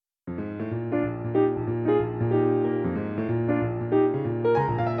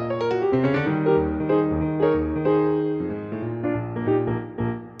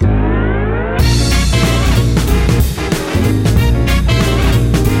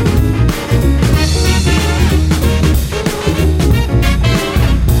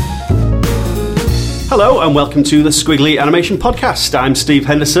Hello and welcome to the Squiggly Animation Podcast. I'm Steve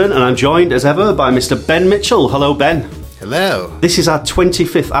Henderson and I'm joined as ever by Mr. Ben Mitchell. Hello, Ben. Hello. This is our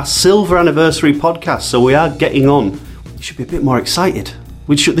 25th, our silver anniversary podcast, so we are getting on. We should be a bit more excited.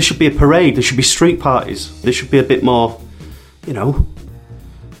 There should be a parade, there should be street parties, there should be a bit more, a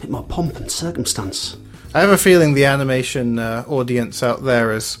bit more pomp and circumstance. I have a feeling the animation audience out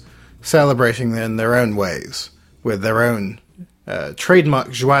there is celebrating in their own ways, with their own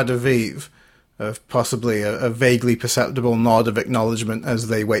trademark joie de vivre, of possibly a vaguely perceptible nod of acknowledgement as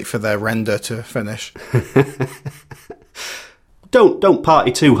they wait for their render to finish. Don't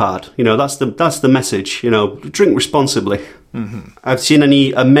party too hard. That's the message. Drink responsibly. Mm-hmm. I've seen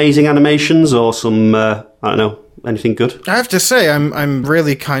any amazing animations or some anything good. I have to say, I'm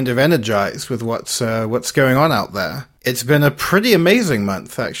really kind of energized with what's going on out there. It's been a pretty amazing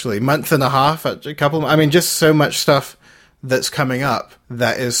month, actually. Month and a half, a couple. I mean, just so much stuff that's coming up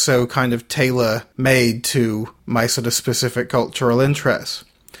that is so kind of tailor-made to my sort of specific cultural interests.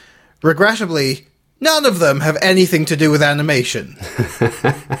 Regrettably, none of them have anything to do with animation.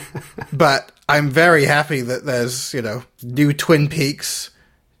 But I'm very happy that there's, new Twin Peaks,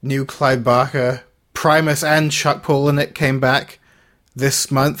 new Clive Barker, Primus and Chuck Palahniuk came back this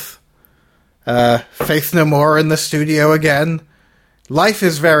month. Faith No More in the studio again. Life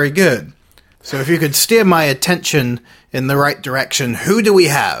is very good. So if you could steer my attention in the right direction, who do we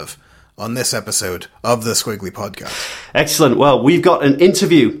have on this episode of the Squiggly Podcast? Excellent. Well, we've got an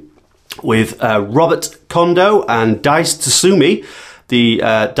interview with Robert Kondo and Dice Tsutsumi, the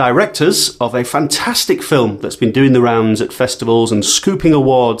directors of a fantastic film that's been doing the rounds at festivals and scooping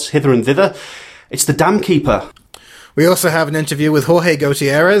awards hither and thither. It's The Dam Keeper. We also have an interview with Jorge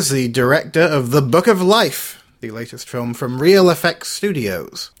Gutierrez, the director of The Book of Life, the latest film from Real Effects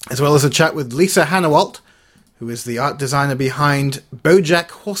Studios, as well as a chat with Lisa Hanawalt, who is the art designer behind BoJack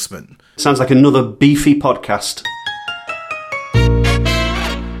Horseman. Sounds like another beefy podcast.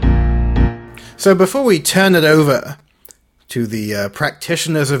 So before we turn it over to the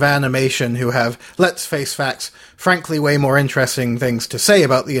practitioners of animation who have, let's face facts, frankly way more interesting things to say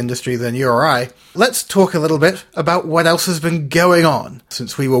about the industry than you or I, let's talk a little bit about what else has been going on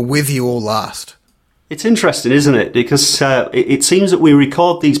since we were with you all last. It's interesting, isn't it? Because it seems that we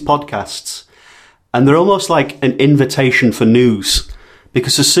record these podcasts and they're almost like an invitation for news.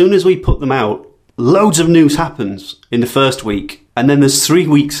 Because as soon as we put them out, loads of news happens in the first week and then there's 3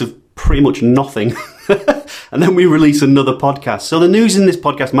 weeks of pretty much nothing. And then we release another podcast. So the news in this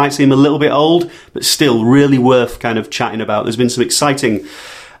podcast might seem a little bit old, but still really worth kind of chatting about. There's been some exciting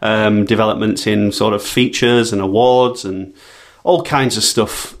developments in sort of features and awards and all kinds of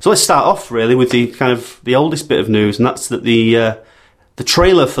stuff. So let's start off really with the oldest bit of news, and that's that the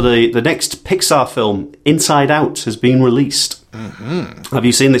trailer for the next Pixar film, Inside Out, has been released. Mm-hmm. Have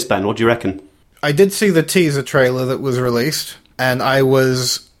you seen this, Ben? What do you reckon? I did see the teaser trailer that was released, and I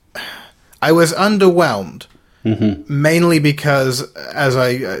was underwhelmed. Mm-hmm. Mainly because, as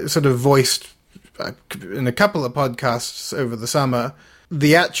I sort of voiced in a couple of podcasts over the summer,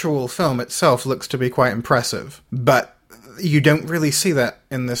 the actual film itself looks to be quite impressive, but you don't really see that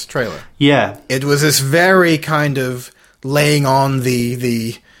in this trailer. Yeah. It was this very kind of laying on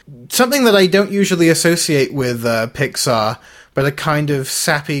the something that I don't usually associate with Pixar, but a kind of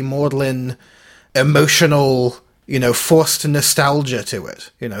sappy, maudlin, emotional, forced nostalgia to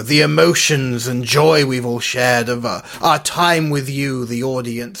it. The emotions and joy we've all shared of our time with you, the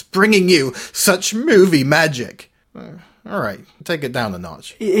audience, bringing you such movie magic. All right, take it down a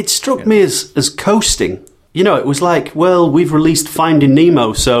notch. It struck me as coasting. It was like, well, we've released Finding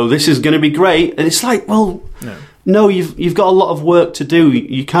Nemo, so this is going to be great. And it's like, well, no, you've got a lot of work to do.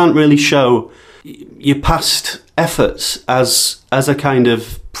 You can't really show your past efforts as a kind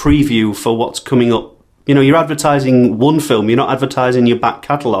of preview for what's coming up. You're advertising one film, you're not advertising your back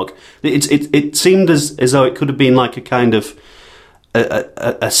catalogue. It seemed as though it could have been like a kind of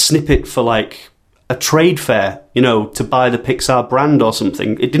a snippet for like a trade fair, to buy the Pixar brand or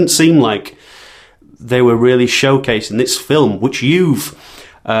something. It didn't seem like they were really showcasing this film, which you've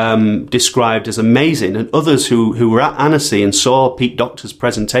described as amazing, and others who were at Annecy and saw Pete Docter's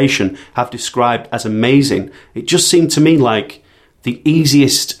presentation have described as amazing. It just seemed to me like the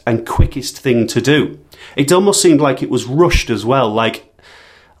easiest and quickest thing to do. It almost seemed like it was rushed as well, like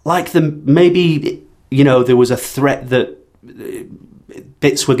maybe there was a threat that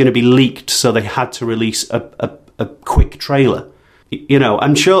bits were going to be leaked, so they had to release a quick trailer.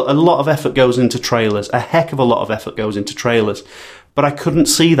 I'm sure a lot of effort goes into trailers, a heck of a lot of effort goes into trailers, but I couldn't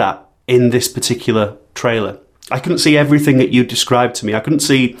see that in this particular trailer. I couldn't see everything that you described to me. I couldn't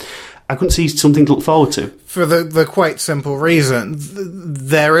see I couldn't see something to look forward to. For the quite simple reason,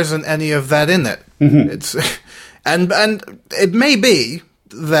 there isn't any of that in it. It's and it may be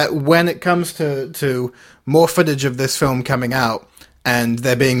that when it comes to more footage of this film coming out, and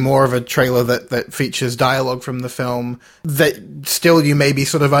there being more of a trailer that features dialogue from the film, that still you may be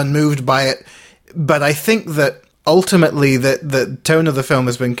sort of unmoved by it. But I think that ultimately the tone of the film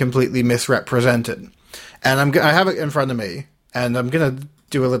has been completely misrepresented. And I have it in front of me, and I'm going to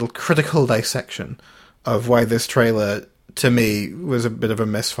do a little critical dissection of why this trailer, to me, was a bit of a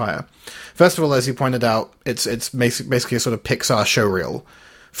misfire. First of all, as you pointed out, it's basically a sort of Pixar showreel.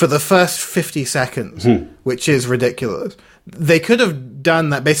 For the first 50 seconds, which is ridiculous. They could have done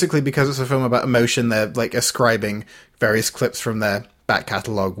that basically because it's a film about emotion. They're like ascribing various clips from their back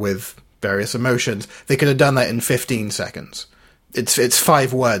catalogue with various emotions. They could have done that in 15 seconds. It's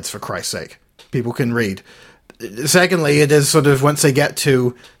 5 words, for Christ's sake. People can read. Secondly, it is sort of, once they get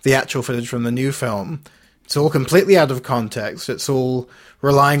to the actual footage from the new film, it's all completely out of context. It's all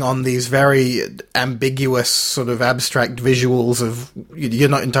relying on these very ambiguous, sort of abstract visuals of, you're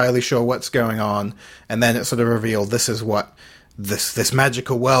not entirely sure what's going on, and then it's sort of revealed this is what this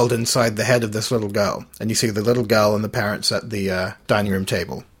magical world inside the head of this little girl. And you see the little girl and the parents at the dining room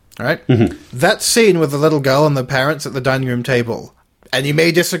table. All right? That scene with the little girl and the parents at the dining room table, and you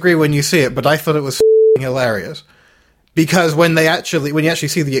may disagree when you see it, but I thought it was hilarious. Because when you actually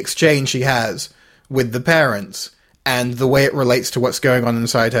see the exchange she has with the parents, and the way it relates to what's going on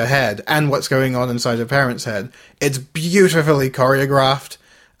inside her head, and what's going on inside her parents' head, it's beautifully choreographed,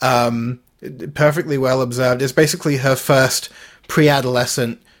 perfectly well observed. It's basically her first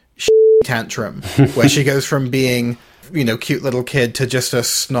pre-adolescent tantrum, where she goes from being, cute little kid to just a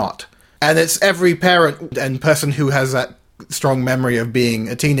snot. And it's every parent and person who has that strong memory of being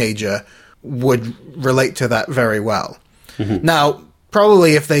a teenager would relate to that very well. Now,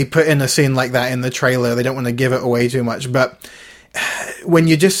 probably if they put in a scene like that in the trailer, they don't want to give it away too much, but when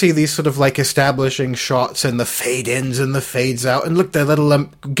you just see these sort of like establishing shots and the fade-ins and the fades out, and look, their little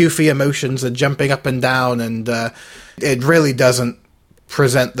goofy emotions are jumping up and down, and it really doesn't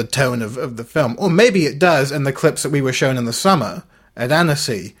present the tone of the film. Or maybe it does, and the clips that we were shown in the summer at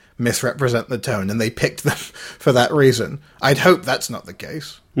Annecy misrepresent the tone, and they picked them for that reason. I'd hope that's not the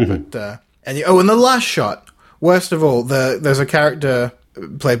case. But and the last shot, worst of all, there's a character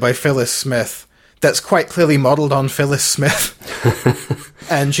played by Phyllis Smith that's quite clearly modelled on Phyllis Smith.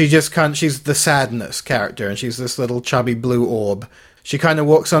 And she's the sadness character, and she's this little chubby blue orb. She kind of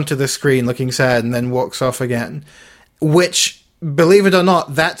walks onto the screen looking sad and then walks off again. Which, believe it or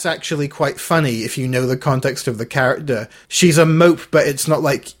not, that's actually quite funny if you know the context of the character. She's a mope, but it's not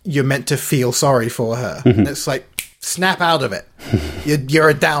like you're meant to feel sorry for her. And it's like, snap out of it. You're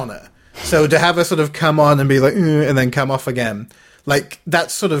a downer. So to have her sort of come on and be like, and then come off again, like,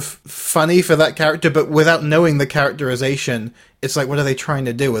 that's sort of funny for that character, but without knowing the characterization, it's like, what are they trying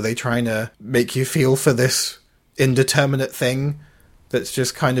to do? Are they trying to make you feel for this indeterminate thing that's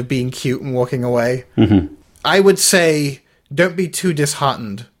just kind of being cute and walking away? I would say, don't be too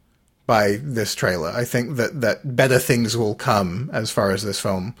disheartened by this trailer. I think that better things will come as far as this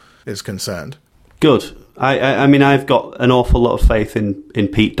film is concerned. Good. I mean, I've got an awful lot of faith in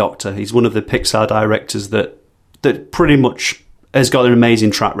Pete Docter. He's one of the Pixar directors that pretty much has got an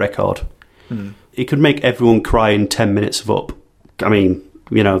amazing track record. He could make everyone cry in 10 minutes of Up. I mean,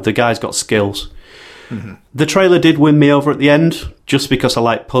 the guy's got skills. The trailer did win me over at the end, just because I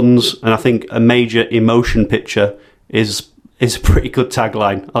like puns, and I think a major emotion picture is a pretty good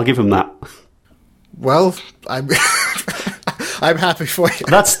tagline. I'll give him that. Well, I'm happy for you.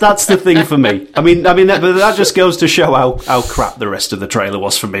 That's the thing for me. I mean, that just goes to show how crap the rest of the trailer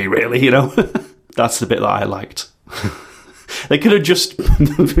was for me, really, That's the bit that I liked. They could have just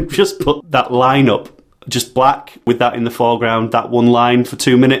put that line up, just black, with that in the foreground, that one line for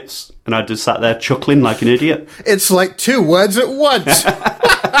 2 minutes, and I just sat there chuckling like an idiot. It's like 2 words at once.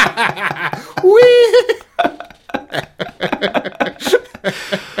 Whee!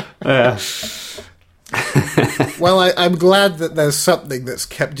 Yeah. Well, I'm glad that there's something that's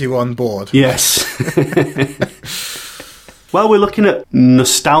kept you on board. Yes. Well, we're looking at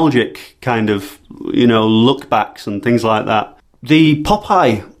nostalgic kind of, look backs and things like that. The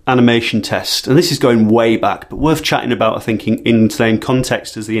Popeye animation test, and this is going way back, but worth chatting about, I think, in the same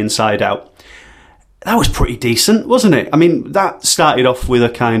context as the Inside Out. That was pretty decent, wasn't it? I mean, that started off with a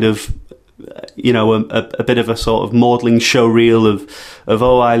kind of, a bit of a sort of maudlin showreel of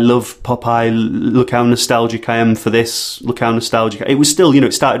oh, I love Popeye, look how nostalgic I am for this, look how nostalgic. It was still,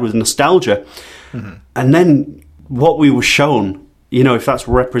 it started with nostalgia. And then what we were shown, if that's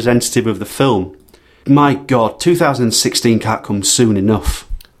representative of the film, my God, 2016 can't come soon enough.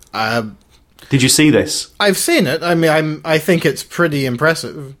 Did you see this? I've seen it. I mean, I think it's pretty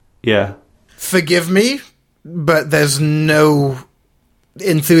impressive. Yeah. Forgive me, but there's no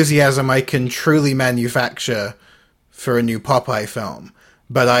enthusiasm I can truly manufacture for a new Popeye film.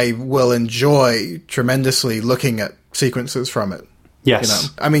 But I will enjoy tremendously looking at sequences from it. Yes. You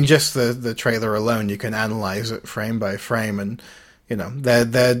know, I mean, just the trailer alone, you can analyze it frame by frame, and you know,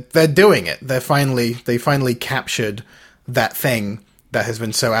 they're doing it. They finally captured that thing that has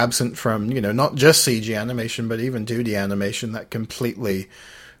been so absent from, you know, not just CG animation, but even 2D animation, that completely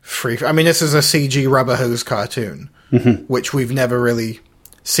free. I mean, this is a CG rubber hose cartoon, which we've never really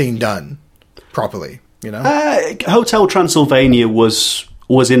seen done properly, you know? Hotel Transylvania was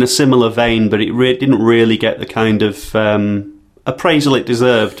in a similar vein, but it didn't really get the kind of appraisal it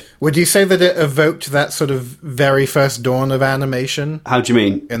deserved. Would you say that it evoked that sort of very first dawn of animation? How do you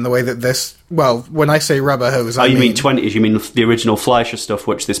mean? In the way that this... Well, when I say rubber hose, I mean... you mean 20s? You mean the original Fleischer stuff,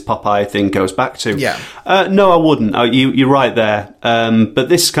 which this Popeye thing goes back to? Yeah. No, I wouldn't. You're right there. But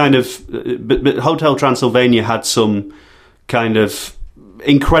this kind of... But Hotel Transylvania had some kind of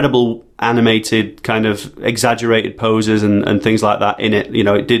incredible animated, kind of exaggerated poses and things like that in it. You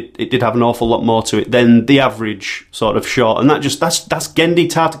know, it did have an awful lot more to it than the average sort of short. And that's Genndy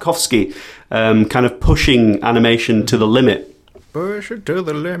Tartakovsky kind of pushing animation to the limit. Push it to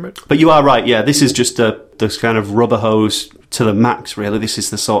the limit. But you are right, yeah, this is just this kind of rubber hose to the max, really. This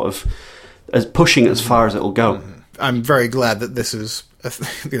is the sort of pushing as far as it'll go. I'm very glad that this is,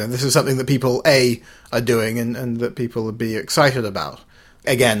 this is something that people, are doing and that people would be excited about.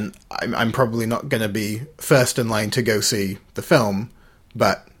 Again, I'm probably not going to be first in line to go see the film,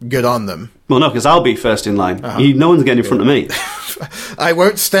 but good on them. Well, no, because I'll be first in line. No one's getting in front of me. I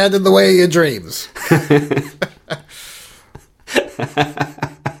won't stand in the way of your dreams.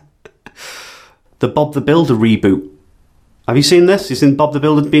 The Bob the Builder reboot. Have you seen this? You've seen Bob the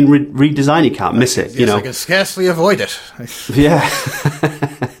Builder being redesigned. You can't miss it. Yes, I can scarcely avoid it. Yeah.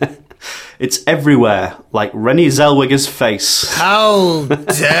 It's everywhere, like Renée Zellweger's face. How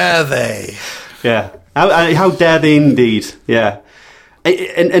dare they? Yeah. How dare they indeed? Yeah.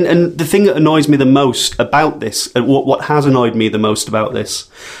 And the thing that annoys me the most about this, and what has annoyed me the most about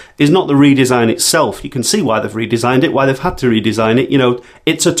this, is not the redesign itself. You can see why they've redesigned it, why they've had to redesign it. You know,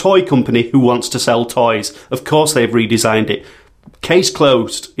 it's a toy company who wants to sell toys. Of course they've redesigned it. Case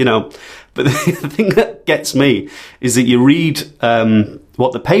closed, you know. But the thing that gets me is that you read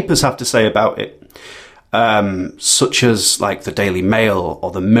what the papers have to say about it, such as like the Daily Mail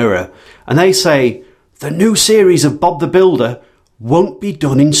or the Mirror, and they say the new series of Bob the Builder won't be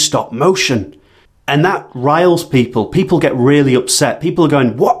done in stop motion. And that riles people. People get really upset. People are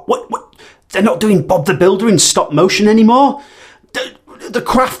going, what? They're not doing Bob the Builder in stop motion anymore? The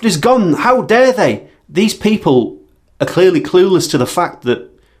craft is gone. How dare they? These people are clearly clueless to the fact that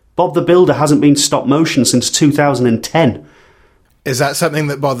Bob the Builder hasn't been stop motion since 2010. Is that something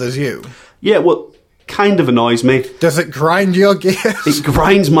that bothers you? Yeah, well, kind of annoys me. Does it grind your gears? It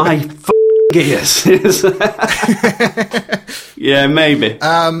grinds my gears. Yeah, maybe.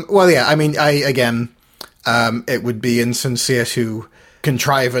 Well, yeah, I mean, it would be insincere to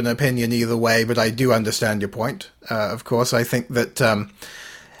contrive an opinion either way, but I do understand your point, of course. I think that,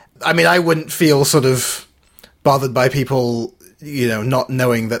 I wouldn't feel sort of bothered by people, you know, not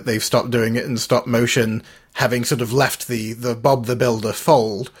knowing that they've stopped doing it in stop motion, having sort of left the Bob the Builder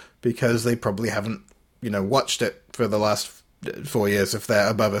fold, because they probably haven't, you know, watched it for the last 4 years if they're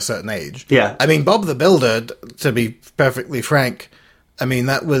above a certain age. Yeah. I mean, Bob the Builder, to be perfectly frank, I mean,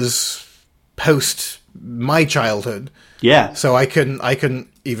 that was post my childhood. Yeah. So I couldn't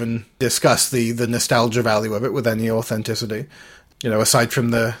even discuss the nostalgia value of it with any authenticity. You know, aside from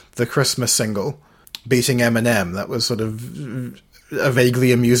the Christmas single, Beating Eminem, that was sort of a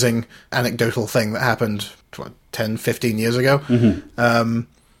vaguely amusing anecdotal thing that happened 10, 15 years ago. Mm-hmm.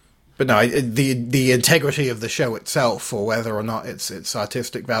 But no, the integrity of the show itself, or whether or not its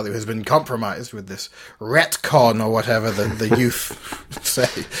artistic value has been compromised with this retcon or whatever the youth say.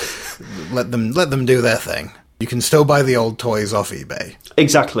 Let them do their thing. You can still buy the old toys off eBay.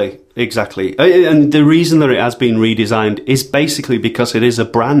 Exactly. And the reason that it has been redesigned is basically because it is a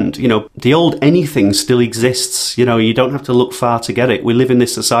brand. You know, the old anything still exists. You know, you don't have to look far to get it. We live in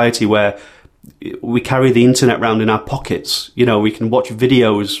this society where we carry the internet around in our pockets. You know, we can watch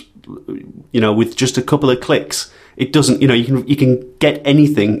videos, you know, with just a couple of clicks. It doesn't, you know, you can get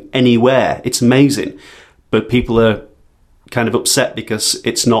anything anywhere. It's amazing. But people are kind of upset because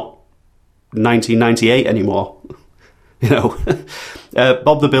it's not 1998 anymore. You know,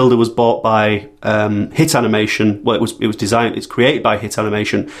 Bob the Builder was bought by Hit Animation. Well, it's created by Hit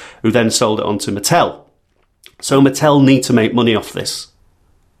Animation, who then sold it on to Mattel. So Mattel need to make money off this.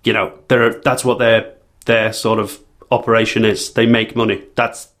 that's what their sort of operation is. They make money.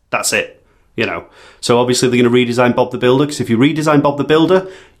 That's it. So obviously they're going to redesign Bob the Builder, because if you redesign Bob the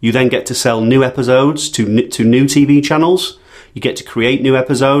Builder, you then get to sell new episodes to new TV channels. You get to create new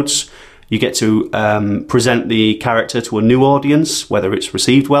episodes. You get to present the character to a new audience, whether it's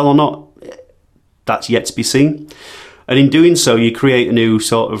received well or not. That's yet to be seen. And in doing so, you create a new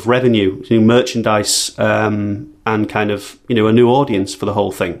sort of revenue, new merchandise, and kind of a new audience for the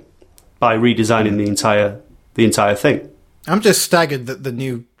whole thing by redesigning the entire thing. I'm just staggered that the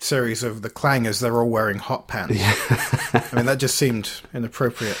new series of the Clangers, they're all wearing hot pants. I mean, that just seemed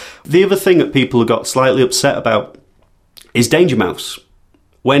inappropriate. The other thing that people got slightly upset about is Danger Mouse.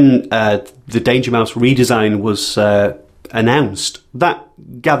 When the Danger Mouse redesign was announced, that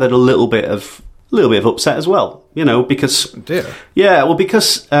gathered a little bit of upset as well. Because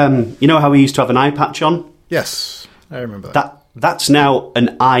because how we used to have an eye patch on. Yes, I remember that. That's now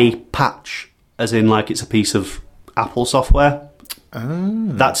an eye patch, as in like it's a piece of Apple software.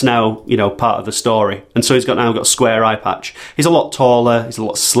 That's now part of the story, and so he's now got a square eye patch. He's a lot taller, he's a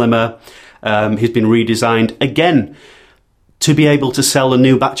lot slimmer. He's been redesigned again to be able to sell a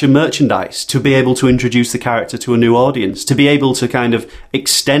new batch of merchandise, to be able to introduce the character to a new audience, to be able to kind of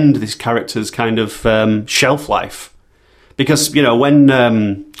extend this character's kind of shelf life. Because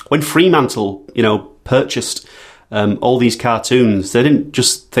when Fremantle purchased all these cartoons, they didn't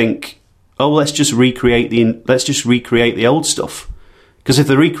just think, oh, let's just recreate the old stuff. Because if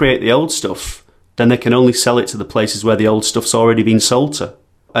they recreate the old stuff, then they can only sell it to the places where the old stuff's already been sold to.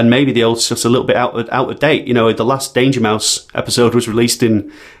 And maybe the old stuff's a little bit out of date. The last Danger Mouse episode was released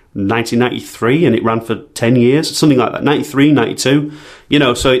in 1993 and it ran for 10 years, something like that, 93, 92.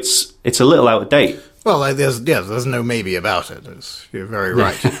 So it's a little out of date. Well, there's no maybe about it. You're very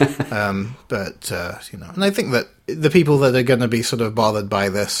right. And I think that the people that are going to be sort of bothered by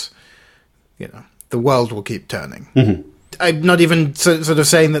this, the world will keep turning. Mm-hmm. I'm not even sort of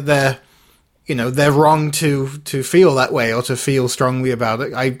saying that they're wrong to feel that way or to feel strongly about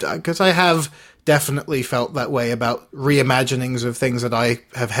it. Because I have definitely felt that way about reimaginings of things that I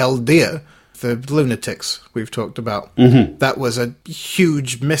have held dear. The Lunatics we've talked about. Mm-hmm. That was a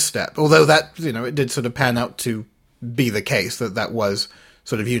huge misstep. Although that, it did sort of pan out to be the case that was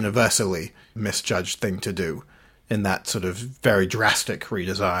sort of universally misjudged thing to do in that sort of very drastic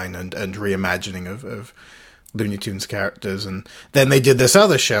redesign and reimagining of Looney Tunes characters. And then they did this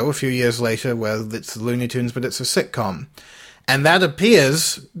other show a few years later where it's the Looney Tunes, but it's a sitcom. And that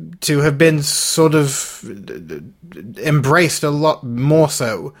appears to have been sort of embraced a lot more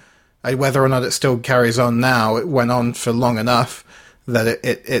so. Whether or not it still carries on now, it went on for long enough that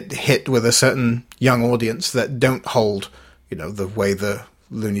it hit with a certain young audience that don't hold, the way the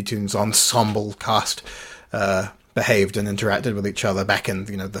Looney Tunes ensemble cast behaved and interacted with each other back in,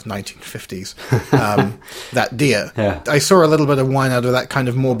 the 1950s. That dear. Yeah. I saw a little bit of wine out of that kind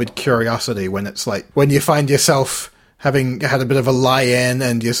of morbid curiosity when it's like, when you find yourself having had a bit of a lie-in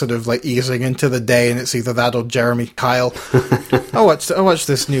and you're sort of like easing into the day and it's either that or Jeremy Kyle. I watched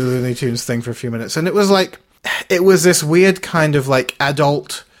this new Looney Tunes thing for a few minutes and it was this weird kind of like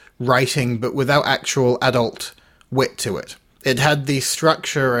adult writing but without actual adult wit to it. It had the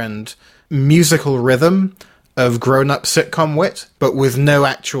structure and musical rhythm of grown-up sitcom wit but with no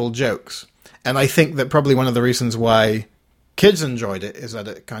actual jokes. And I think that probably one of the reasons why kids enjoyed it is that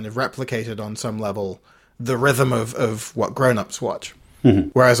it kind of replicated on some level the rhythm of what grown-ups watch. Mm-hmm.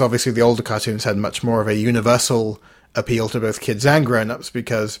 Whereas obviously the older cartoons had much more of a universal appeal to both kids and grown-ups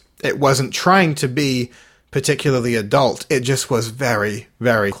because it wasn't trying to be particularly adult. It just was very,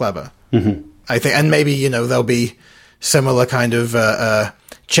 very clever. Mm-hmm. I think, and maybe, there'll be similar kind of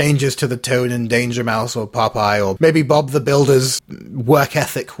changes to the tone in Danger Mouse or Popeye, or maybe Bob the Builder's work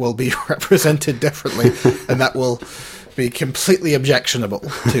ethic will be represented differently, and that will be completely objectionable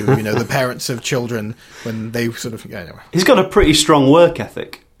to the parents of children when they sort of anyway. He's got a pretty strong work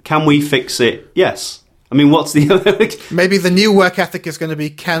ethic. Can we fix it? Yes. I mean, what's the other? Maybe the new work ethic is going to be,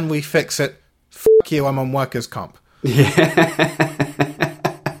 can we fix it? Fuck you, I'm on workers' comp. Yeah.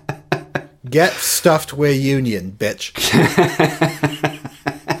 Get stuffed, we're union, bitch.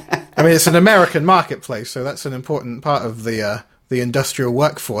 I mean, it's an American marketplace, so that's an important part of the industrial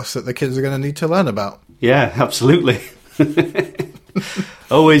workforce that the kids are going to need to learn about. Yeah, absolutely.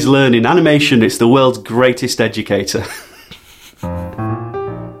 Always learning. Animation, it's the world's greatest educator.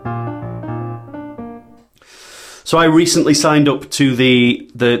 So I recently signed up to the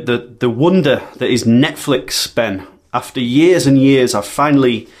wonder that is Netflix, Ben. After years and years, I'm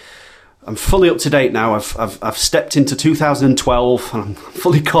fully up to date now. I've stepped into 2012 and I'm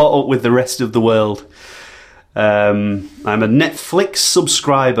fully caught up with the rest of the world. I'm a Netflix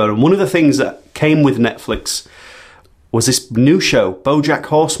subscriber, and one of the things that came with Netflix was this new show, BoJack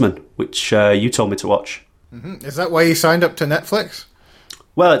Horseman, which you told me to watch. Mm-hmm. Is that why you signed up to Netflix?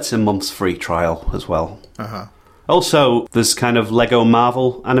 Well, it's a month's free trial as well. Uh-huh. Also, there's kind of Lego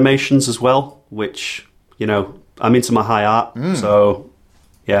Marvel animations as well, which, you know, I'm into my high art, so,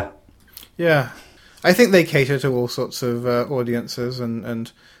 yeah. Yeah. I think they cater to all sorts of audiences,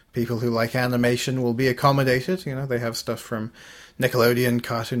 and people who like animation will be accommodated. You know, they have stuff from Nickelodeon,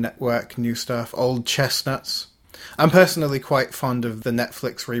 Cartoon Network, new stuff, old chestnuts. I'm personally quite fond of the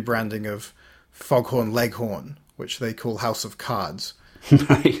Netflix rebranding of Foghorn Leghorn, which they call House of Cards.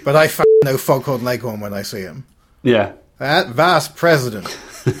 Right. But I know Foghorn Leghorn when I see him. Yeah. That vice president.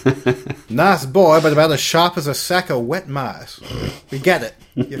 Nice boy, but about as sharp as a sack of wet mice. We get it.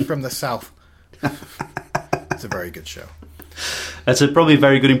 You're from the South. It's a very good show. That's probably a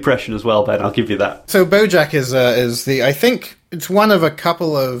very good impression as well, Ben. I'll give you that. So BoJack is the, I think it's one of a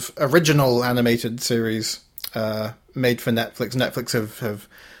couple of original animated series made for Netflix. Netflix have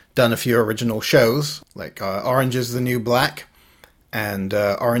done a few original shows, like Orange is the New Black and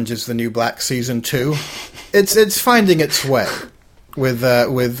Orange is the New Black Season 2. It's finding its way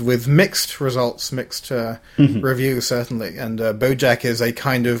with mixed results, mixed reviews, certainly. And BoJack is a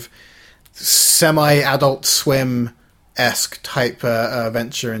kind of semi-Adult Swim-esque type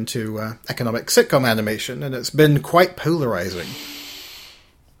venture into economic sitcom animation, and it's been quite polarizing.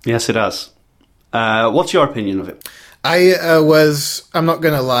 Yes, it has. What's your opinion of it? I'm not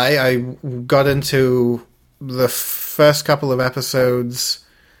going to lie, I got into the first couple of episodes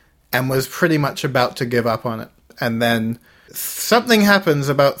and was pretty much about to give up on it. And then something happens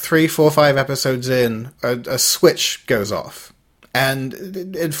about 3, 4, 5 episodes in, a switch goes off. And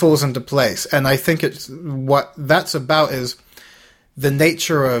it falls into place. And I think it's what that's about is the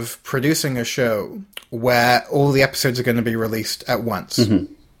nature of producing a show where all the episodes are going to be released at once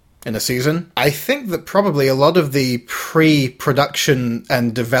in a season. I think that probably a lot of the pre-production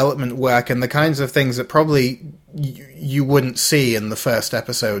and development work and the kinds of things that probably you wouldn't see in the first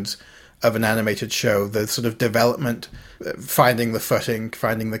episodes of an animated show, the sort of development, finding the footing,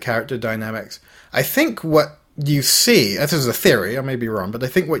 finding the character dynamics. I think what you see, this is a theory, I may be wrong, but I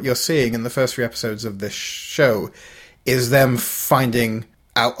think what you're seeing in the first 3 episodes of this show is them finding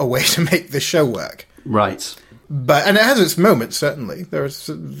out a way to make the show work. Right. And it has its moments, certainly. There are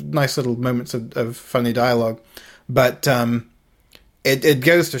nice little moments of funny dialogue. But it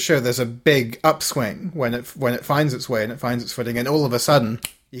goes to show there's a big upswing when it finds its way and it finds its footing. And all of a sudden,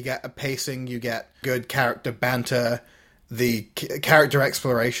 you get a pacing, you get good character banter. The character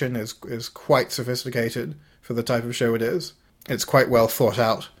exploration is quite sophisticated for the type of show it is. It's quite well thought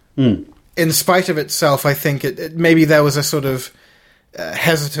out. In spite of itself, I think it maybe there was a sort of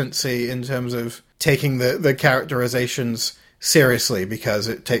hesitancy in terms of taking the characterizations seriously because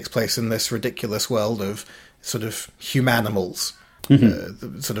it takes place in this ridiculous world of sort of humanimals,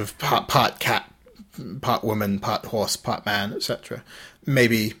 sort of part cat, part woman, part horse, part man, etc.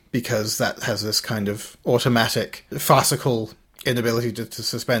 Maybe because that has this kind of automatic, farcical inability to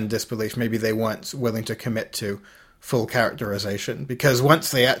suspend disbelief. Maybe they weren't willing to commit to full characterization because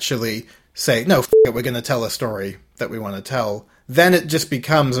once they actually say, no, it, we're going to tell a story that we want to tell, then it just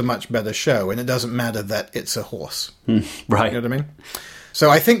becomes a much better show, and it doesn't matter that it's a horse. Right. You know what I mean? So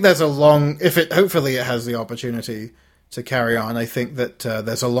I think there's hopefully it has the opportunity to carry on. I think that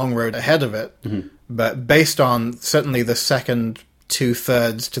there's a long road ahead of it, but based on certainly the second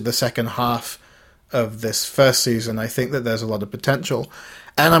 2/3 to the second half of this first season, I think that there's a lot of potential,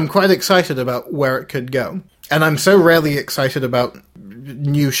 and I'm quite excited about where it could go. And I'm so rarely excited about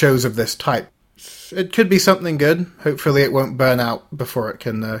new shows of this type. It could be something good. Hopefully, it won't burn out before it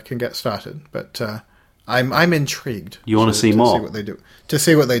can get started. But I'm intrigued. You want to see more? See what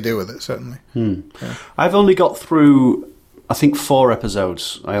they do with it. Certainly. Yeah. I've only got through, I think, 4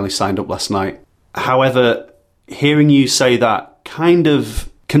 episodes. I only signed up last night. However, hearing you say that kind of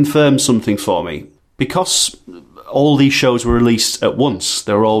confirms something for me because all these shows were released at once.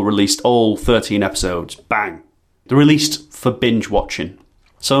 They were all released, all 13 episodes. Bang! They're released for binge watching.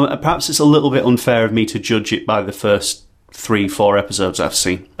 So perhaps it's a little bit unfair of me to judge it by the first 3-4 episodes I've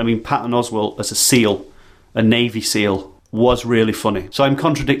seen. I mean, Patton Oswalt as a SEAL, a Navy SEAL, was really funny. So I'm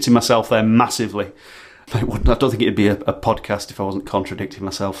contradicting myself there massively. I don't think it'd be a podcast if I wasn't contradicting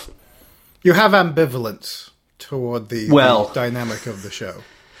myself. You have ambivalence toward the dynamic of the show.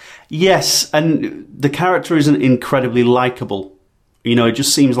 Yes, and the character isn't incredibly likeable. You know, it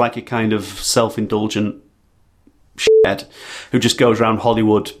just seems like a kind of self-indulgent shithead who just goes around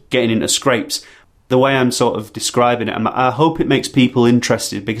Hollywood getting into scrapes. the way I'm sort of describing it, I hope it makes people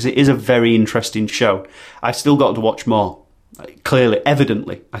interested, because it is a very interesting show. I've still got to watch more. Clearly,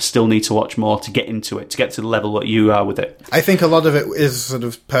 evidently, I still need to watch more to get into it, to get to the level that you are with it. I think a lot of it is sort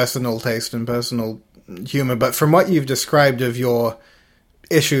of personal taste and personal humour, but from what you've described of your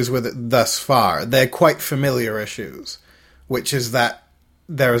issues with it thus far, they're quite familiar issues, which is that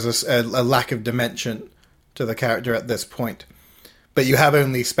there is a lack of dimension to the character at this point. But you have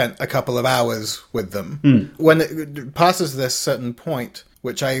only spent a couple of hours with them. When it passes this certain point,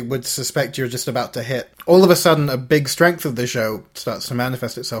 which I would suspect you're just about to hit, all of a sudden a big strength of the show starts to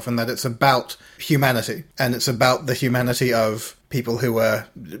manifest itself in that it's about humanity. And it's about the humanity of people who are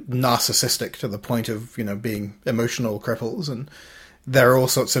narcissistic to the point of, being emotional cripples. And there are all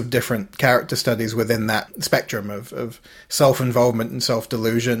sorts of different character studies within that spectrum of self-involvement and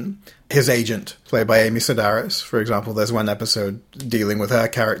self-delusion. His agent, played by Amy Sedaris, for example, there's one episode dealing with her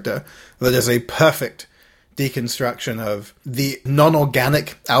character that is a perfect deconstruction of the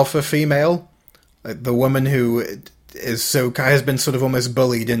non-organic alpha female, the woman who has been sort of almost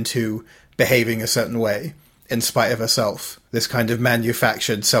bullied into behaving a certain way in spite of herself. This kind of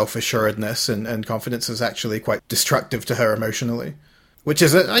manufactured self-assuredness and confidence is actually quite destructive to her emotionally, which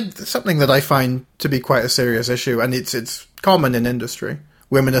is something that I find to be quite a serious issue, and it's common in industry.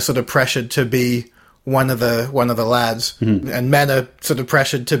 Women are sort of pressured to be one of the lads, and men are sort of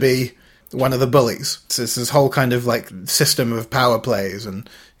pressured to be one of the bullies. So it's this whole kind of like system of power plays and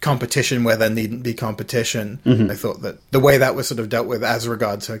competition where there needn't be competition. I thought that the way that was sort of dealt with as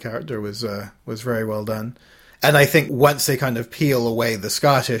regards her character was very well done. And I think once they kind of peel away the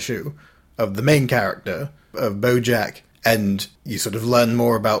scar tissue of the main character, of Bojack, and you sort of learn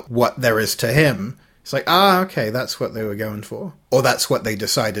more about what there is to him, it's like, okay, that's what they were going for. Or that's what they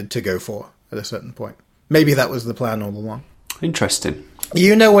decided to go for at a certain point. Maybe that was the plan all along. Interesting.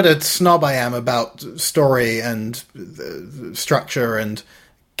 You know what a snob I am about story and structure and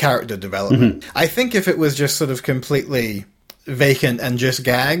character development. I think if it was just sort of completely vacant and just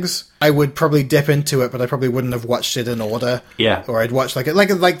gags, I would probably dip into it, but I probably wouldn't have watched it in order. Yeah. Or I'd watch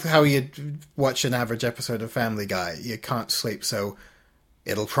like how you'd watch an average episode of Family Guy. You can't sleep, so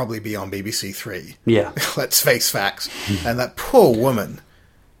it'll probably be on BBC Three. Yeah. Let's face facts. And that poor woman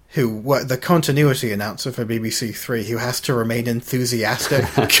the continuity announcer for BBC Three, who has to remain enthusiastic.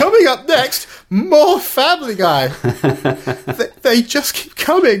 Coming up next, more Family Guy. They just keep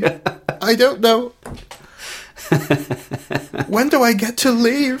coming. I don't know. When do I get to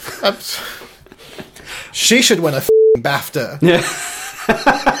leave? She should win a BAFTA.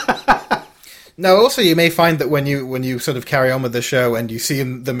 Yeah. Now, also, you may find that when you sort of carry on with the show and you see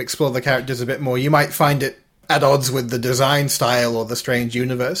them explore the characters a bit more, you might find it at odds with the design style or the strange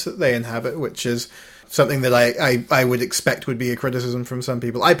universe that they inhabit, which is something that I would expect would be a criticism from some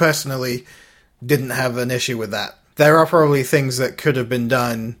people. I personally didn't have an issue with that. There are probably things that could have been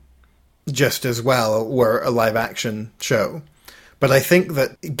done just as well were a live-action show. But I think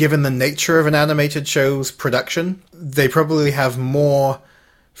that given the nature of an animated show's production, they probably have more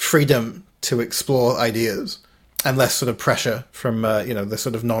freedom to explore ideas and less sort of pressure from the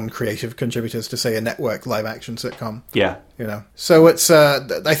sort of non-creative contributors to, say, a network live-action sitcom. Yeah. So it's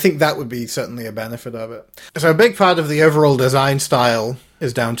I think that would be certainly a benefit of it. So a big part of the overall design style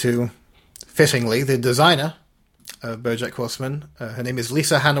is down to, fittingly, the designer of BoJack Horseman. Her name is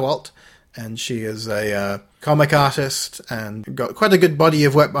Lisa Hanawalt, and she is a comic artist and got quite a good body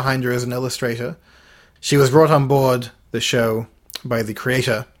of work behind her as an illustrator. She was brought on board the show by the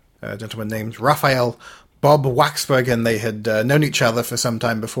creator, a gentleman named Raphael Bob Waxberg, and they had known each other for some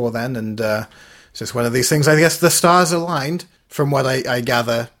time before then, and it's just one of these things. I guess the stars aligned, from what I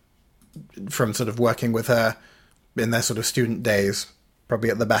gather from sort of working with her in their sort of student days.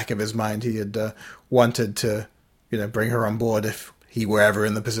 Probably at the back of his mind, he had wanted to, bring her on board if he were ever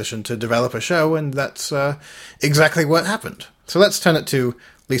in the position to develop a show, and that's exactly what happened. So let's turn it to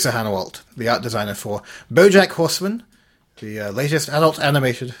Lisa Hanawalt, the art designer for BoJack Horseman, the latest adult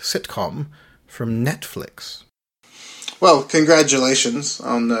animated sitcom from Netflix. Well, congratulations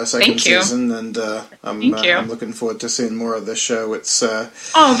on the second season, and I'm looking forward to seeing more of this show. It's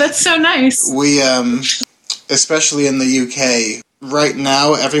that's so nice. We, especially in the UK, right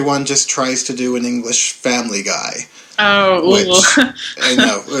now, everyone just tries to do an English Family Guy. Oh, which, I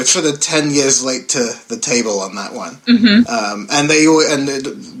know, we're sort of 10 years late to the table on that one.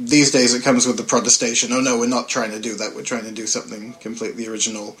 Mm-hmm. These days it comes with the protestation, oh no, we're not trying to do that, we're trying to do something completely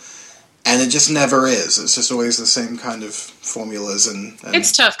original. And it just never is. It's just always the same kind of formulas. And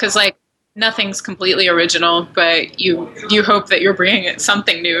it's tough because, nothing's completely original, but you hope that you're bringing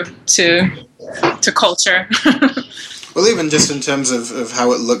something new to culture. Well, even just in terms of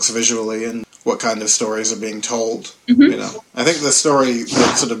how it looks visually and what kind of stories are being told. You know, I think the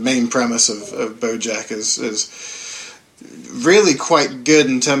sort of main premise of BoJack is really quite good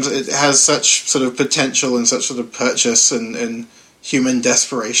in terms of it has such sort of potential and such sort of purchase and human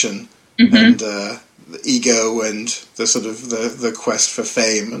desperation and the ego and the sort of the quest for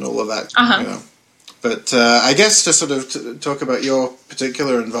fame and all of that. You know. But I guess to sort of talk about your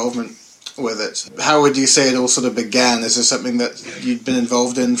particular involvement with it, how would you say it all sort of began? Is this something that you'd been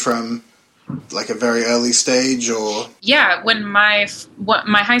involved in from like a very early stage, or? Yeah, when my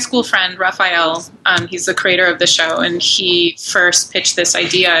high school friend Raphael, he's the creator of the show, and he first pitched this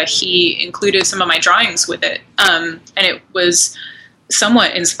idea, he included some of my drawings with it, and it was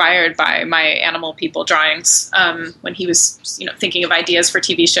somewhat inspired by my animal people drawings when he was, thinking of ideas for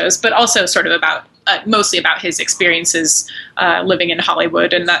TV shows, but also sort of about mostly about his experiences living in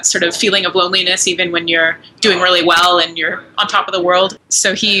Hollywood and that sort of feeling of loneliness even when you're doing really well and you're on top of the world.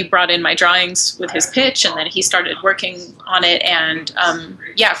 So he brought in my drawings with his pitch, and then he started working on it. And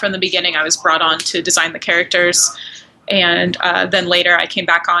from the beginning I was brought on to design the characters. And then later I came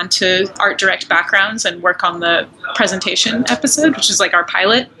back on to art direct backgrounds and work on the presentation episode, which is like our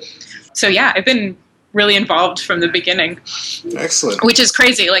pilot. So yeah, I've been really involved from the beginning. Excellent. Which is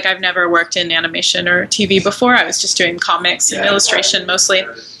crazy. Like, I've never worked in animation or TV before. I was just doing comics and illustration mostly.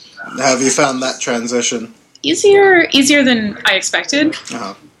 How have you found that transition? Easier than I expected.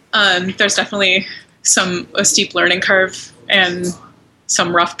 Uh-huh. There's definitely a steep learning curve and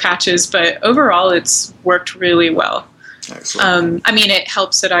some rough patches, but overall it's worked really well. Excellent. It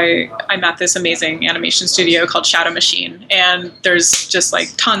helps that I'm at this amazing animation studio called Shadow Machine, and there's just like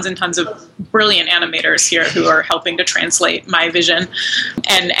tons and tons of brilliant animators here who are helping to translate my vision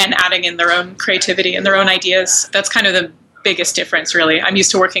and adding in their own creativity and their own ideas. That's kind of the biggest difference, really. I'm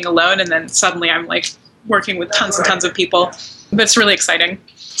used to working alone, and then suddenly I'm like working with tons and tons of people. But it's really exciting.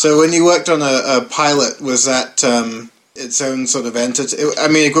 So when you worked on a pilot, was that its own sort of entity?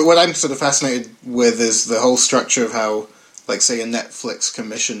 What I'm sort of fascinated with is the whole structure of how, like, say, a Netflix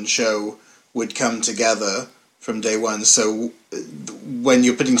commissioned show would come together from day one. So when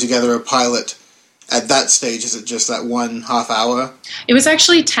you're putting together a pilot, at that stage, is it just that 1.5 hour? It was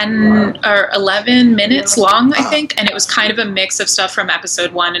actually 10 or 11 minutes long, I think, and it was kind of a mix of stuff from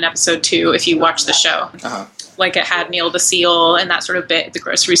episode 1 and episode 2, if you watch the show. Like, it had Neil the Seal and that sort of bit at the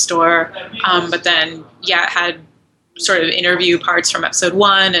grocery store, but then, it had sort of interview parts from episode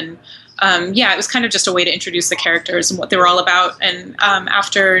 1, and it was kind of just a way to introduce the characters and what they were all about. And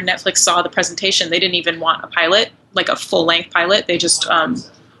after Netflix saw the presentation, they didn't even want a pilot, like a full-length pilot. They just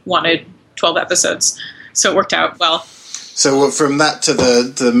wanted 12 episodes. So it worked out well. So from that to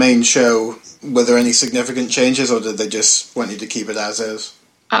the main show, were there any significant changes, or did they just want you to keep it as is?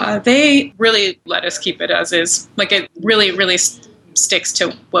 They really let us keep it as is. Like, it really, really sticks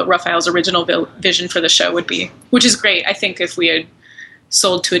to what Raphael's original vision for the show would be, which is great. I think if we had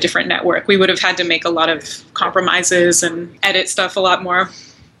sold to a different network, we would have had to make a lot of compromises and edit stuff a lot more.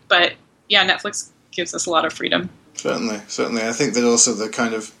 But yeah, Netflix gives us a lot of freedom. Certainly. I think that also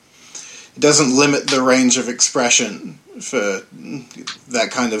it doesn't limit the range of expression for that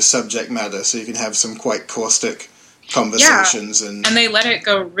kind of subject matter, so you can have some quite caustic conversations. And they let it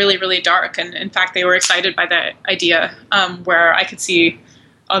go really, really dark. And in fact, they were excited by that idea, where I could see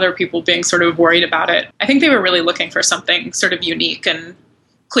other people being sort of worried about it. I think they were really looking for something sort of unique and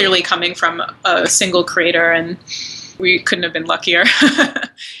clearly coming from a single creator, and we couldn't have been luckier.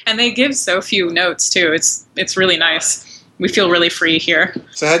 And they give so few notes too. It's really nice. We feel really free here.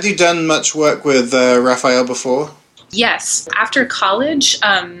 So had you done much work with Raphael before? Yes. After college,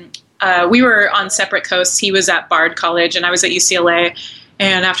 we were on separate coasts. He was at Bard College and I was at UCLA.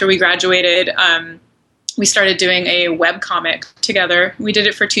 And after we graduated, we started doing a webcomic together. We did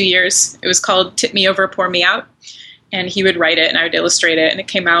it for 2 years. It was called Tip Me Over, Pour Me Out. And he would write it and I would illustrate it. And it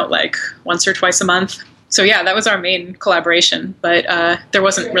came out like once or twice a month. So yeah, that was our main collaboration. But there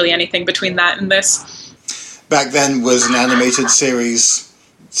wasn't really anything between that and this. Back then, was an animated series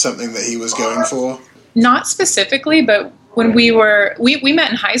something that he was going for? Not specifically, but when we met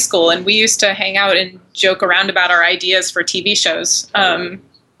in high school and we used to hang out and joke around about our ideas for TV shows. I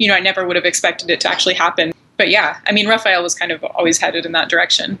never would have expected it to actually happen. But yeah, Raphael was kind of always headed in that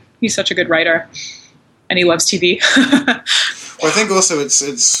direction. He's such a good writer and he loves TV. Well, I think also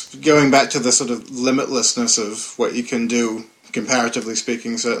it's going back to the sort of limitlessness of what you can do, comparatively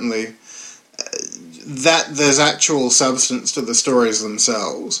speaking, certainly. That there's actual substance to the stories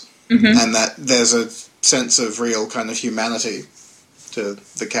themselves, and that there's a sense of real kind of humanity to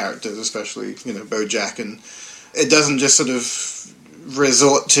the characters, especially, BoJack, and it doesn't just sort of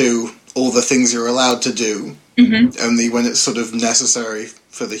resort to all the things you're allowed to do, only when it's sort of necessary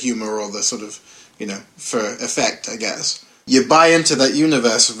for the humor or the sort of, for effect, I guess. You buy into that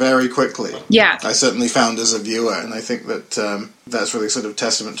universe very quickly. Yeah. I certainly found as a viewer, and I think that that's really sort of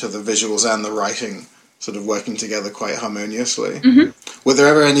testament to the visuals and the writing sort of working together quite harmoniously. Mm-hmm. Were there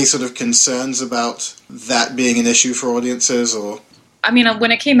ever any sort of concerns about that being an issue for audiences, or? I mean,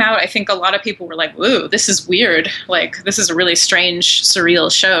 when it came out, I think a lot of people were like, "Ooh, this is weird. Like, this is a really strange,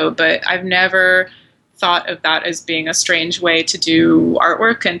 surreal show." But I've never thought of that as being a strange way to do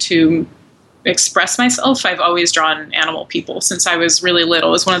artwork and to express myself. I've always drawn animal people since I was really little.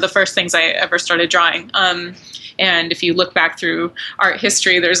 It was one of the first things I ever started drawing. And if you look back through art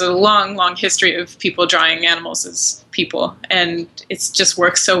history, there's a long, long history of people drawing animals as people. And it just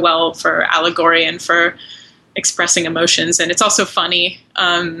works so well for allegory and for expressing emotions. And it's also funny.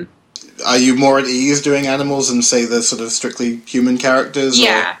 Are you more at ease doing animals than, say, the sort of strictly human characters?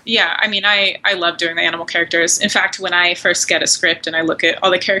 Yeah. I mean, I love doing the animal characters. In fact, when I first get a script and I look at all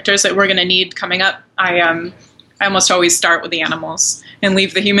the characters that we're going to need coming up, I almost always start with the animals and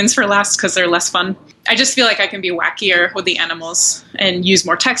leave the humans for last because they're less fun. I just feel like I can be wackier with the animals and use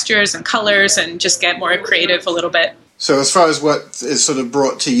more textures and colors and just get more creative a little bit. So as far as what is sort of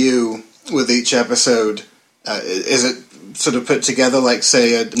brought to you with each episode, is it sort of put together like,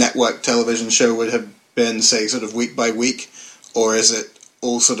 say, a network television show would have been, say, sort of week by week? Or is it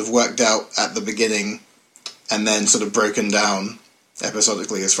all sort of worked out at the beginning and then sort of broken down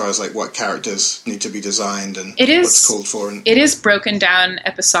episodically as far as like what characters need to be designed and what's called for? It is broken down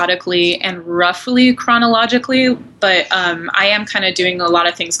episodically and roughly chronologically, but I am kind of doing a lot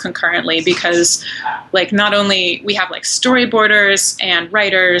of things concurrently because like not only we have like storyboarders and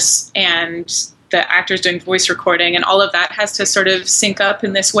writers and the actors doing voice recording, and all of that has to sort of sync up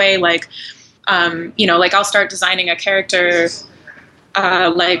in this way. Like, like I'll start designing a character,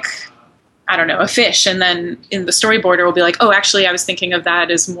 like, I don't know, a fish. And then in the storyboarder will be like, oh, actually, I was thinking of that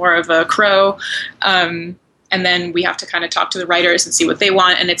as more of a crow. And then we have to kind of talk to the writers and see what they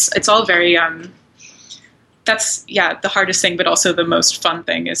want. And it's all very, that's, the hardest thing, but also the most fun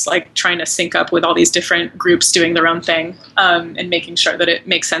thing is like trying to sync up with all these different groups doing their own thing, and making sure that it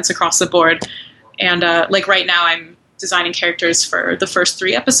makes sense across the board. And like right now I'm designing characters for the first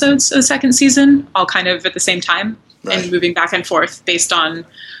 3 episodes of the second season, all kind of at the same time, right, and moving back and forth based on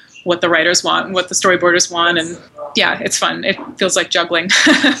what the writers want and what the storyboarders want. And it's fun. It feels like juggling.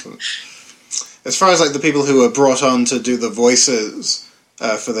 As far as like the people who are brought on to do the voices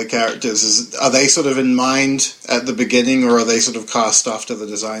for the characters, are they sort of in mind at the beginning, or are they sort of cast after the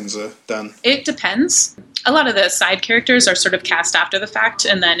designs are done? It depends. A lot of the side characters are sort of cast after the fact,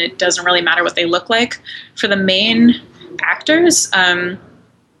 and then it doesn't really matter what they look like. For the main actors,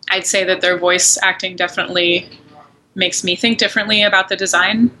 I'd say that their voice acting definitely makes me think differently about the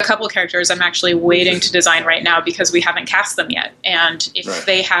design. A couple of characters I'm actually waiting to design right now because we haven't cast them yet. And if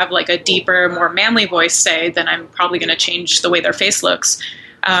they have like a deeper, more manly voice, say, then I'm probably going to change the way their face looks,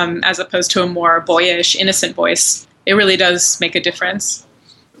 as opposed to a more boyish, innocent voice. It really does make a difference.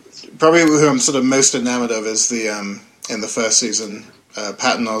 Probably who I'm sort of most enamored of is the, in the first season,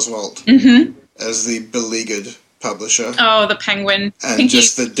 Patton Oswalt, as the beleaguered publisher. Oh, the penguin. And Pinky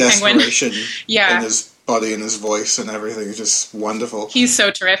just the desperation yeah. in his body and his voice and everything is just wonderful. He's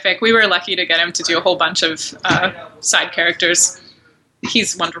so terrific. We were lucky to get him to do a whole bunch of side characters.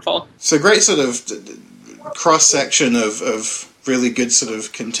 He's wonderful. It's a great sort of cross-section of really good sort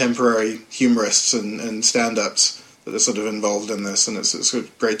of contemporary humorists and stand-ups that are sort of involved in this, and it's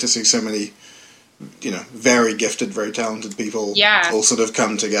great to see so many, very gifted, very talented people all sort of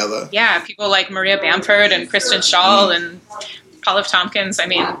come together. Yeah, people like Maria Bamford and Kristen Schaal and Paul F. Tompkins. I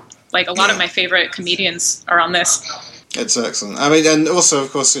mean, like a lot of my favorite comedians are on this. It's excellent. I mean, and also,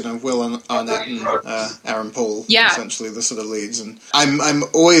 of course, Will Arnett and Aaron Paul, essentially the sort of leads. And I'm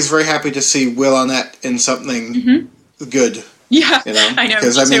always very happy to see Will Arnett in something good. Yeah, I know.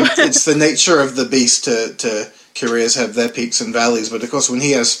 Because, I mean, it's the nature of the beast to careers have their peaks and valleys, but of course when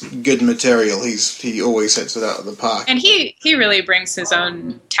he has good material, he always hits it out of the park. And he really brings his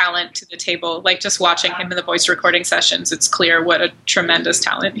own talent to the table. Like just watching him in the voice recording sessions, it's clear what a tremendous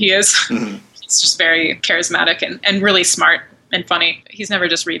talent he is. He's just very charismatic and really smart and funny. He's never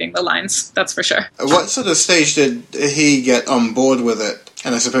just reading the lines, that's for sure. What sort of stage did he get on board with it?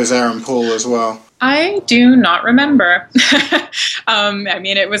 And I suppose Aaron Paul as well. I do not remember. I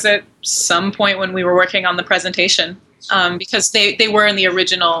mean, it was at some point when we were working on the presentation, because they were in the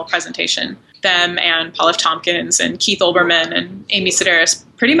original presentation. Them and Paul F. Tompkins and Keith Olbermann and Amy Sedaris.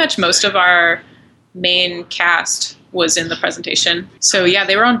 Pretty much most of our main cast was in the presentation. So yeah,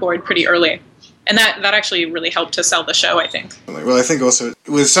 they were on board pretty early. And that actually really helped to sell the show, I think. Well, I think also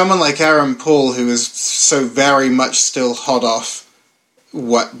with someone like Aaron Paul, who is so very much still hot off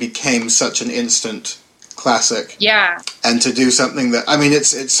what became such an instant classic. Yeah. And to do something that, I mean,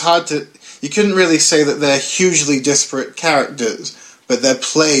 it's hard to, you couldn't really say that they're hugely disparate characters, but they're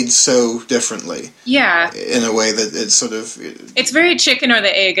played so differently. Yeah. In a way that it's sort of... It's very chicken or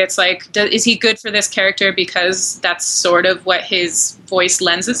the egg. It's like, is he good for this character because that's sort of what his voice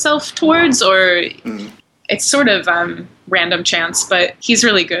lends itself towards, or it's sort of random chance, but he's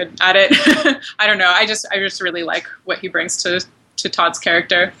really good at it. I don't know. I just really like what he brings to Todd's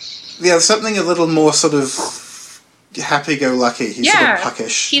character. Yeah, something a little more sort of happy-go-lucky. He's sort of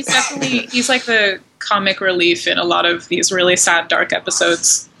puckish. He's definitely, he's like the comic relief in a lot of these really sad, dark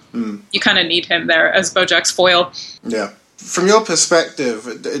episodes. You kind of need him there as Bojack's foil. Yeah. From your perspective,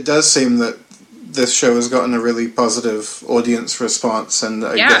 it does seem that this show has gotten a really positive audience response, and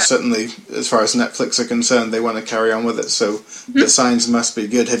I guess certainly as far as Netflix are concerned, they want to carry on with it, so the signs must be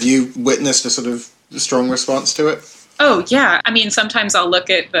good. Have you witnessed a sort of strong response to it? Oh, yeah. I mean, sometimes I'll look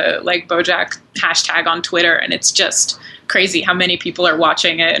at the, like, Bojack hashtag on Twitter, and it's just crazy how many people are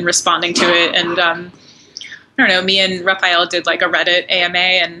watching it and responding to it. And, I don't know, me and Raphael did, like, a Reddit AMA,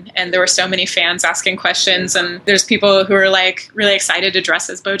 and there were so many fans asking questions, and there's people who are, like, really excited to dress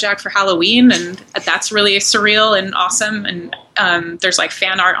as Bojack for Halloween, and that's really surreal and awesome, and there's, like,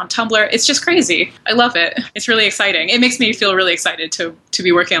 fan art on Tumblr. It's just crazy. I love it. It's really exciting. It makes me feel really excited to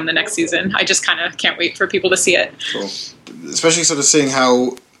be working on the next season. I just kind of can't wait for people to see it. Cool. Especially sort of seeing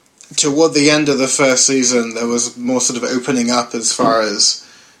how, toward the end of the first season, there was more sort of opening up as far as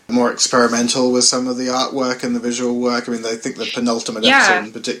more experimental with some of the artwork and the visual work. I mean, I think the penultimate episode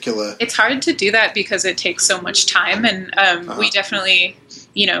in particular. It's hard to do that because it takes so much time, and we definitely,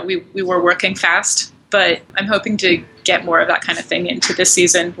 we were working fast, but I'm hoping to get more of that kind of thing into this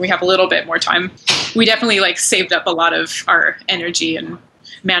season. We have a little bit more time. We definitely, like, saved up a lot of our energy and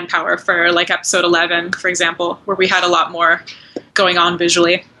manpower for, like, episode 11, for example, where we had a lot more going on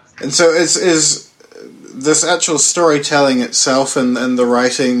visually. And so is this actual storytelling itself and the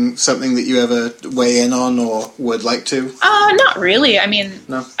writing something that you ever weigh in on or would like to? Not really. I mean,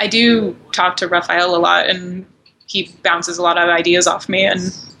 no. I do talk to Raphael a lot, and he bounces a lot of ideas off me, and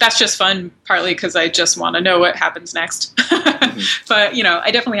that's just fun, partly because I just want to know what happens next. But,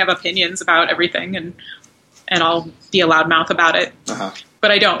 I definitely have opinions about everything, and I'll be a loudmouth about it.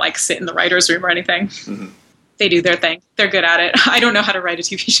 But I don't, like, sit in the writer's room or anything. They do their thing. They're good at it. I don't know how to write a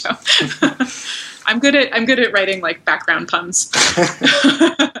TV show. I'm good at writing, like, background puns.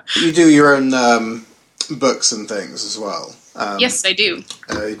 You do your own books and things as well. Yes, I do.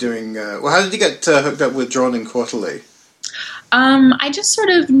 You're doing. How did you get hooked up with Drawn and Quarterly? I just sort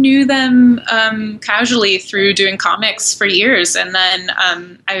of knew them casually through doing comics for years, and then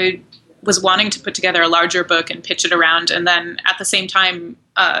I was wanting to put together a larger book and pitch it around, and then at the same time,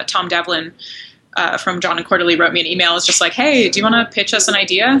 Tom Devlin from Drawn and Quarterly wrote me an email. It's just like, hey, do you want to pitch us an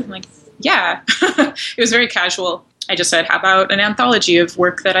idea? I'm like, yeah. It was very casual. I just said, how about an anthology of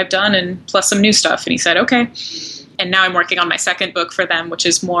work that I've done and plus some new stuff? And he said, okay. And now I'm working on my second book for them, which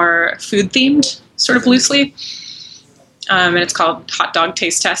is more food themed, sort of loosely. And it's called Hot Dog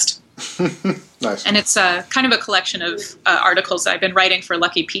Taste Test. Nice. And it's kind of a collection of articles that I've been writing for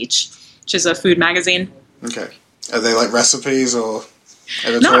Lucky Peach, which is a food magazine. Okay. Are they like recipes or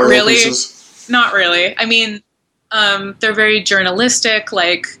editorial Not really. pieces? Not really. I mean, they're very journalistic.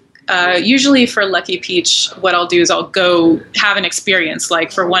 Like, usually for Lucky Peach, what I'll do is I'll go have an experience.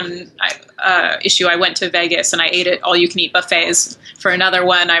 Like, for one issue, I went to Vegas and I ate at all-you-can-eat buffets. For another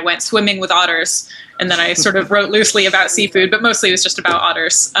one, I went swimming with otters. And then I sort of wrote loosely about seafood, but mostly it was just about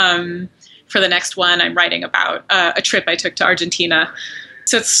otters. For the next one, I'm writing about a trip I took to Argentina.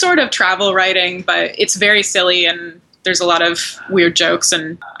 So it's sort of travel writing, but it's very silly and there's a lot of weird jokes,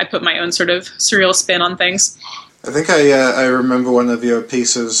 and I put my own sort of surreal spin on things. I think I remember one of your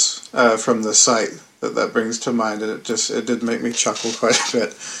pieces from the site that brings to mind, and it did make me chuckle quite a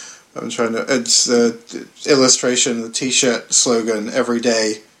bit. It's the illustration, the T-shirt slogan, "Every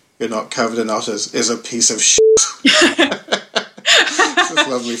day you're not covered in otters is a piece of shit." It's a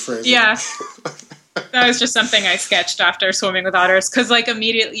lovely phrase. Yeah. That was just something I sketched after swimming with otters. Because, like,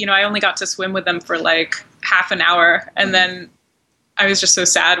 immediately, I only got to swim with them for, like, half an hour. And then I was just so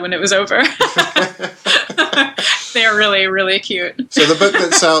sad when it was over. They're really, really cute. So the book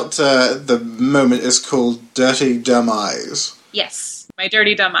that's out at the moment is called Dirty Dumb Eyes. Yes. My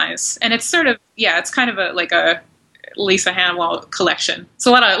Dirty Dumb Eyes. And it's sort of, it's kind of a Lisa Hanwell collection. It's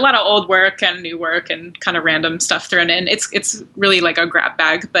a lot of old work and new work and kind of random stuff thrown in. It's really like a grab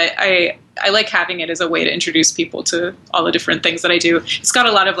bag, but I like having it as a way to introduce people to all the different things that I do. It's got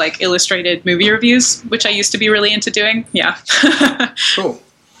a lot of like illustrated movie reviews, which I used to be really into doing. Yeah. Cool.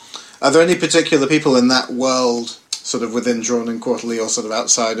 Are there any particular people in that world sort of within Drawn and Quarterly or sort of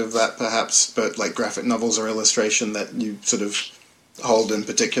outside of that perhaps, but like graphic novels or illustration that you sort of hold in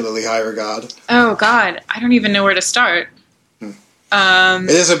particularly high regard? Oh, God. I don't even know where to start. It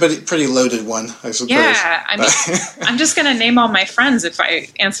is a pretty loaded one, I suppose. Yeah, I mean, I'm just going to name all my friends if I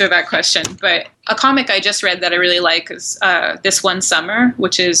answer that question. But a comic I just read that I really like is This One Summer,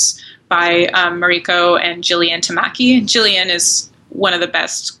 which is by Mariko and Jillian Tamaki. Jillian is one of the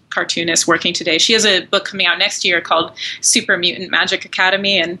best cartoonists working today. She has a book coming out next year called Super Mutant Magic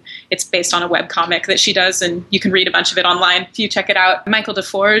Academy, and it's based on a webcomic that she does, and you can read a bunch of it online if you check it out. Michael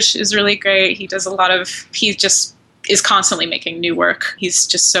DeForge is really great. He just is constantly making new work. He's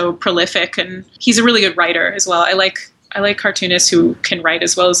just so prolific, and he's a really good writer as well. I like cartoonists who can write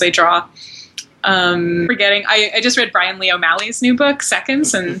as well as they draw. I just read Brian Lee O'Malley's new book,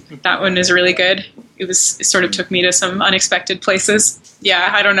 Seconds, and that one is really good. It sort of took me to some unexpected places.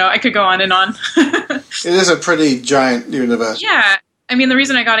 Yeah, I don't know. I could go on and on. It is a pretty giant universe. Yeah. I mean, the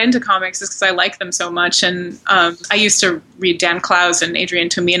reason I got into comics is because I like them so much. And I used to read Dan Clowes and Adrian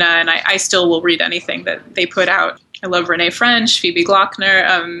Tomina, and I still will read anything that they put out. I love Renee French, Phoebe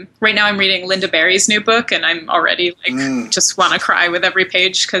Glockner. Right now I'm reading Linda Barry's new book, and I'm already just want to cry with every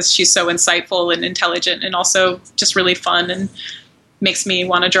page because she's so insightful and intelligent and also just really fun and makes me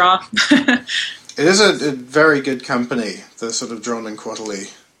want to draw. It is a very good company, the sort of Drawn and Quarterly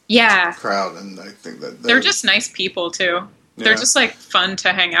crowd, and I think that they're just nice people too. Yeah. They're just like fun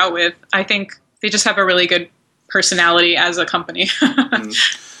to hang out with. I think they just have a really good personality as a company.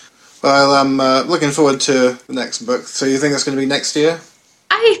 Well, I'm looking forward to the next book. So you think it's going to be next year?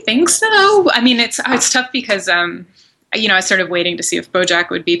 I think so. I mean, it's tough because, I started waiting to see if BoJack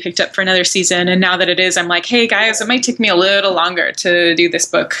would be picked up for another season. And now that it is, I'm like, hey, guys, it might take me a little longer to do this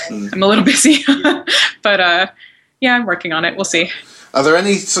book. I'm a little busy. But, I'm working on it. We'll see. Are there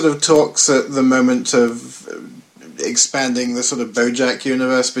any sort of talks at the moment of expanding the sort of BoJack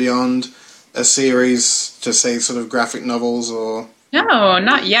universe beyond a series to, say, sort of graphic novels or... No,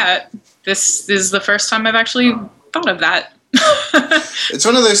 not yet. This is the first time I've actually thought of that. It's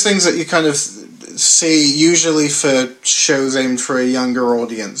one of those things that you kind of see usually for shows aimed for a younger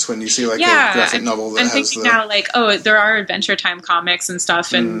audience when you see like a graphic novel that I'm has thinking now like, there are Adventure Time comics and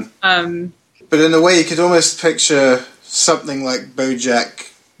stuff. And But in a way you could almost picture something like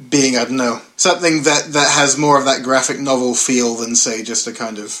BoJack being, I don't know, something that has more of that graphic novel feel than, say, just a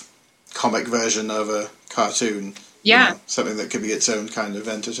kind of comic version of a cartoon. Yeah. You know, something that could be its own kind of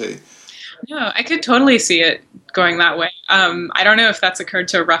entity. No, I could totally see it going that way. I don't know if that's occurred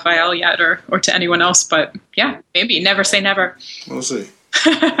to Raphael yet or to anyone else, but yeah, maybe. Never say never. We'll see.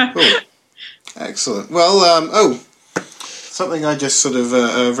 Cool. Excellent. Well, something I just sort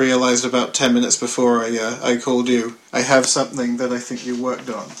of realised about 10 minutes before I called you. I have something that I think you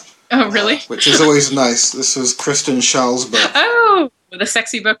worked on. Oh, really? Which is always nice. This was Kristen Schall's book. Oh! The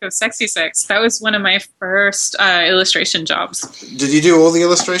Sexy Book of Sexy Sex. That was one of my first illustration jobs. Did you do all the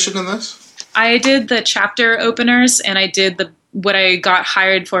illustration in this? I did the chapter openers, and I did what I got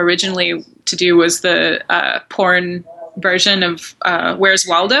hired for originally to do was the porn version of Where's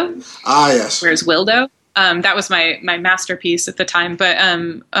Waldo? Ah, yes. Where's Wildo? That was my masterpiece at the time, but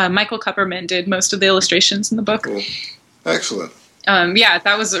Michael Kupperman did most of the illustrations in the book. Cool. Excellent.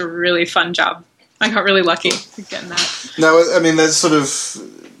 That was a really fun job. I got really lucky getting that. Now, I mean, there's sort of,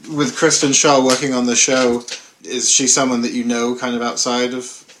 with Kristen Schaal working on the show, is she someone that you know kind of outside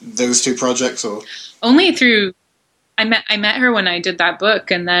of those two projects, or? Only through, I met her when I did that book,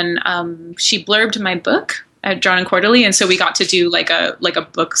 and then she blurbed my book at Drawn and Quarterly, and so we got to do like a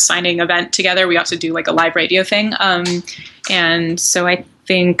book signing event together. We got to do like a live radio thing, and so I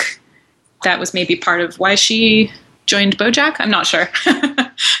think that was maybe part of why she joined BoJack. I'm not sure.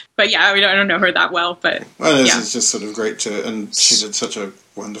 But yeah, I don't know her that well, but it's just sort of great and she did such a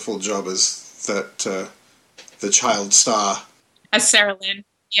wonderful job as the child star. As Sarah Lynn,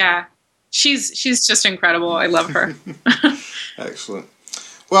 yeah. She's just incredible. I love her. Excellent.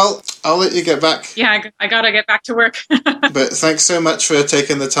 Well, I'll let you get back. Yeah, I gotta get back to work. But thanks so much for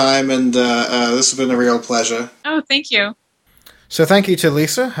taking the time, and this has been a real pleasure. Oh, thank you. So thank you to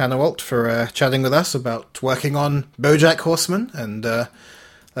Lisa Hanawalt for chatting with us about working on BoJack Horseman, and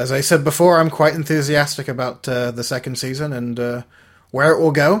as I said before, I'm quite enthusiastic about the second season and where it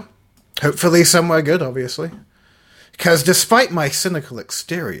will go. Hopefully somewhere good, obviously. Because despite my cynical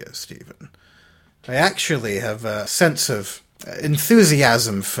exterior, Stephen, I actually have a sense of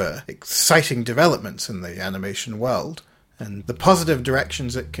enthusiasm for exciting developments in the animation world and the positive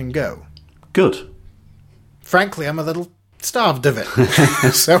directions it can go. Good. Frankly, I'm a little starved of it.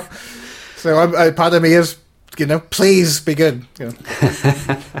 so part of me is, please be good.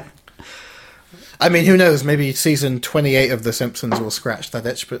 I mean, who knows? Maybe season 28 of The Simpsons will scratch that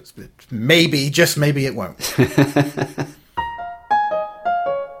itch, but maybe, just maybe it won't.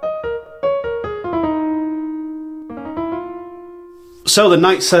 So the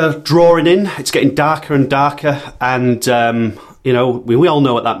nights are drawing in. It's getting darker and darker. And, we all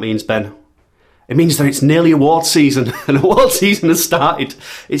know what that means, Ben. It means that it's nearly award season. And award season has started.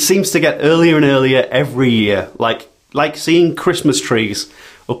 It seems to get earlier and earlier every year. Like seeing Christmas trees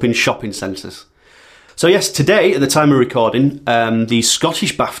up in shopping centres. So yes, today, at the time of recording, the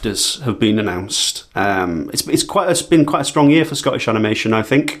Scottish BAFTAs have been announced. It's been quite a strong year for Scottish animation, I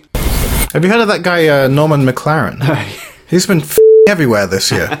think. Have you heard of that guy, Norman McLaren? He's been everywhere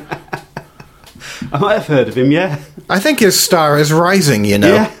this year. I might have heard of him, yeah. I think his star is rising, you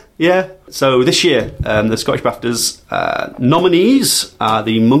know. Yeah. So this year, the Scottish BAFTAs nominees are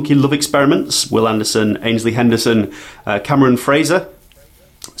the Monkey Love Experiments, Will Anderson, Ainsley Henderson, Cameron Fraser,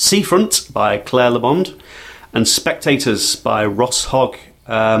 Seafront by Claire Lamond, and Spectators by Ross Hogg.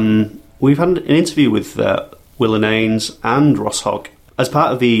 We've had an interview with Will and Ains and Ross Hogg as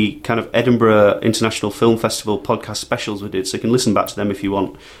part of the kind of Edinburgh International Film Festival podcast specials we did, so you can listen back to them if you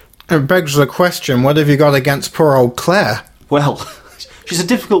want. It begs the question, what have you got against poor old Claire? Well, she's a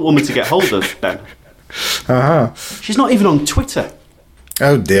difficult woman to get hold of, Ben. Uh-huh. She's not even on Twitter.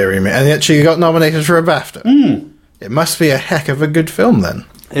 Oh, dearie me. And yet she got nominated for a BAFTA. It must be a heck of a good film, then.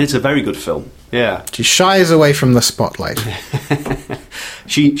 It's a very good film, yeah. She shies away from the spotlight.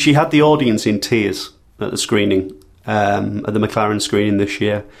 She had the audience in tears at the screening, at the McLaren screening this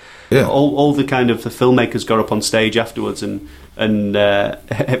year. Yeah. All the kind of the filmmakers got up on stage afterwards, and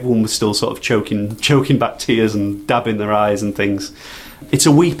everyone was still sort of choking back tears and dabbing their eyes and things. It's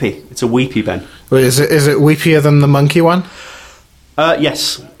a weepy, Ben. Wait, is it weepier than the monkey one?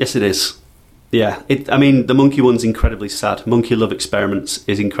 Yes, it is. Yeah, the monkey one's incredibly sad. Monkey Love Experiments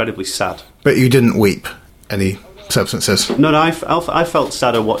is incredibly sad. But you didn't weep any substances. No, I felt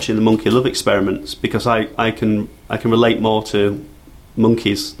sadder watching the Monkey Love Experiments because I can relate more to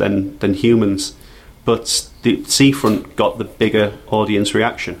monkeys than humans. But the Seafront got the bigger audience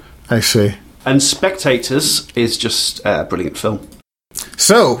reaction. I see. And Spectators is just a brilliant film.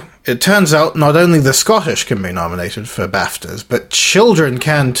 So, it turns out not only the Scottish can be nominated for BAFTAs, but children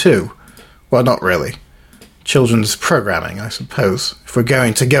can too. Well, not really. Children's programming, I suppose, if we're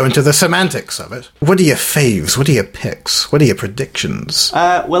going to go into the semantics of it. What are your faves? What are your picks? What are your predictions?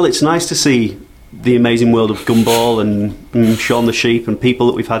 Well, it's nice to see The Amazing World of Gumball and Shaun the Sheep and people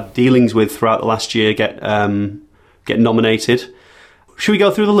that we've had dealings with throughout the last year get nominated. Should we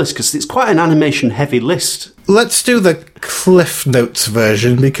go through the list? Because it's quite an animation-heavy list. Let's do the Cliff Notes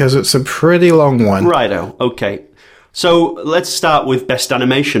version, because it's a pretty long one. Righto, okay. So let's start with Best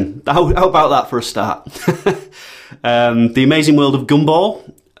Animation. How about that for a start? The Amazing World of Gumball,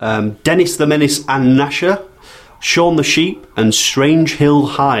 Dennis the Menace and Gnasher, Shaun the Sheep, and Strange Hill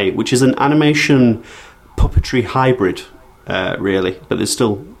High, which is an animation puppetry hybrid, really. But there's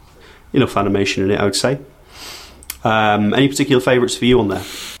still enough animation in it, I would say. Any particular favourites for you on there?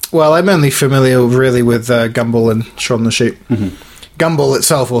 Well, I'm only familiar really with Gumball and Shaun the Sheep. Mm-hmm. Gumball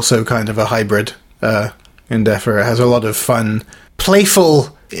itself also kind of a hybrid endeavour. It has a lot of fun,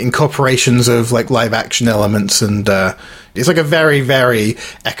 playful incorporations of like live action elements, and it's like a very, very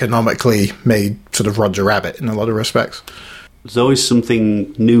economically made sort of Roger Rabbit in a lot of respects. There's always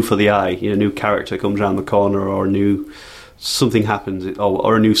something new for the eye. A new character comes around the corner, or something happens,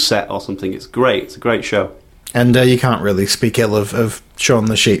 or a new set or something. It's great. It's a great show. And you can't really speak ill of Shaun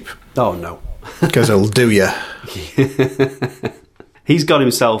the Sheep. Oh, no. Because it'll do you. He's got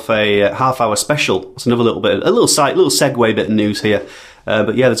himself a half-hour special. It's another little segue bit of news here.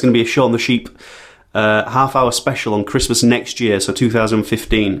 But yeah, there's going to be a Shaun the Sheep half-hour special on Christmas next year, so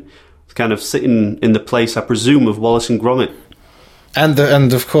 2015. It's kind of sitting in the place, I presume, of Wallace and Gromit. And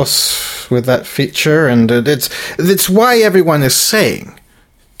of course, with that feature, and it's why everyone is saying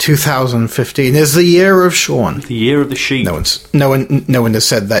 2015 is the year of Shaun. The year of the sheep. No one has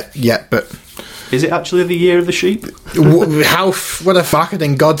said that yet, but is it actually the year of the sheep? What a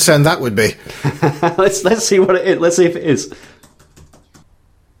marketing godsend that would be. Let's see what it is. Let's see if it is.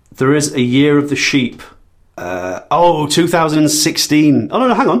 There is a year of the sheep. 2016. Oh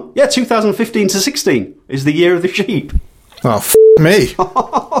no, hang on. Yeah, 2015 to 16 is the year of the sheep. Oh, me.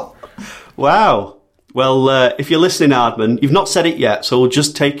 Wow. Well, if you're listening, Aardman, you've not said it yet, so we'll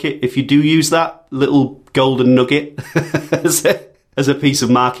just take it. If you do use that little golden nugget as a piece of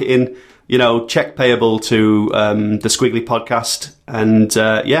marketing, check payable to the Squiggly Podcast, and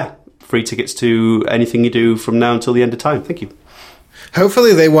free tickets to anything you do from now until the end of time. Thank you.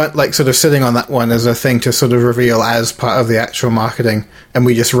 Hopefully they weren't sort of sitting on that one as a thing to sort of reveal as part of the actual marketing, and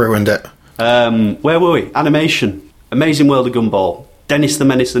we just ruined it. Where were we? Animation. Amazing World of Gumball. Dennis the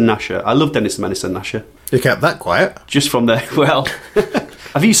Menace and Gnasher. I love Dennis the Menace and Gnasher. You kept that quiet. Just from there. Well,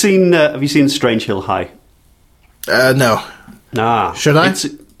 have you seen Strange Hill High? No. Nah. Should I?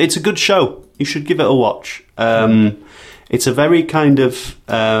 It's a good show. You should give it a watch. It's a very kind of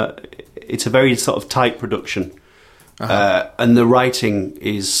it's a very sort of tight production, and the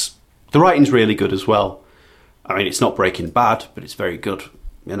writing's really good as well. I mean, it's not Breaking Bad, but it's very good.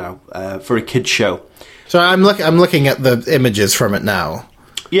 You know, for a kids show. So I'm looking at the images from it now.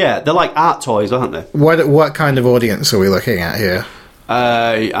 Yeah, they're like art toys, aren't they? What kind of audience are we looking at here?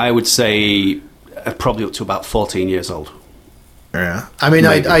 I would say probably up to about 14 years old. Yeah, I mean,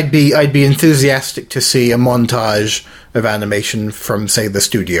 I'd be enthusiastic to see a montage of animation from, say, the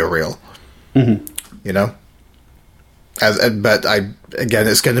studio reel. Mm-hmm. You know, but again,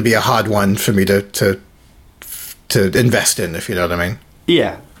 it's going to be a hard one for me to invest in, if you know what I mean.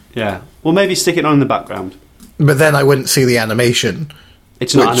 Yeah. Well, maybe stick it on in the background. But then I wouldn't see the animation.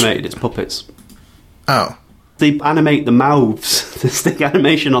 It's not animated; it's puppets. Oh. They animate the mouths. They stick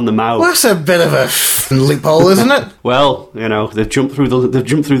animation on the mouths. Well, that's a bit of a loophole, isn't it? Well, you know, they've jumped through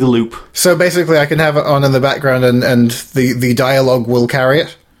the loop. So basically, I can have it on in the background, and the dialogue will carry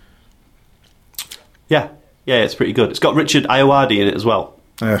it. Yeah, it's pretty good. It's got Richard Ayoade in it as well.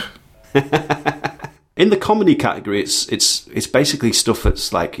 In the comedy category, it's basically stuff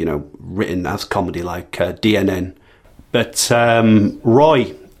that's like, you know, written as comedy, like DNN. But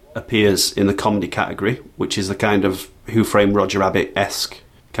Roy appears in the comedy category, which is the kind of Who Framed Roger Rabbit-esque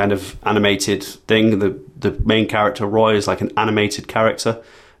kind of animated thing. The main character, Roy, is like an animated character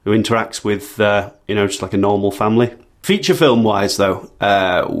who interacts with, just like a normal family. Feature film-wise, though,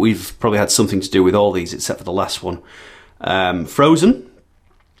 we've probably had something to do with all these, except for the last one. Frozen,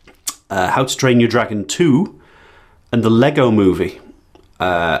 How to Train Your Dragon 2, and the Lego Movie.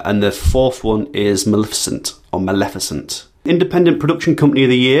 And the fourth one is Maleficent. Independent Production Company of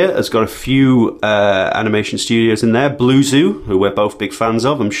the Year has got a few animation studios in there. Blue Zoo, who we're both big fans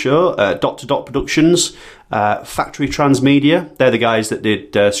of, I'm sure. Dot to Dot Productions, Factory Transmedia. They're the guys that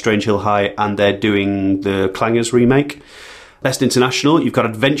did Strange Hill High, and they're doing the Clangers remake. Best International, you've got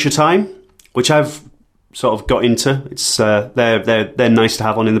Adventure Time, which I've sort of got into. It's they're nice to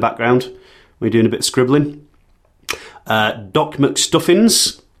have on in the background. We're doing a bit of scribbling. Doc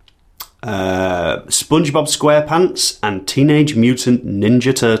McStuffins, SpongeBob SquarePants, and Teenage Mutant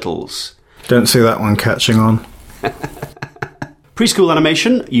Ninja Turtles. Don't see that one catching on. Preschool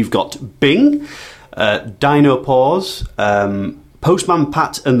animation, you've got Bing, Dino Paws, Postman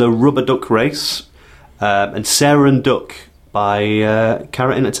Pat and the Rubber Duck Race, and Sarah and Duck by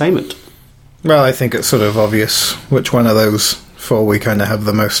Carrot Entertainment. Well, I think it's sort of obvious which one of those four we kind of have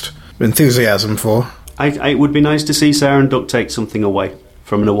the most enthusiasm for. It would be nice to see Sarah and Duck take something away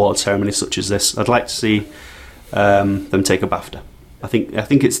from an award ceremony such as this. I'd like to see them take a BAFTA. I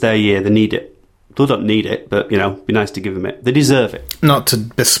think it's their year. They need it. They don't need it, but, you know, it'd be nice to give them it. They deserve it. Not to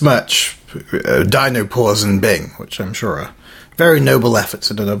besmirch Dino Paws and Bing, which I'm sure are very noble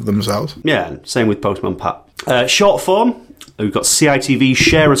efforts in and of themselves. Yeah, same with Postman Pat. Short form, we've got CITV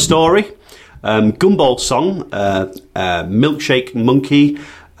Share a Story, Gumball Song, Milkshake Monkey,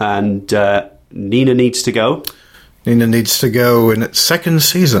 and Nina Needs to Go. Nina Needs to Go in its second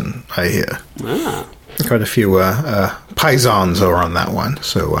season, I hear. Quite a few paisans are on that one,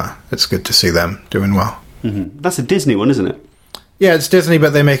 so it's good to see them doing well. Mm-hmm. That's a Disney one, isn't it? Yeah, it's Disney,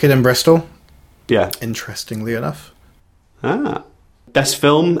 but they make it in Bristol. Yeah. Interestingly enough. Best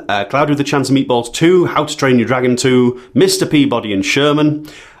Film, Cloudy with a Chance of Meatballs 2, How to Train Your Dragon 2, Mr. Peabody and Sherman,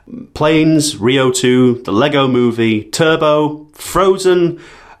 Planes, Rio 2, The Lego Movie, Turbo, Frozen,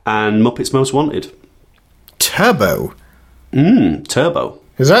 and Muppets Most Wanted. Turbo? Turbo.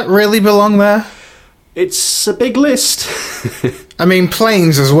 Does that really belong there? It's a big list. I mean,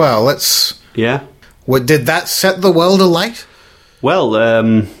 Planes as well. Yeah. What, did that set the world alight? Well,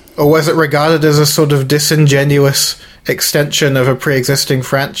 or was it regarded as a sort of disingenuous extension of a pre-existing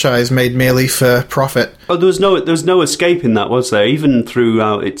franchise made merely for profit? Oh, there was no escape in that, was there? Even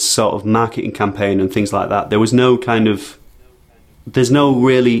throughout its sort of marketing campaign and things like that, there was no kind of. There's no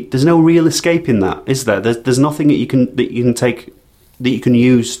real escape in that, is there? There's nothing that you can take that you can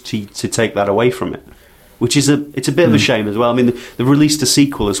use to take that away from it, which is it's a bit of a shame as well. I mean, they've released a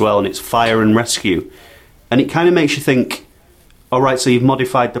sequel as well, and it's Fire and Rescue, and it kind of makes you think, all right, so you've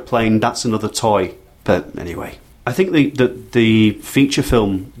modified the plane, that's another toy. But anyway, I think the feature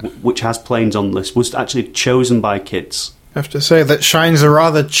film which has planes on the list was actually chosen by kids. I have to say that shines a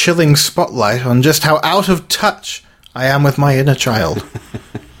rather chilling spotlight on just how out of touch I am with my inner child.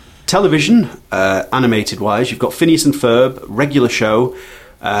 Television, animated-wise, you've got Phineas and Ferb, Regular Show,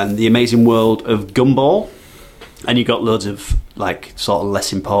 and The Amazing World of Gumball. And you got loads of like sort of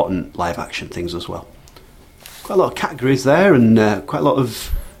less important live action things as well. Quite a lot of categories there, and quite a lot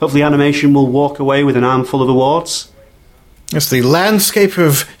of. Hopefully, animation will walk away with an armful of awards. Yes, the landscape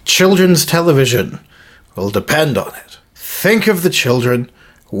of children's television will depend on it. Think of the children,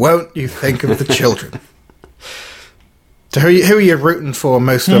 won't you think of the children? So who are you rooting for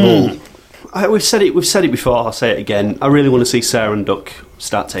most of all? We've said it before, I'll say it again. I really want to see Sarah and Duck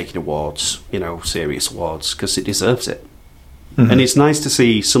start taking awards, serious awards, because it deserves it. Mm-hmm. And it's nice to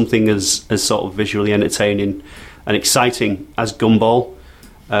see something as sort of visually entertaining and exciting as Gumball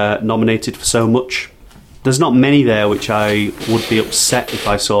nominated for so much. There's not many there which I would be upset if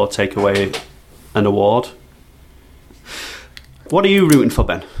I saw take away an award. What are you rooting for,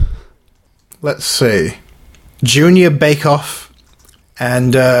 Ben? Let's see. Junior Bake Off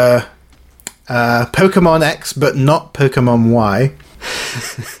and Pokemon X, but not Pokemon Y.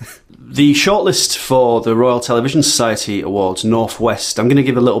 The shortlist for the Royal Television Society Awards, Northwest, I'm going to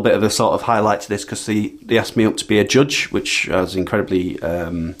give a little bit of a sort of highlight to this because they asked me up to be a judge, which I was incredibly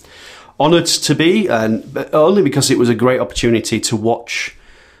honoured to be, but only because it was a great opportunity to watch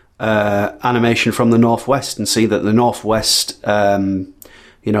animation from the Northwest and see that the Northwest,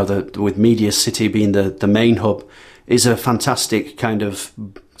 with Media City being the main hub, is a fantastic kind of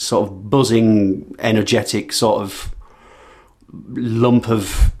sort of buzzing, energetic sort of lump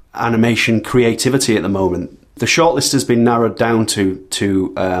of animation creativity at the moment. The shortlist has been narrowed down to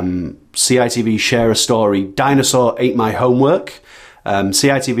CITV Share a Story, Dinosaur Ate My Homework,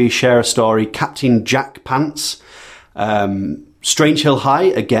 CITV Share a Story, Captain Jack Pants, Strange Hill High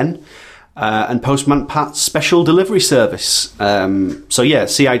again, and Postman Pat's Special Delivery Service.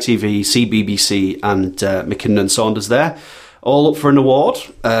 CITV, CBBC, and McKinnon and Saunders there, all up for an award.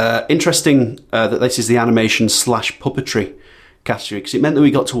 Interesting that this is the animation/puppetry category, because it meant that we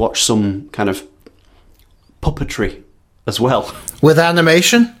got to watch some kind of puppetry as well. With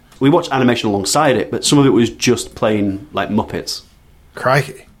animation? We watched animation alongside it, but some of it was just plain like Muppets.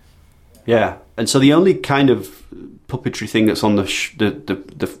 Crikey. Yeah, and so the only kind of puppetry thing that's on the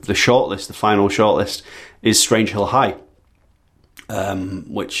shortlist, the final shortlist, is Strange Hill High,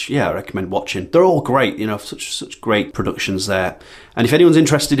 which I recommend watching. They're all great, such great productions there. And if anyone's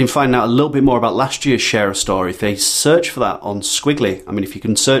interested in finding out a little bit more about last year's Share a Story, if they search for that on Squiggly, I mean, if you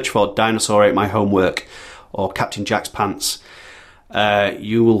can search for Dinosaur Ate My Homework or Captain Jack's Pants,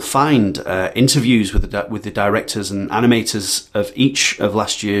 you will find interviews with the directors and animators of each of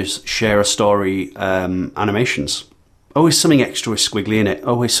last year's Share a Story animations. Always something extra with Squiggly in it.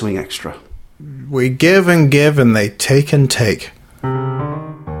 Always something extra. We give, and they take and take.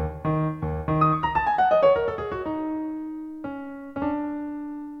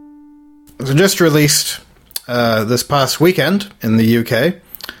 So just released this past weekend in the UK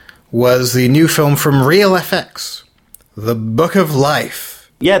was the new film from Real FX, The Book of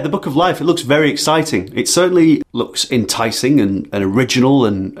Life. Yeah, The Book of Life. It looks very exciting. It certainly looks enticing and original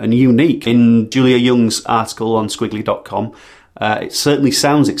and unique. In Julia Young's article on Squiggly.com, it certainly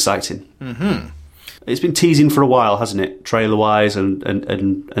sounds exciting. Mm-hmm. It's been teasing for a while, hasn't it? Trailer-wise and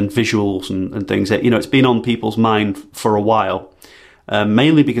visuals and things. It's been on people's mind for a while.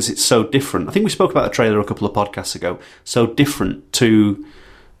 Mainly because it's so different. I think we spoke about the trailer a couple of podcasts ago. So different to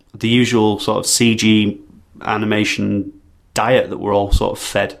the usual sort of CG animation diet that we're all sort of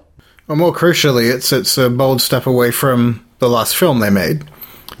fed. Well, more crucially, it's a bold step away from the last film they made,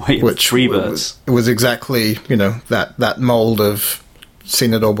 which Freebirds. It was exactly that mold of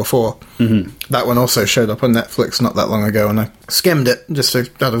seen it all before. Mm-hmm. That one also showed up on Netflix not that long ago, and I skimmed it just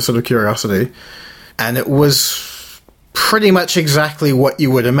out of sort of curiosity, and it was pretty much exactly what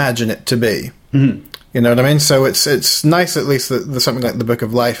you would imagine it to be. Mm-hmm. You know what I mean? So it's nice at least that something like The Book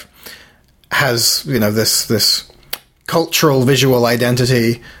of Life has this cultural visual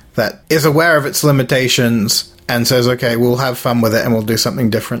identity that is aware of its limitations and says, okay, we'll have fun with it and we'll do something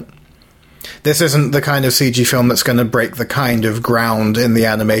different. This isn't the kind of CG film that's going to break the kind of ground in the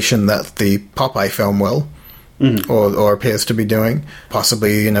animation that the Popeye film will, or appears to be doing.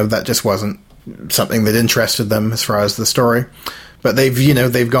 Possibly, that just wasn't something that interested them as far as the story. But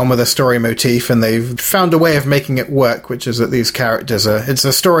they've gone with a story motif and they've found a way of making it work, which is that these characters it's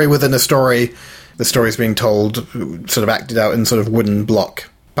a story within a story. The story's being told, sort of acted out in sort of wooden block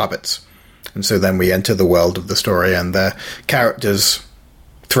puppets. And so then we enter the world of the story, and the characters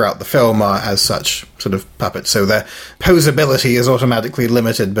throughout the film are as such sort of puppets. So their posability is automatically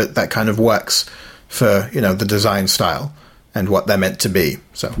limited, but that kind of works for, the design style and what they're meant to be.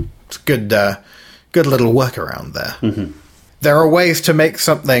 So it's a good little workaround there. Mm-hmm. There are ways to make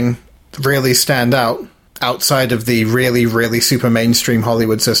something really stand out outside of the really, really super mainstream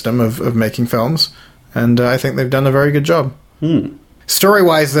Hollywood system of making films. And I think they've done a very good job.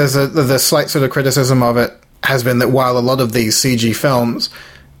 Story-wise, there's the slight sort of criticism of it has been that while a lot of these CG films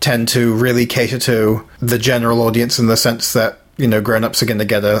tend to really cater to the general audience in the sense that, you know, grown-ups are going to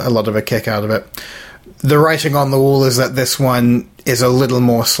get a lot of a kick out of it, the writing on the wall is that this one is a little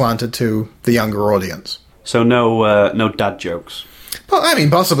more slanted to the younger audience. So no dad jokes? Well, I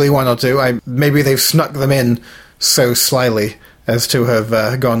mean, possibly one or two. Maybe they've snuck them in so slyly as to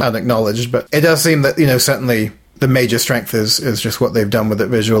have gone unacknowledged, but it does seem that, you know, certainly the major strength is just what they've done with it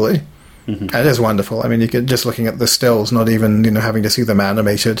visually. Mm-hmm. It is wonderful. I mean, you could just looking at the stills, not even, you know, having to see them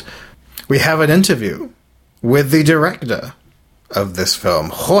animated. We have an interview with the director of this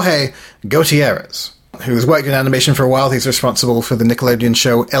film, Jorge Gutierrez, who's worked in animation for a while. He's responsible for the Nickelodeon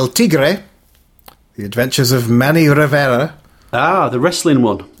show El Tigre, The Adventures of Manny Rivera. Ah, the wrestling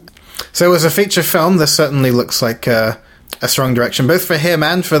one. So as a feature film, this certainly looks like a strong direction, both for him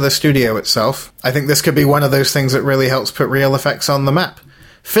and for the studio itself. I think this could be one of those things that really helps put real effects on the map.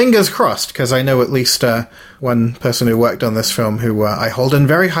 Fingers crossed, because I know at least one person who worked on this film who I hold in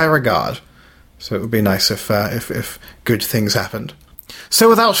very high regard. So it would be nice if good things happened. So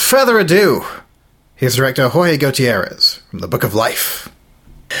without further ado, here's director Jorge Gutierrez from The Book of Life.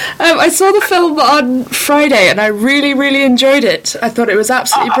 I saw the film on Friday and I really, really enjoyed it. I thought it was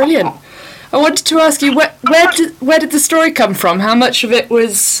absolutely brilliant. I wanted to ask you, where did the story come from? How much of it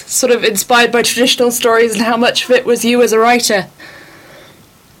was sort of inspired by traditional stories and how much of it was you as a writer?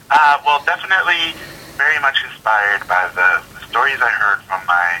 Well, definitely very much inspired by the stories I heard from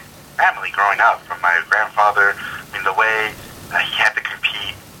my family growing up, from my grandfather. I mean, the way he had to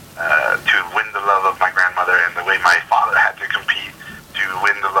compete to win the love of my grandmother, and the way my father had to compete to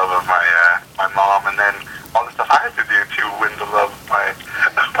win the love of my mom, and then all the stuff I had to do to win the love of my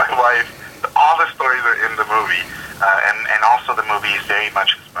wife. All the stories are in the movie, and also the movie is very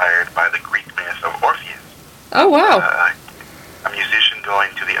much inspired by the Greek myth of Orpheus. Oh, wow. A musician going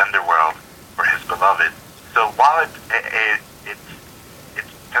to the underworld for his beloved. So while it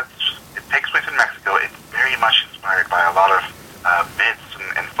takes place in Mexico, it's very much inspired by a lot of myths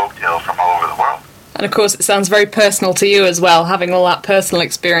and folktale from all over the world. And of course it sounds very personal to you as well, having all that personal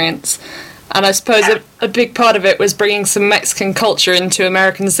experience. And I suppose a big part of it was bringing some Mexican culture into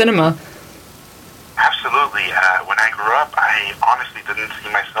American cinema. Absolutely. When I grew up, I honestly didn't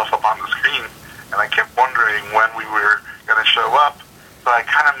see myself up on the screen, and I kept wondering when we were going to show up. So I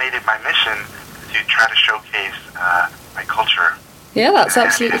kind of made it my mission to try to showcase my culture. Yeah, that's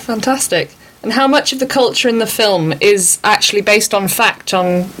absolutely fantastic. And how much of the culture in the film is actually based on fact,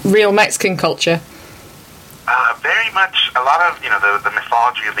 on real Mexican culture? Very much. A lot of, the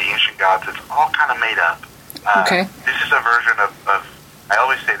mythology of the ancient gods, it's all kind of made up. Okay. This is a version of, I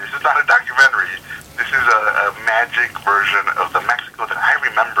always say, this is not a documentary. This is a magic version of the Mexico that I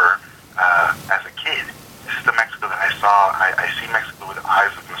remember as a kid. This is the Mexico that I saw. I see Mexico with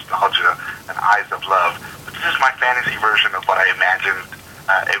eyes of nostalgia and eyes of love. But this is my fantasy version of what I imagined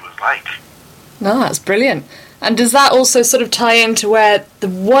it was like. No, that's brilliant. And does that also sort of tie into where the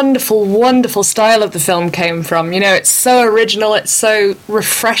wonderful, wonderful style of the film came from? You know, it's so original, it's so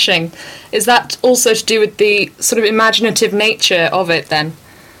refreshing. Is that also to do with the sort of imaginative nature of it then?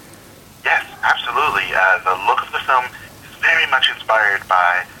 Yes, absolutely. The look of the film is very much inspired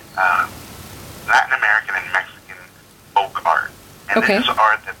by Latin American and Mexican folk art. And This is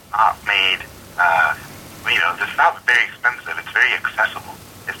art that's not made, it's not very expensive. It's very accessible.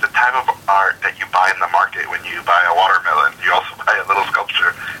 It's the type of art that you buy in the market when you buy a watermelon. You also buy a little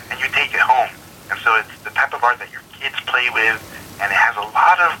sculpture, and you take it home. And so it's the type of art that your kids play with, and it has a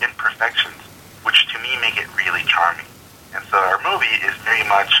lot of imperfections, which to me make it really charming. And so our movie is very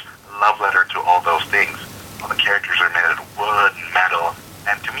much a love letter to all those things. All the characters are made of wood and metal,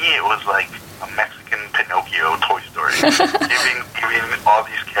 and to me it was like a Mexican Pinocchio Toy Story, giving all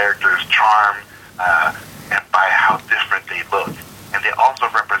these characters charm and by how different they look. And they also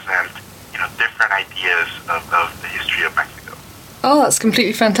represent, different ideas of the history of Mexico. Oh, that's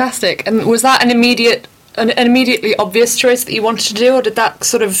completely fantastic. And was that an immediately obvious choice that you wanted to do, or did that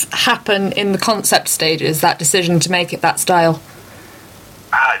sort of happen in the concept stages, that decision to make it that style?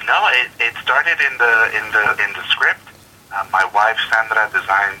 No, it started in the script. My wife Sandra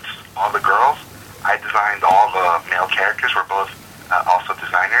designed all the girls. I designed all the male characters. We're both also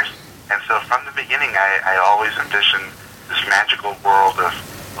designers. And so from the beginning, I always envisioned this magical world of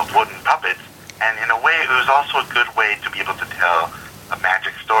wooden puppets, and in a way it was also a good way to be able to tell a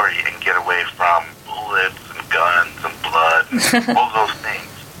magic story and get away from bullets and guns and blood and all those things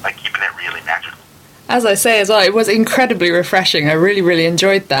by keeping it really magical. As I say as well, it was incredibly refreshing. I really, really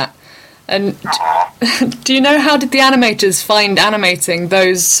enjoyed that. And Do you know how did the animators find animating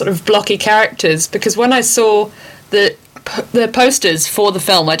those sort of blocky characters? Because when I saw the posters for the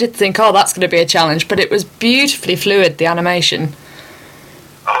film, I did think, oh, that's going to be a challenge, but it was beautifully fluid, the animation.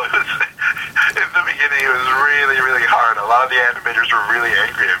 Oh, it was, in the beginning, it was really, really hard. A lot of the animators were really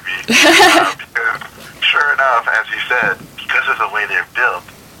angry at me. Because, sure enough, as you said, because of the way they're built,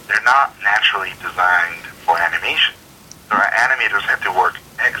 they're not naturally designed for animation. So our animators had to work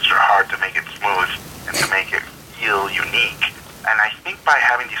extra hard to make it smooth and to make it feel unique. And I think by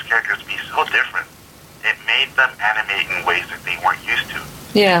having these characters be so different, it made them animate in ways that they weren't used to.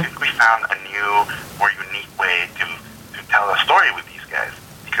 Yeah. I think we found a new, more unique way to tell a story with these guys.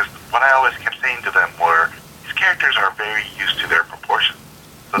 Because what I always kept saying to them were, these characters are very used to their proportions.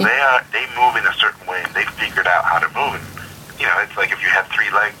 So they move in a certain way, and they figured out how to move. And, you know, it's like if you had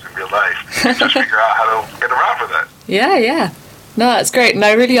 3 legs in real life, you just figure out how to get around with that. Yeah. No, that's great. And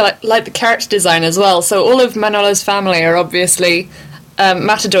I really like the character design as well. So all of Manolo's family are obviously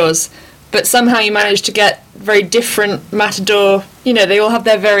matadors, but somehow you managed to get very different matador, you know, they all have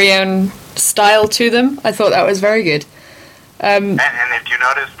their very own style to them. I thought that was very good. And if you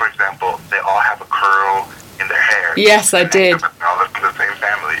notice, for example, they all have a curl in their hair. Yes, I did. They all live in the same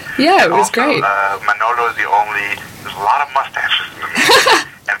family. Yeah, it was also, great. Manolo is there's a lot of mustaches in the movie,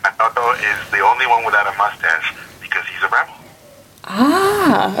 and Manolo is the only one without a mustache because he's a rebel.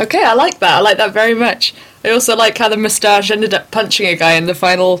 Ah, okay, I like that. I like that very much. I also like how the moustache ended up punching a guy in the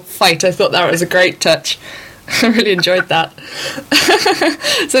final fight. I thought that was a great touch. I really enjoyed that.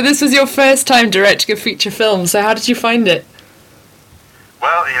 So this was your first time directing a feature film, so how did you find it?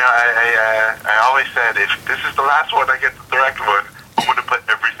 Well, you know, I always said, if this is the last one I get to direct one, I'm going to put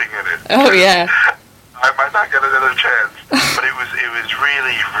everything in it. Oh, yeah. I might not get another chance, but it was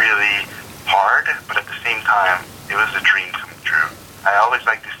really, really hard, but at the same time, it was a dream come true. I always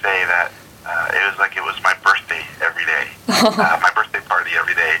like to say that it was my birthday every day, my birthday party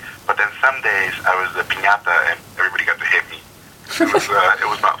every day. But then some days I was a piñata and everybody got to hit me. It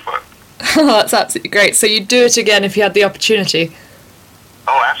was not fun. Oh, that's absolutely great. So you'd do it again if you had the opportunity?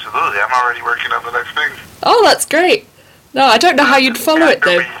 Oh, absolutely. I'm already working on the next thing. Oh, that's great. No, I don't know how you'd follow it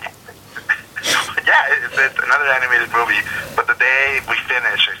though. Yeah, it's another animated movie, but the day we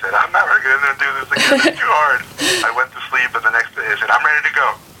finished, I said, I'm never going to do this again, it's too hard. I went to sleep, and the next day I said, I'm ready to go.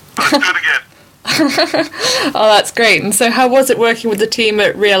 Let's do it again. Oh, that's great. And so how was it working with the team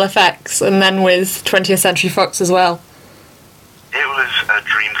at Real FX and then with 20th Century Fox as well? It was a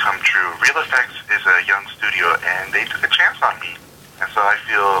dream come true. Real FX is a young studio, and they took a chance on me, and so I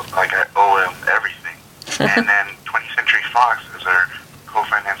feel like I owe them everything. And then 20th Century Fox is our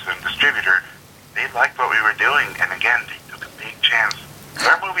co-financer and distributor. They liked what we were doing, and again, they took a big chance.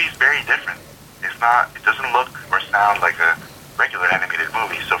 Our movie is very different. It doesn't look or sound like a regular animated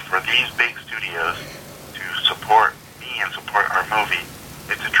movie, so for these big studios to support me and support our movie,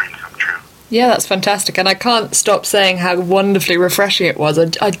 it's a dream come true. Yeah, that's fantastic, and I can't stop saying how wonderfully refreshing it was.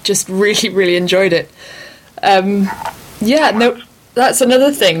 I just really, really enjoyed it. That's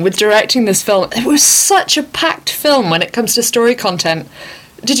another thing with directing this film. It was such a packed film when it comes to story content.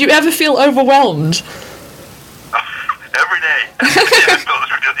 Did you ever feel overwhelmed? Every day. I felt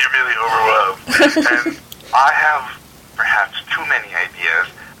really, really overwhelmed. And I have perhaps too many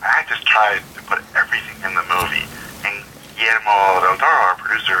ideas. I just tried to put everything in the movie. And Guillermo del Toro, our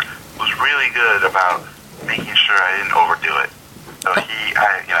producer, was really good about making sure I didn't overdo it. So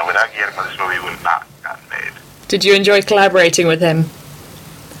without Guillermo, this movie would not have gotten made. Did you enjoy collaborating with him?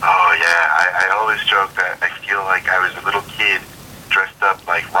 Oh, yeah. I always joke that I feel like I was a little kid dressed up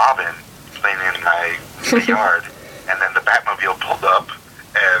like Robin playing in my yard. And then the Batmobile pulled up,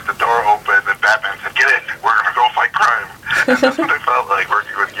 and the door opened, and Batman said, "Get in, we're going to go fight crime." And that's what I felt like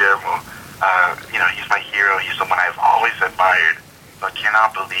working with Guillermo. He's my hero. He's someone I've always admired. So I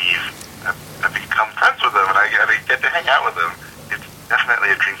cannot believe I've become friends with him, and I get to hang out with him. It's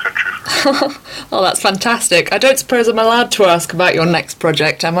definitely a dream come true for me. Oh, that's fantastic. I don't suppose I'm allowed to ask about your next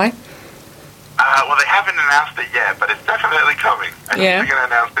project, am I? Well, they haven't announced it yet, but it's definitely coming. I think they're going to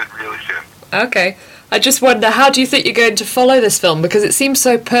announce it really soon. Okay. I just wonder, how do you think you're going to follow this film? Because it seems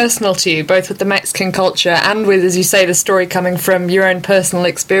so personal to you, both with the Mexican culture and with, as you say, the story coming from your own personal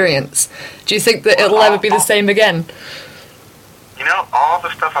experience. Do you think that it'll ever be the same again? You know, all the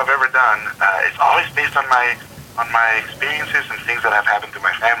stuff I've ever done, it's always based on my experiences and things that have happened to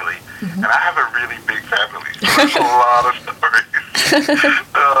my family. Mm-hmm. And I have a really big family, so there's a lot of stories.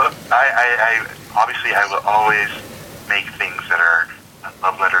 So I will always make things that are a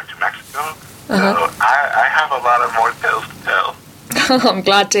love letter to Mexico. So I have a lot of more tales to tell. I'm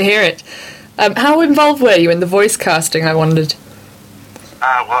glad to hear it. How involved were you in the voice casting, I wondered?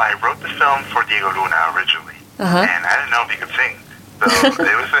 Well, I wrote the film for Diego Luna originally, and I didn't know if he could sing. So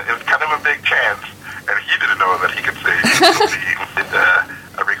it was kind of a big chance, and he didn't know that he could sing. So we did a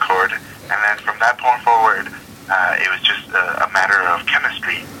record, and then from that point forward, it was just a matter of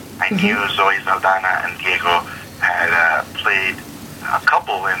chemistry. I knew Zoe Saldana and Diego had played a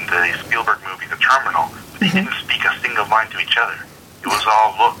couple in the Spielberg movie The Terminal, but they didn't speak a single line to each other. It was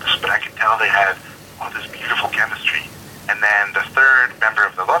all looks, but I could tell they had all this beautiful chemistry. And then the third member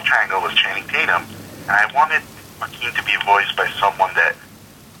of the love triangle was Channing Tatum, and I wanted Joaquin to be voiced by someone that,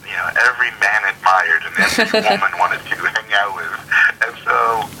 you know, every man admired and every woman wanted to hang out with. And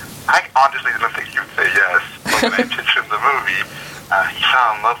so I honestly didn't think he would say yes, but when I pitched him the movie, he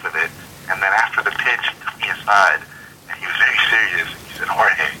fell in love with it. And then after the pitch, he took me aside, and he was very serious. He said,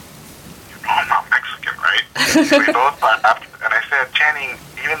 "Jorge, you know I'm not Mexican, right?" We both laughed, and I said, "Channing,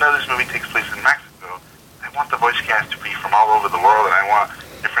 even though this movie takes place in Mexico, I want the voice cast to be from all over the world, and I want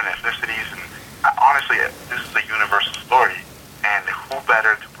different ethnicities. And honestly, this is a universal story, and who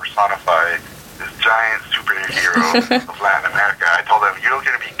better to personify this giant superhero of Latin America?" I told him, "You're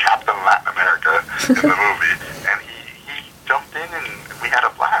going to be Captain Latin America in the movie," and he jumped in, and we had a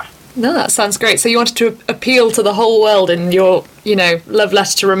blast. No, that sounds great. So you wanted to appeal to the whole world in your, you know, love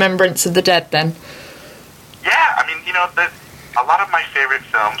letter to remembrance of the dead, then? Yeah, I mean, you know, a lot of my favorite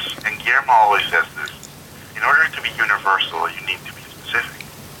films, and Guillermo always says this, in order to be universal, you need to be specific.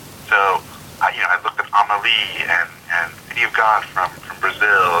 So, I looked at Amélie and City of God from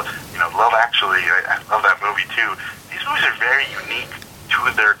Brazil, you know, Love Actually, I love that movie too. These movies are very unique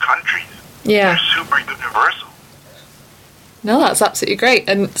to their countries. Yeah. They're super universal. No, that's absolutely great.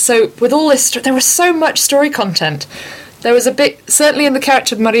 And so with all this, there was so much story content. There was a bit, certainly in the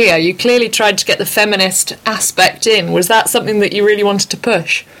character of Maria, you clearly tried to get the feminist aspect in. Was that something that you really wanted to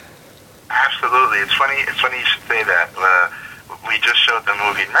push? Absolutely. It's funny you should say that. We just showed the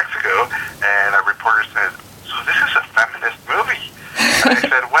movie in Mexico, and a reporter said, "So this is a feminist movie?" And I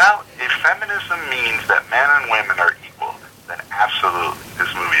said, "Well, if feminism means that men and women are equal, then absolutely,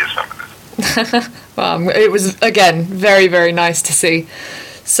 this movie is feminist." Well, it was, again, very, very nice to see.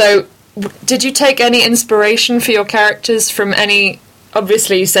 So, did you take any inspiration for your characters from any...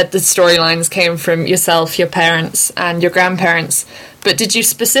 Obviously, you said the storylines came from yourself, your parents, and your grandparents, but did you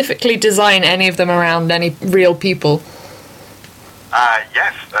specifically design any of them around any real people?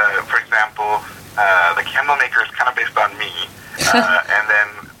 Yes. For example, the candle maker is kind of based on me, and then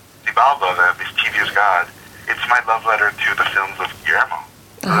Xibalba, the mischievous god, it's my love letter to the films of Guillermo.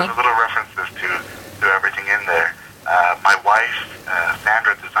 So there's a little references to everything in there. My wife,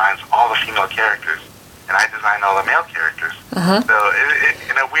 Sandra, designs all the female characters, and I design all the male characters. So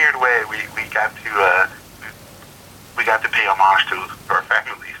in a weird way, we got to pay homage to our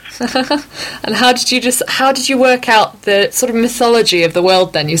families. And how did you work out the sort of mythology of the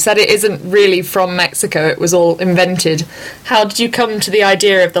world then? You said it isn't really from Mexico, it was all invented. How did you come to the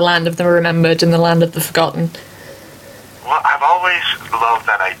idea of the land of the remembered and the land of the forgotten? Well, I've always loved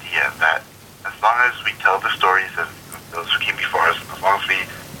that idea that as long as we tell the stories of those who came before us, as long as we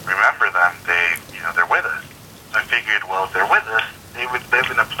remember them, they're with us. So I figured, well, if they're with us, they would live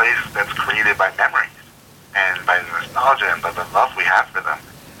in a place that's created by memories and by the nostalgia and by the love we have for them.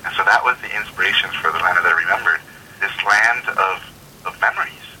 And so that was the inspiration for the land of the remembered, this land of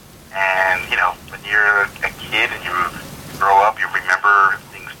memories. And, you know, when you're a kid and you grow up, you remember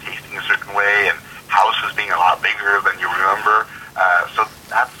things tasting a certain way and houses being a lot bigger than you remember. So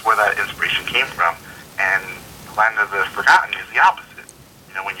that's where that inspiration came from. And the land of the forgotten is the opposite.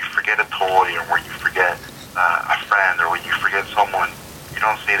 You know, when you forget a toy or when you forget a friend or when you forget someone, you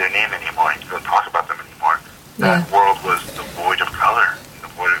don't say their name anymore. You don't talk about them anymore. That world was devoid of color,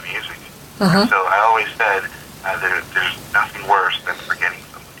 devoid of music. So I always said there's nothing worse than forgetting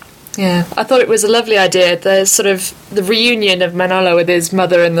somebody. Yeah, I thought it was a lovely idea. There's sort of the reunion of Manolo with his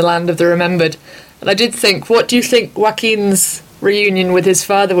mother in the land of the remembered. And I did think, what do you think Joaquin's reunion with his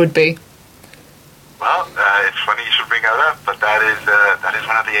father would be? Well, it's funny you should bring that up, but that is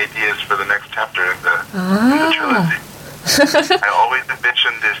one of the ideas for the next chapter in the trilogy. I always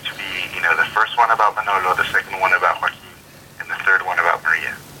envisioned this to be, you know, the first one about Manolo, the second one about Joaquin, and the third one about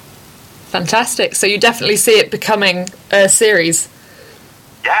Maria. Fantastic. So you definitely see it becoming a series.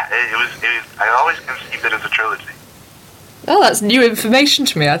 Yeah, it was. I always conceived it as a trilogy. Oh, that's new information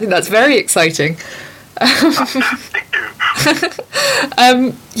to me. I think that's very exciting. Thank you.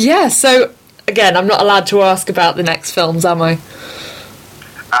 Yeah, so, again, I'm not allowed to ask about the next films, am I?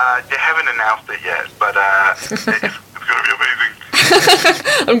 They haven't announced it yet, but it's going to be amazing.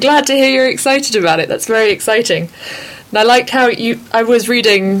 I'm glad to hear you're excited about it. That's very exciting. And I liked how I was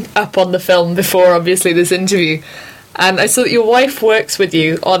reading up on the film before, obviously, this interview, And I saw that your wife works with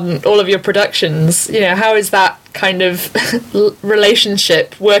you on all of your productions. You know, how is that kind of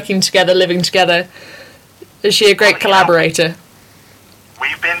relationship, working together, living together? Is she a great collaborator?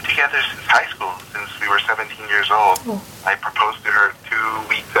 We've been together since high school, since we were 17 years old. Oh. I proposed to her 2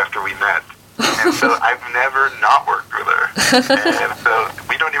 weeks after we met. And so I've never not worked with her. And so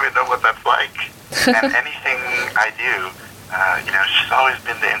we don't even know what that's like. And anything I do, she's always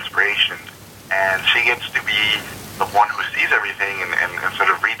been the inspiration. And she gets to be the one who sees everything and sort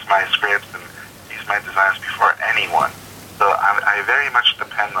of reads my scripts and sees my designs before anyone. So I very much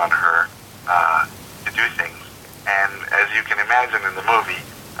depend on her to do things. And as you can imagine in the movie,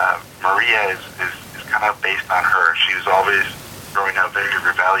 Maria is kind of based on her. She was always growing up very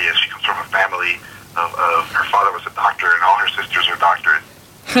rebellious. She comes from a family of her father was a doctor and all her sisters are doctors.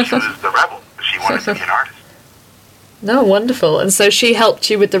 She was the rebel. She wanted to be an artist. No, wonderful. And so she helped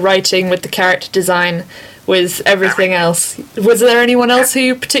you with the writing, with the character design, with everything else. Was there anyone else who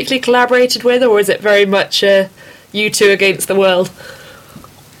you particularly collaborated with, or was it very much you two against the world?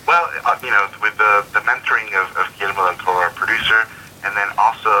 Well, with the mentoring of Guillermo del Toro, our producer, and then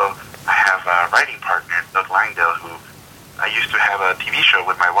also I have a writing partner, Doug Langdale, who I used to have a TV show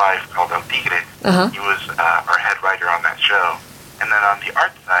with my wife called El Tigre. Uh-huh. He was our head writer on that show. And then on the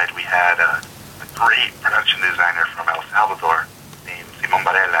art side, we had a great production designer from El Salvador named Simon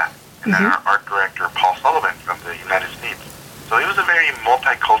Varela, and then our art director, Paul Sullivan, from the United States. So it was a very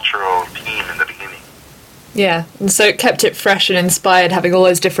multicultural team in the beginning. Yeah, and so it kept it fresh and inspired, having all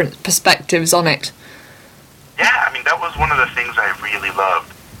those different perspectives on it. Yeah, I mean, that was one of the things I really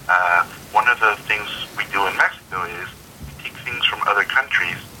loved. One of the things we do in Mexico is we take things from other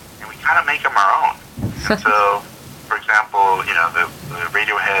countries and we kind of make them our own. And so, for example, the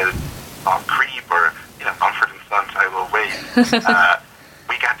Radiohead song Creep or, Mumford & Sons I Will Wait.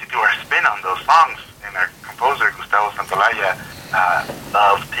 We got to do our spin on those songs, and our composer, Gustavo Santaolalla,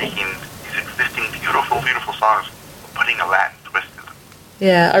 loved taking existing beautiful, beautiful songs, putting a Latin twist to them.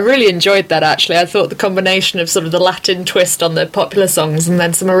 Yeah, I really enjoyed that, actually. I thought the combination of sort of the Latin twist on the popular songs and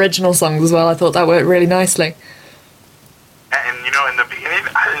then some original songs as well, I thought that worked really nicely. And, in the beginning,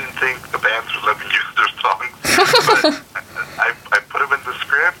 I didn't think the bands would let me use their songs. But I put them in the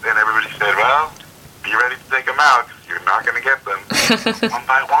script, and everybody said, well, be ready to take them out, because you're not going to get them. One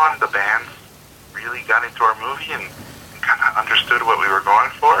by one, the bands really got into our movie and kind of understood what we were going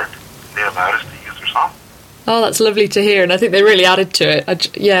for. They allowed us to use their song. Oh, that's lovely to hear, and I think they really added to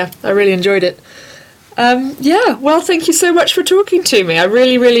it. I really enjoyed it. Well, thank you so much for talking to me. I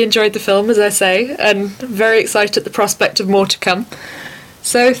really, really enjoyed the film, as I say, and very excited at the prospect of more to come.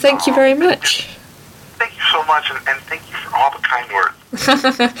 So thank you very much. Thank you so much, and thank you for all the kind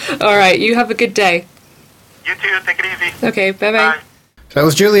words. All right, you have a good day. You too, take it easy. Okay, bye-bye. Bye. That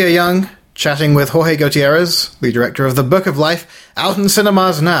was Julia Young chatting with Jorge Gutierrez, the director of The Book of Life, out in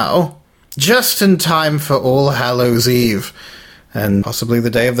cinemas now, just in time for All Hallows Eve, and possibly the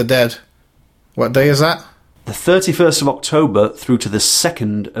Day of the Dead. What day is that? The 31st of October through to the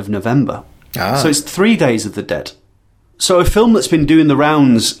 2nd of November. So it's 3 days of the Dead. So a film that's been doing the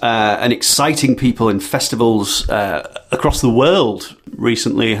rounds and exciting people in festivals across the world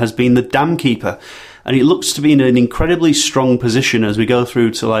recently has been The Dam Keeper. And it looks to be in an incredibly strong position as we go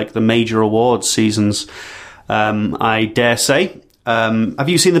through to like the major awards seasons, I dare say. Have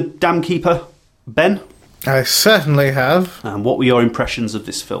you seen The Dam Keeper, Ben? I certainly have. What were your impressions of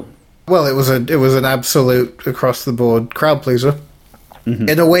this film? Well, it was an absolute across-the-board crowd pleaser. Mm-hmm.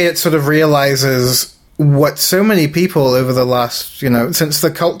 In a way, it sort of realizes what so many people over the last, since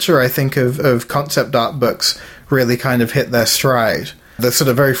the culture, I think, of concept art books really kind of hit their stride. The sort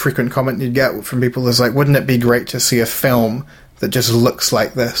of very frequent comment you'd get from people is like, wouldn't it be great to see a film that just looks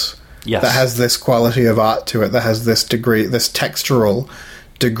like this? Yes. That has this quality of art to it, that has this degree, this textural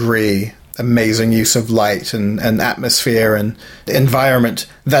degree, amazing use of light and atmosphere and environment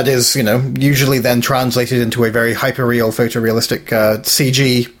that is, usually then translated into a very hyperreal, photorealistic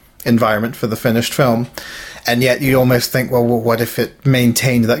CG environment for the finished film. And yet you almost think, well, what if it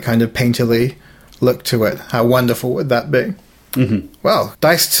maintained that kind of painterly look to it? How wonderful would that be? Mm-hmm. Well,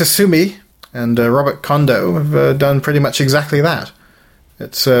 Dice Tsutsumi and Robert Kondo have done pretty much exactly that.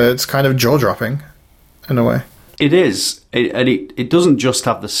 It's kind of jaw-dropping, in a way. It is. It doesn't just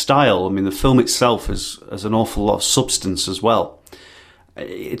have the style. I mean, the film itself has an awful lot of substance as well.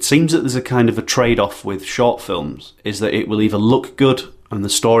 It seems that there's a kind of a trade-off with short films, is that it will either look good and the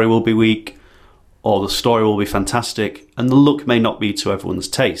story will be weak, or the story will be fantastic and the look may not be to everyone's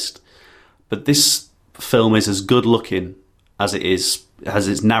taste. But this film is as good looking as it is, as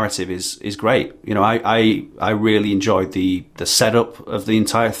its narrative is great. I really enjoyed the setup of the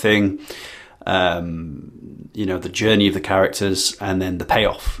entire thing. the journey of the characters, and then the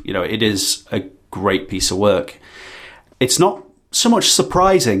payoff. It is a great piece of work. It's not so much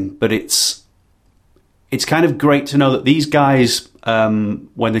surprising, but it's kind of great to know that these guys,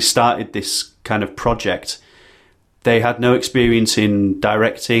 when they started this kind of project, they had no experience in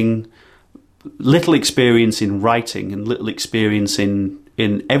directing, little experience in writing, and little experience in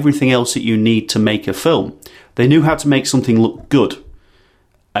everything else that you need to make a film. They knew how to make something look good.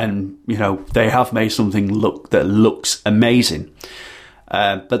 And, they have made something that looks amazing.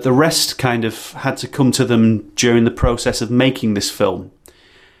 But the rest kind of had to come to them during the process of making this film.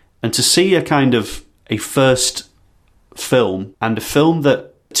 And to see a first film, and a film that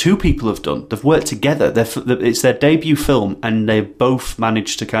two people have done, they've worked together. It's their debut film, and they both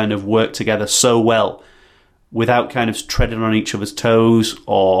managed to kind of work together so well without kind of treading on each other's toes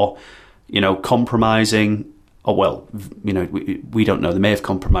or, compromising. Oh, well, we don't know. They may have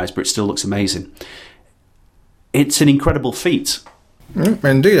compromised, but it still looks amazing. It's an incredible feat.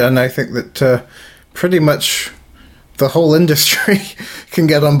 Indeed, and I think that pretty much the whole industry can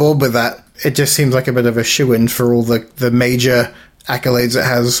get on board with that. It just seems like a bit of a shoo-in for all the major accolades it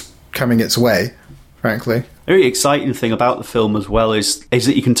has coming its way, frankly. The very exciting thing about the film as well is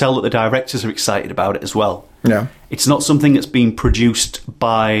that you can tell that the directors are excited about it as well. Yeah. It's not something that's been produced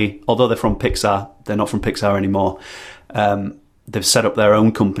by, although they're from Pixar, they're not from Pixar anymore. They've set up their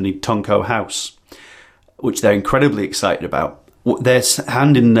own company, Tonko House, which they're incredibly excited about. They're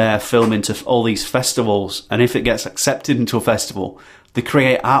handing their film into all these festivals, and if it gets accepted into a festival, they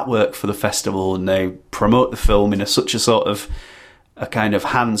create artwork for the festival, and they promote the film in such a sort of a kind of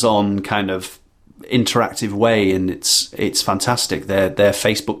hands-on kind of interactive way, and it's fantastic. Their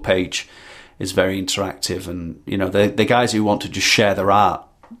Facebook page is very interactive, and they're guys who want to just share their art,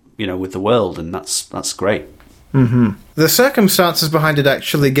 with the world, and that's great. Mm-hmm. The circumstances behind it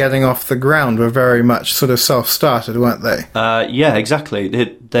actually getting off the ground were very much sort of self-started, weren't they? Yeah, exactly.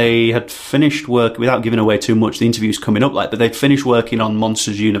 They had finished work, without giving away too much, the interview's coming up, but they'd finished working on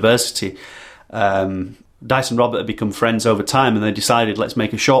Monsters University. Dice and Robert had become friends over time, and they decided, let's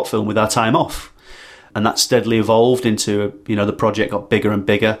make a short film with our time off. And that steadily evolved into, the project got bigger and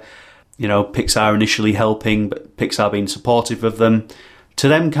bigger. Pixar initially helping, but Pixar being supportive of them, to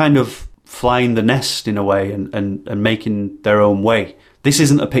them kind of flying the nest in a way and making their own way. This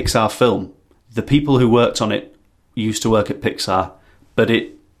isn't a Pixar film. The people who worked on it used to work at Pixar, but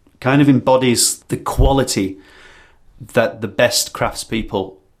it kind of embodies the quality that the best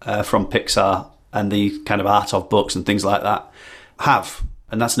craftspeople from Pixar and the kind of art of books and things like that have.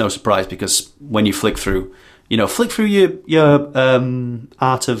 And that's no surprise, because when you flick through your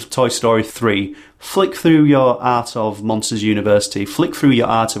art of Toy Story 3, flick through your art of Monsters University, flick through your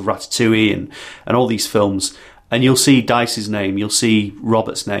art of Ratatouille and all these films, and you'll see Dice's name, you'll see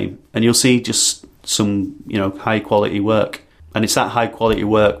Robert's name, and you'll see just some, high quality work. And it's that high quality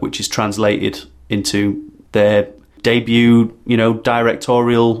work which is translated into their debut,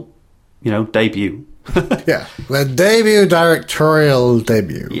 directorial, debut. Yeah, the directorial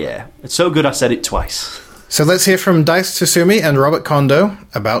debut. Yeah, it's so good I said it twice. So let's hear from Dice Tsutsumi and Robert Kondo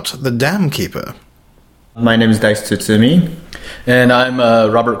about The Dam Keeper. My name is Dice Tsutsumi. And I'm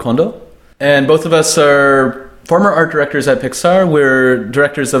Robert Kondo. And both of us are former art directors at Pixar. We're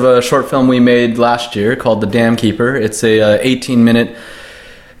directors of a short film we made last year called The Dam Keeper. It's a 18-minute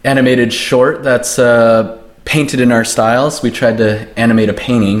animated short that's painted in our styles. We tried to animate a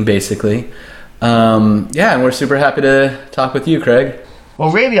painting, basically. And we're super happy to talk with you, Craig.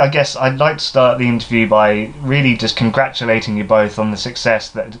 Well, really, I guess I'd like to start the interview by really just congratulating you both on the success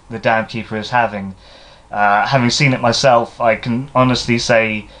that The Dam Keeper is having. Having seen it myself, I can honestly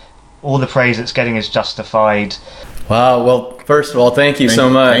say all the praise it's getting is justified. Wow, well, first of all, thank you so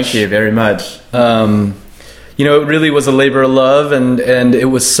much. Thank you very much. It really was a labor of love, and it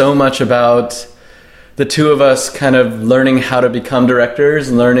was so much about the two of us kind of learning how to become directors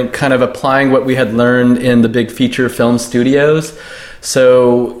and kind of applying what we had learned in the big feature film studios.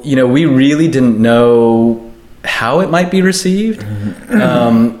 So, we really didn't know how it might be received.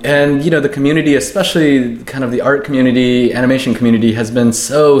 And, the community, especially kind of the art community, animation community, has been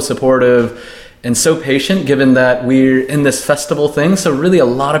so supportive and so patient, given that we're in this festival thing. So really a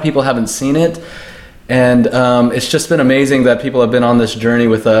lot of people haven't seen it. And it's just been amazing that people have been on this journey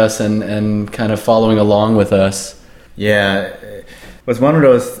with us and kind of following along with us. Yeah, it was one of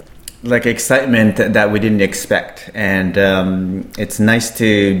those excitement that we didn't expect, and it's nice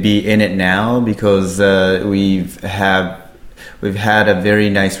to be in it now because we've had a very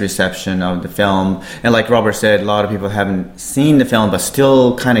nice reception of the film, and like Robert said, a lot of people haven't seen the film but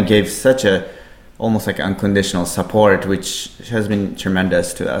still kind of gave such almost like unconditional support, which has been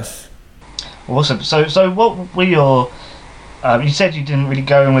tremendous to us. Awesome. So what were your... you said you didn't really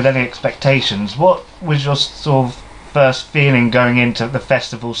go in with any expectations. What was your sort of first feeling going into the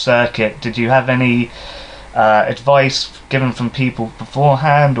festival circuit? Did you have any advice given from people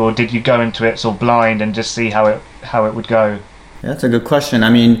beforehand, or did you go into it sort of blind and just see how it would go? That's a good question. I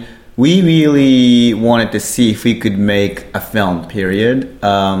mean, we really wanted to see if we could make a film, period.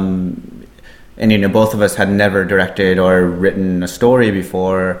 And, you know, both of us had never directed or written a story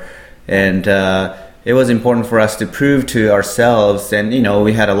before. And it was important for us to prove to ourselves. And, you know,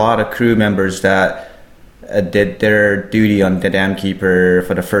 we had a lot of crew members that did their duty on The Dam Keeper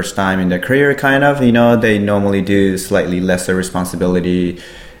for the first time in their career, kind of. You know, they normally do slightly lesser responsibility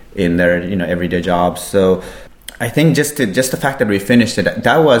in their, you know, everyday jobs. So I think just the fact that we finished it,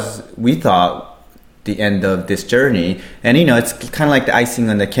 that was, we thought, the end of this journey. And, you know, it's kind of like the icing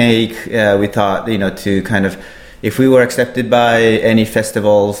on the cake. We thought, you know, to kind of, if we were accepted by any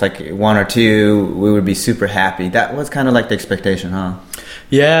festivals, like one or two, we would be super happy. That was kind of like the expectation, huh?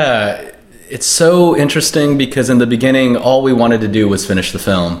 Yeah, it's so interesting because in the beginning, all we wanted to do was finish the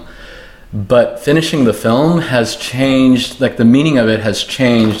film. But finishing the film has changed, like the meaning of it has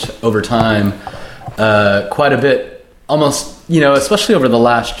changed over time quite a bit. Almost, you know, especially over the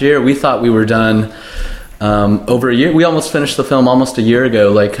last year, we thought we were done over a year. We almost finished the film almost a year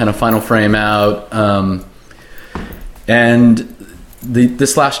ago, like kind of final frame out. And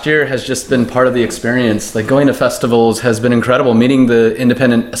this last year has just been part of the experience. Like going to festivals has been incredible. Meeting the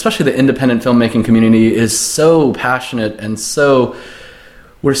independent, especially the independent filmmaking community, is so passionate, and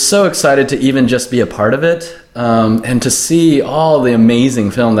we're so excited to even just be a part of it, and to see all the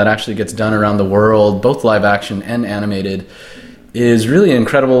amazing film that actually gets done around the world, both live action and animated, is really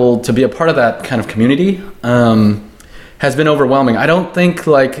incredible. To be a part of that kind of community has been overwhelming. I don't think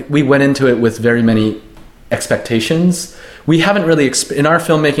like we went into it with very many expectations. We haven't really, in our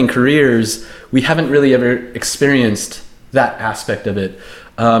filmmaking careers, we haven't really ever experienced that aspect of it.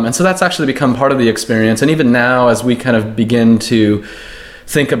 And so that's actually become part of the experience. And even now, as we kind of begin to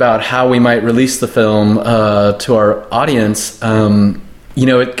think about how we might release the film to our audience, you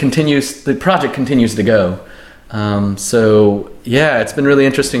know, the project continues to go. So yeah, it's been really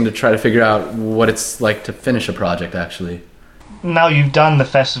interesting to try to figure out what it's like to finish a project, actually. Now you've done the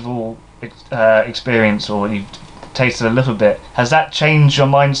festival experience, or you've tasted a little bit, has that changed your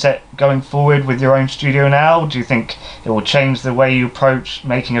mindset going forward with your own studio now? Do you think it will change the way you approach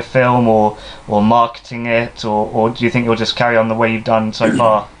making a film or marketing it, or do you think you'll just carry on the way you've done so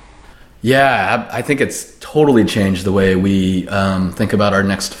far? Yeah, I think it's totally changed the way we think about our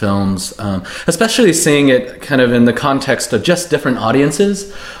next films, especially seeing it kind of in the context of just different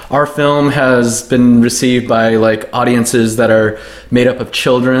audiences. Our film has been received by like audiences that are made up of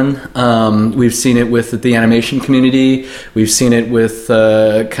children. We've seen it with the animation community. We've seen it with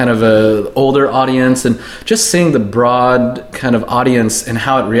kind of a older audience, and just seeing the broad kind of audience and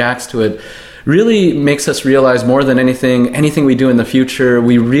how it reacts to it really makes us realize more than anything we do in the future,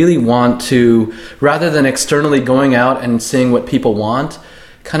 we really want to, rather than externally going out and seeing what people want,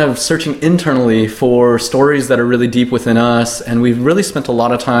 kind of searching internally for stories that are really deep within us. And we've really spent a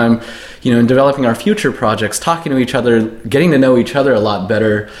lot of time, you know, in developing our future projects, talking to each other, getting to know each other a lot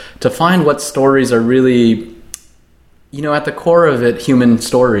better, to find what stories are really, you know, at the core of it, human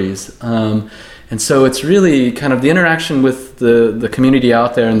stories. And so it's really kind of the interaction with the community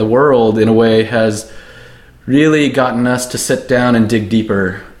out there in the world, in a way, has really gotten us to sit down and dig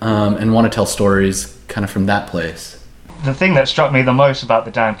deeper and want to tell stories kind of from that place. The thing that struck me the most about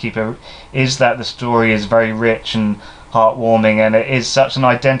The Dam Keeper is that the story is very rich and heartwarming, and it is such an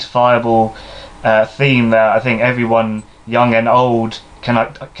identifiable theme that I think everyone, young and old, can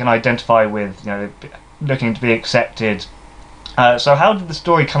identify with, you know, looking to be accepted. So how did the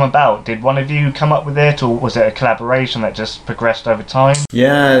story come about? Did one of you come up with it, or was it a collaboration that just progressed over time?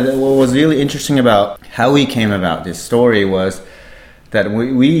 Yeah, what was really interesting about how we came about this story was that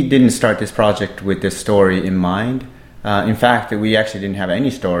we didn't start this project with this story in mind. In fact, we actually didn't have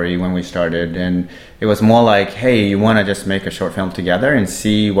any story when we started, and it was more like, hey, you want to just make a short film together and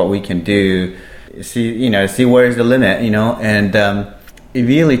see what we can do, see where's the limit, you know, and it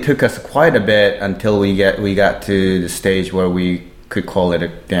really took us quite a bit until we got to the stage where we could call it a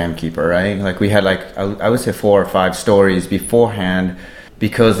Dam Keeper, right? Like we had I would say 4 or 5 stories beforehand,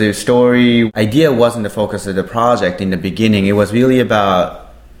 because the story idea wasn't the focus of the project in the beginning. It was really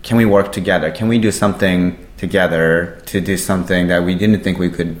about, can we work together? Can we do something together to do something that we didn't think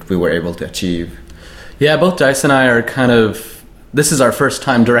we were able to achieve? Yeah, both Dice and I are this is our first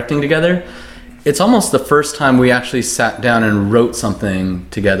time directing together. it's almost the first time we actually sat down and wrote something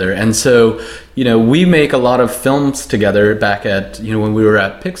together. And so, we make a lot of films together back at, when we were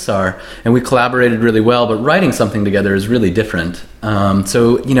at Pixar, and we collaborated really well, but writing something together is really different.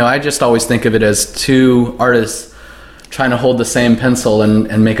 So, I just always think of it as two artists trying to hold the same pencil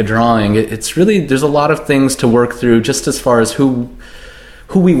and make a drawing. It's really, there's a lot of things to work through just as far as who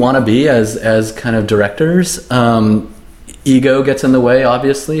we want to be as kind of directors. Ego gets in the way,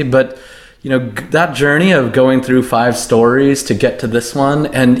 obviously, but that journey of going through 5 stories to get to this one,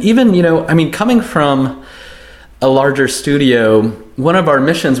 and even, coming from a larger studio, one of our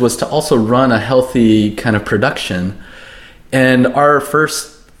missions was to also run a healthy kind of production. And our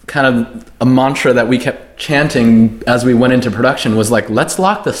first kind of a mantra that we kept chanting as we went into production was like, let's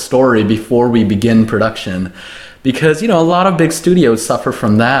lock the story before we begin production. Because, a lot of big studios suffer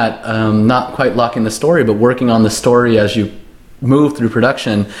from that, not quite locking the story, but working on the story as you move through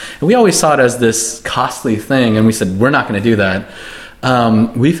production. And we always saw it as this costly thing, and we said, we're not going to do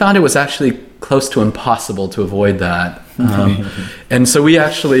that. We found it was actually close to impossible to avoid that. And so we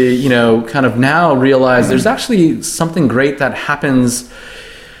actually, kind of now realize there's actually something great that happens,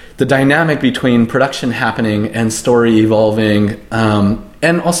 the dynamic between production happening and story evolving,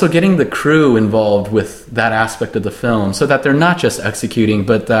 and also getting the crew involved with that aspect of the film so that they're not just executing,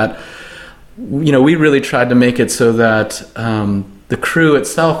 but that we really tried to make it so that the crew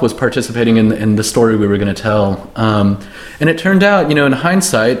itself was participating in the story we were going to tell. And it turned out, in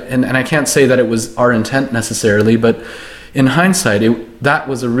hindsight, and I can't say that it was our intent necessarily, but in hindsight, that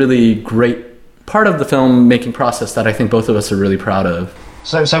was a really great part of the filmmaking process that I think both of us are really proud of.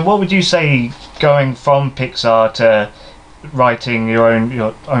 So what would you say, going from Pixar to writing your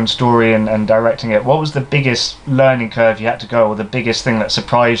own story and directing it, what was the biggest learning curve you had to go, or the biggest thing that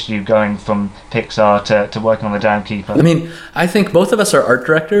surprised you going from Pixar to working on The Dam Keeper? I think both of us are art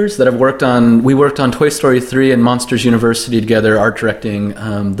directors that have worked on Toy Story 3 and Monsters University together, art directing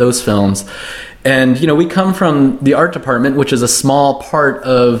those films. And, we come from the art department, which is a small part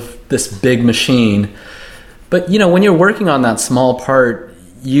of this big machine. But, when you're working on that small part,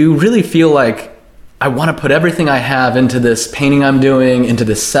 you really feel like, I want to put everything I have into this painting I'm doing, into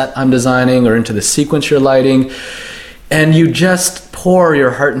this set I'm designing, or into the sequence you're lighting. And you just pour your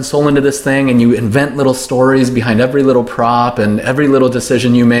heart and soul into this thing, and you invent little stories behind every little prop and every little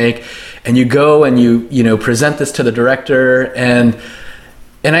decision you make. And you go and you present this to the director. And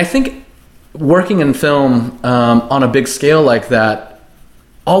I think working in film on a big scale like that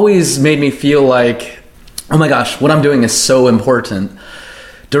always made me feel like, oh my gosh, what I'm doing is so important.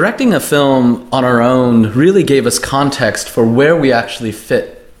 Directing a film on our own really gave us context for where we actually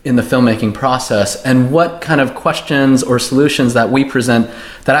fit in the filmmaking process and what kind of questions or solutions that we present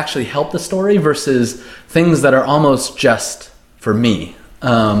that actually help the story versus things that are almost just for me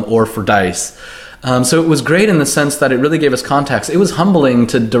or for DICE. So it was great in the sense that it really gave us context. It was humbling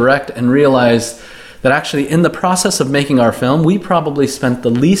to direct and realize that actually in the process of making our film, we probably spent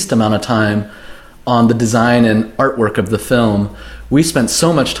the least amount of time on the design and artwork of the film. We spent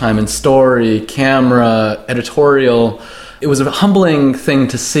so much time in story, camera, editorial. It was a humbling thing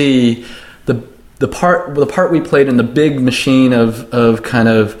to see the part we played in the big machine of kind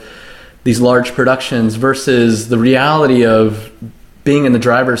of these large productions versus the reality of being in the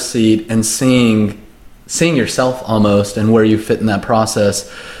driver's seat and seeing yourself almost and where you fit in that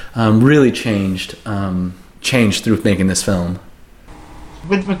process really changed through making this film.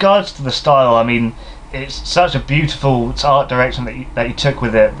 With regards to the style, it's such a beautiful art direction that you took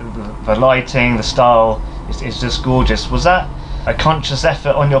with it. The lighting, the style, it's just gorgeous. Was that a conscious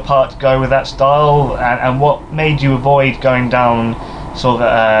effort on your part to go with that style? And what made you avoid going down sort of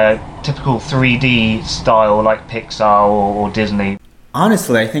a typical 3D style like Pixar or Disney?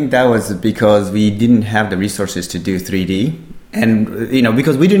 Honestly, I think that was because we didn't have the resources to do 3D. And,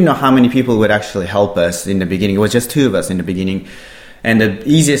 because we didn't know how many people would actually help us in the beginning. It was just 2 of us in the beginning. And the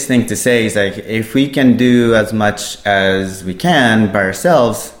easiest thing to say is like, if we can do as much as we can by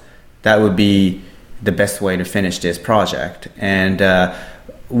ourselves, that would be the best way to finish this project. And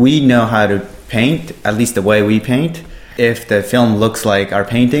we know how to paint, at least the way we paint. If the film looks like our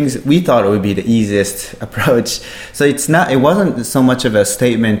paintings, we thought it would be the easiest approach. So it wasn't so much of a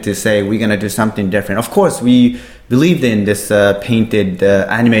statement to say we're going to do something different. Of course, we believed in this painted,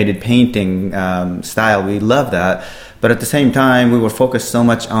 animated painting style. We love that. But at the same time, we were focused so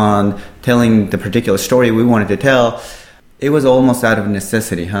much on telling the particular story we wanted to tell. It was almost out of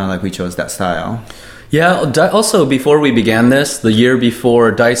necessity, like we chose that style. Yeah, also before we began this, the year before,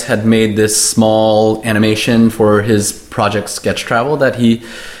 DICE had made this small animation for his project Sketch Travel that he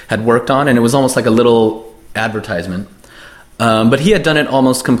had worked on, and it was almost like a little advertisement. But he had done it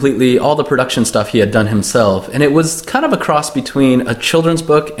almost completely, all the production stuff he had done himself. And it was kind of a cross between a children's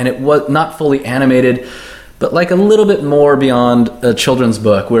book, and it was not fully animated, but like a little bit more beyond a children's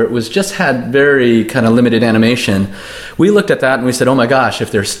book, where it was just had very kind of limited animation. We looked at that and we said, oh my gosh,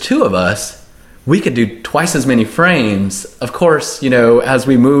 if there's two of us, we could do twice as many frames. Of course, as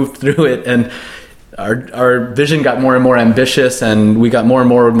we moved through it and our vision got more and more ambitious, and we got more and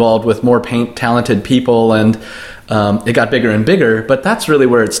more involved with more paint talented people, and it got bigger and bigger. But that's really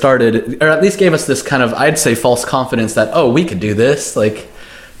where it started, or at least gave us this kind of, I'd say, false confidence that, oh, we could do this, like,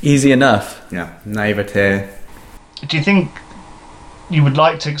 easy enough. Yeah, naivete. Do you think you would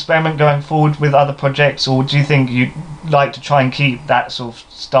like to experiment going forward with other projects, or do you think you'd like to try and keep that sort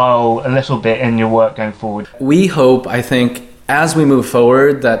of style a little bit in your work going forward? We hope, I think, as we move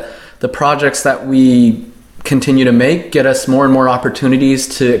forward, that the projects that we continue to make get us more and more opportunities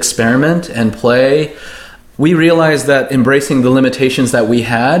to experiment and play. We realized that embracing the limitations that we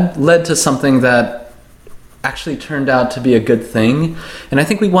had led to something that actually turned out to be a good thing. And I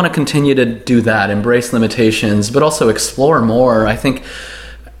think we want to continue to do that, embrace limitations, but also explore more.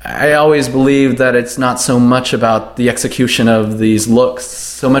 I always believe that it's not so much about the execution of these looks,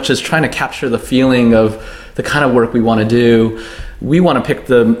 so much as trying to capture the feeling of the kind of work we want to do. We want to pick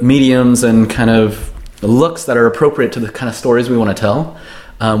the mediums and kind of the looks that are appropriate to the kind of stories we want to tell.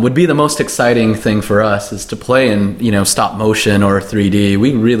 Would be the most exciting thing for us, is to play in, stop motion or 3D.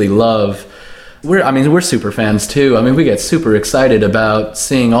 We really love. We're super fans too. We get super excited about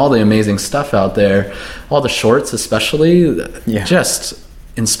seeing all the amazing stuff out there, all the shorts especially. Yeah. Just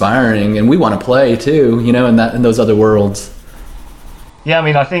inspiring, and we want to play too, in those other worlds. Yeah,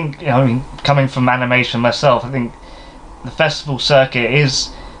 I think, coming from animation myself, I think the festival circuit is,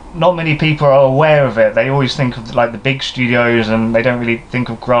 not many people are aware of it. They always think of like the big studios, and they don't really think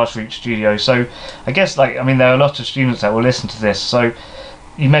of grassroots studios. So I guess there are a lot of students that will listen to this. So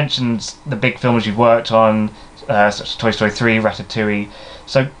you mentioned the big films you've worked on, such as Toy Story 3, Ratatouille.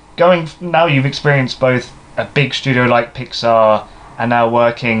 So now you've experienced both a big studio like Pixar and now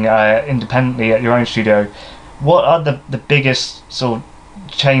working independently at your own studio. What are the biggest sort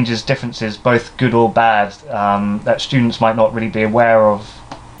of changes, differences, both good or bad, that students might not really be aware of?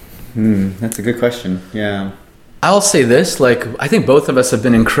 That's a good question. Yeah. I'll say this, I think both of us have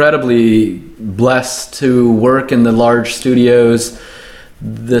been incredibly blessed to work in the large studios.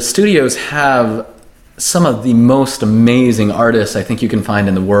 The studios have some of the most amazing artists I think you can find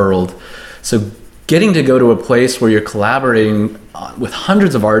in the world. So getting to go to a place where you're collaborating with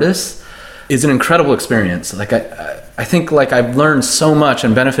hundreds of artists is an incredible experience. I think I've learned so much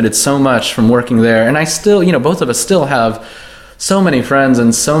and benefited so much from working there. And I still, both of us still have so many friends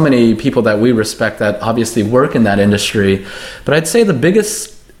and so many people that we respect that obviously work in that industry. But I'd say the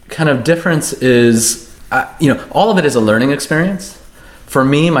biggest kind of difference is, all of it is a learning experience. For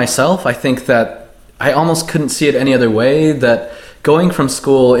me, myself, I think that I almost couldn't see it any other way, that going from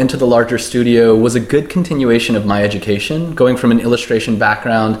school into the larger studio was a good continuation of my education, going from an illustration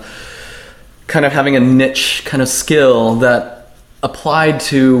background, kind of having a niche kind of skill that applied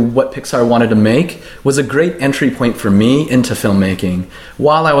to what Pixar wanted to make, was a great entry point for me into filmmaking.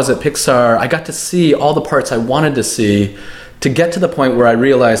 While I was at Pixar, I got to see all the parts I wanted to see, to get to the point where I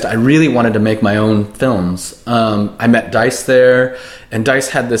realized I really wanted to make my own films. I met Dice there, and Dice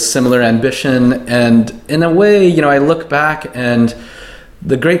had this similar ambition. And in a way, I look back, and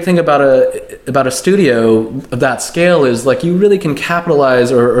the great thing about a studio of that scale is you really can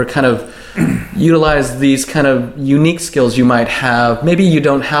capitalize or kind of utilize these kind of unique skills you might have. Maybe you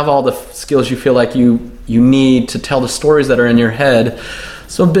don't have all the skills you feel like you need to tell the stories that are in your head.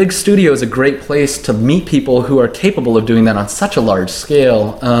 So a big studio is a great place to meet people who are capable of doing that on such a large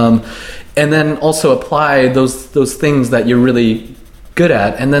scale, and then also apply those things that you're really good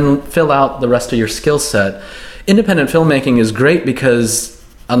at, and then fill out the rest of your skill set. Independent filmmaking is great because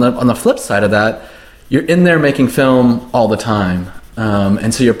on the flip side of that, you're in there making film all the time,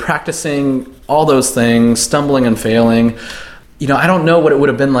 and so you're practicing all those things, stumbling and failing. I don't know what it would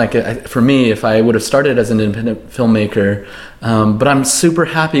have been like for me if I would have started as an independent filmmaker, but I'm super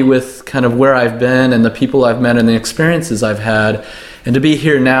happy with kind of where I've been and the people I've met and the experiences I've had. And to be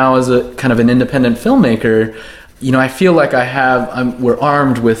here now as a kind of an independent filmmaker, I feel like we're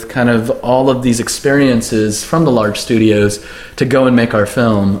armed with kind of all of these experiences from the large studios to go and make our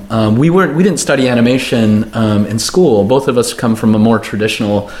film. We didn't study animation in school. Both of us come from a more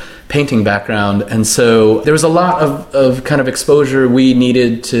traditional painting background, and so there was a lot of kind of exposure we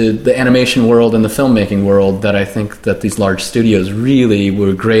needed to the animation world and the filmmaking world that I think that these large studios really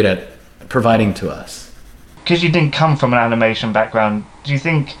were great at providing to us. Because you didn't come from an animation background, do you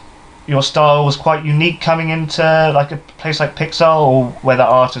think your style was quite unique coming into like a place like Pixar, or were there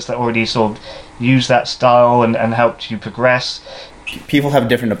artists that already sort of used that style and helped you progress? People have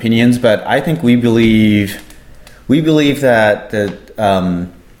different opinions, but I think we believe that the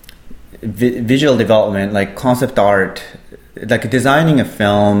visual development, like concept art, like designing a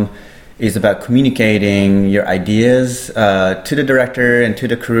film, is about communicating your ideas to the director and to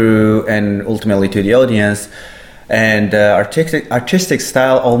the crew and ultimately to the audience. And artistic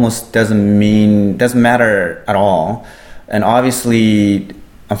style almost doesn't matter at all. And obviously,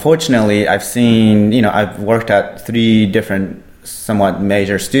 unfortunately, I've worked at 3 different somewhat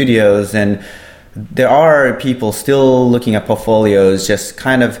major studios, and there are people still looking at portfolios, just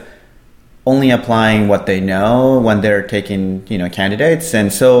kind of only applying what they know when they're taking, candidates.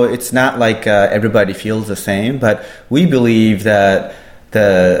 And so it's not like everybody feels the same, but we believe that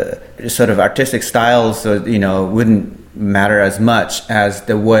the sort of artistic styles, wouldn't matter as much as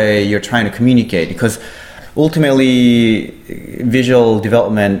the way you're trying to communicate, because ultimately visual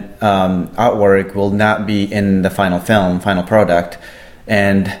development artwork will not be in the final product,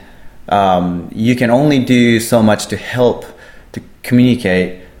 and you can only do so much to help to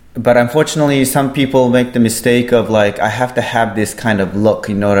communicate. But unfortunately, some people make the mistake of like, I have to have this kind of look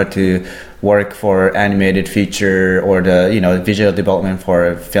in order to work for animated feature or the visual development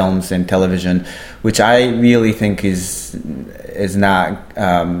for films and television, which I really think is not.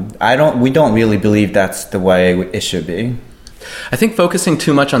 We don't really believe that's the way it should be. I think focusing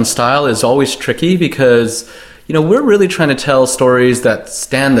too much on style is always tricky because we're really trying to tell stories that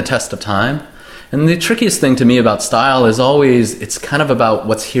stand the test of time. And the trickiest thing to me about style is always, it's kind of about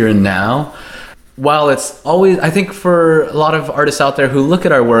what's here and now. While it's always, I think for a lot of artists out there who look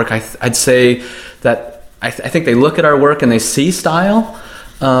at our work, I'd say that I think they look at our work and they see style.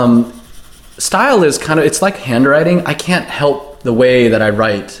 Style is it's like handwriting. I can't help the way that I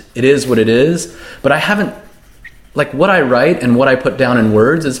write. It is what it is. But I haven't, like what I write and what I put down in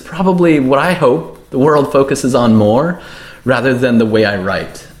words is probably what I hope the world focuses on more rather than the way I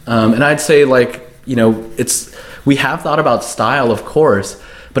write. And I'd say we have thought about style, of course,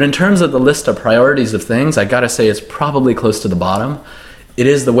 but in terms of the list of priorities of things, I gotta say it's probably close to the bottom. It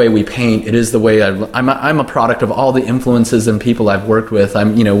is the way we paint. It is the way I'm a product of all the influences and people I've worked with.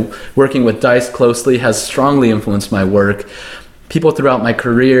 Working with Dice closely has strongly influenced my work. People throughout my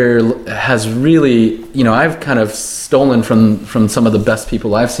career has really, I've kind of stolen from some of the best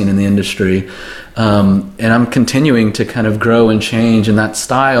people I've seen in the industry. And I'm continuing to kind of grow and change, and that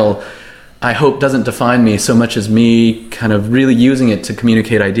style, I hope, doesn't define me so much as me kind of really using it to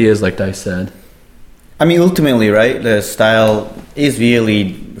communicate ideas, like Dice said. I mean, ultimately, right, the style is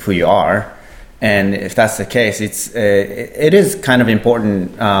really who you are. And if that's the case, it is kind of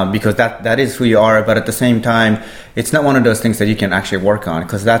important because that is who you are. But at the same time, it's not one of those things that you can actually work on,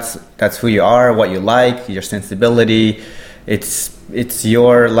 because that's who you are, what you like, your sensibility. It's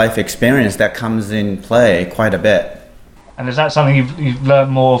your life experience that comes in play quite a bit. And is that something you've learned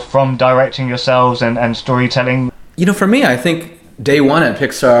more from directing yourselves and storytelling? For me, I think day one at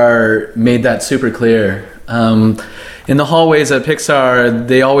Pixar made that super clear. In the hallways at Pixar,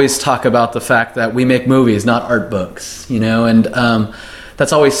 they always talk about the fact that we make movies, not art books, and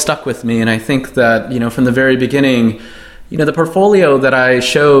that's always stuck with me. And I think that, from the very beginning, the portfolio that I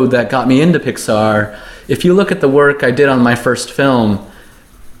showed that got me into Pixar, if you look at the work I did on my first film,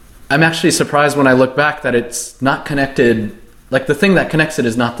 I'm actually surprised when I look back that it's not connected. Like, the thing that connects it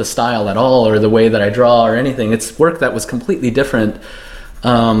is not the style at all or the way that I draw or anything. It's work that was completely different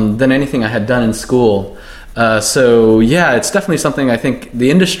than anything I had done in school. So yeah, it's definitely something I think the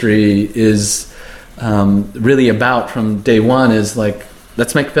industry is really about from day one, is like,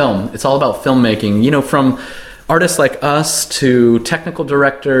 let's make film. It's all about filmmaking, from artists like us to technical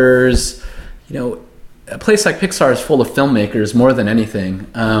directors. A place like Pixar is full of filmmakers more than anything.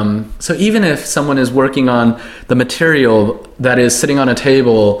 So even if someone is working on the material that is sitting on a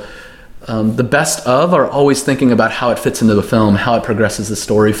table, the best of are always thinking about how it fits into the film, how it progresses the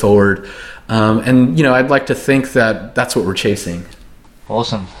story forward. And I'd like to think that that's what we're chasing.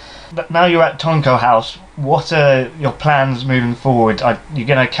 Awesome. But now you're at Tonko House. What are your plans moving forward? Are you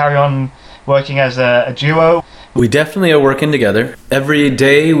going to carry on working as a duo? We definitely are working together. Every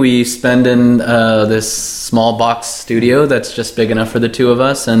day we spend in this small box studio that's just big enough for the two of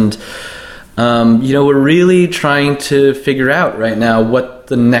us. And, we're really trying to figure out right now what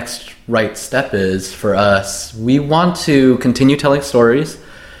the next right step is for us. We want to continue telling stories.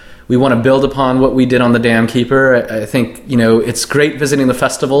 We want to build upon what we did on The Dam Keeper. I think, it's great visiting the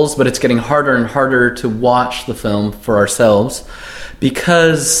festivals, but it's getting harder and harder to watch the film for ourselves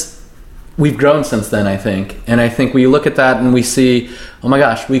because we've grown since then, I think. And I think we look at that and we see, oh my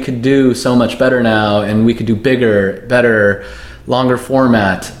gosh, we could do so much better now, and we could do bigger, better, longer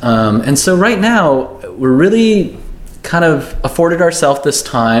format. And so right now, we're really kind of afforded ourselves this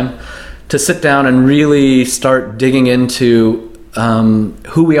time to sit down and really start digging into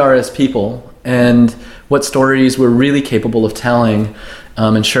who we are as people and what stories we're really capable of telling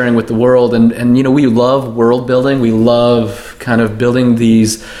and sharing with the world. And you know, we love world building. We love kind of building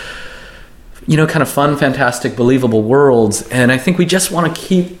these, you know, kind of fun, fantastic, believable worlds. And I think we just want to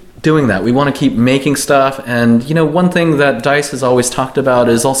keep doing that. We want to keep making stuff. And, you know, one thing that DICE has always talked about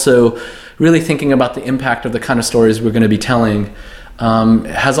is also really thinking about the impact of the kind of stories we're going to be telling.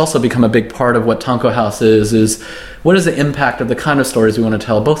 Has also become a big part of what Tonko House is what is the impact of the kind of stories we want to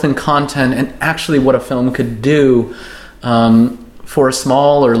tell, both in content and actually what a film could do for a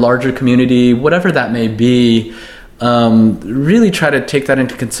small or larger community, whatever that may be. Really try to take that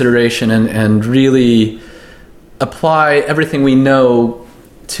into consideration and really apply everything we know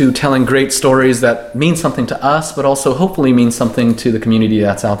to telling great stories that mean something to us, but also hopefully mean something to the community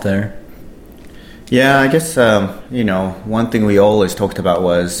that's out there. Yeah, I guess, you know, one thing we always talked about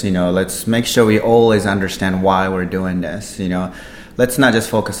was, you know, let's make sure we always understand why we're doing this, you know. Let's not just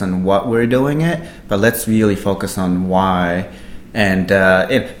focus on what we're doing it, but let's really focus on why. And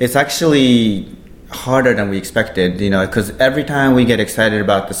it's actually harder than we expected, you know, because every time we get excited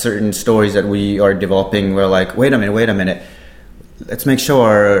about the certain stories that we are developing, we're like, wait a minute, let's make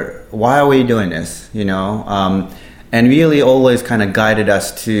sure, why are we doing this, you know? And really always kind of guided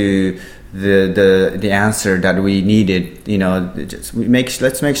us to the answer that we needed, you know.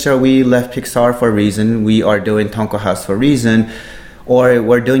 Let's make sure we left Pixar for a reason. We are doing Tonko House for a reason, or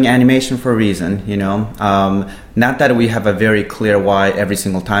we're doing animation for a reason, you know. Not that we have a very clear why every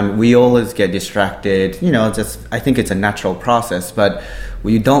single time. We always get distracted, you know. Just I think it's a natural process, but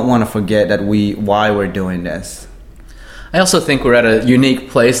we don't want to forget that why we're doing this. I also think we're at a unique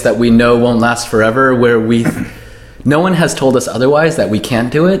place that we know won't last forever, where no one has told us otherwise that we can't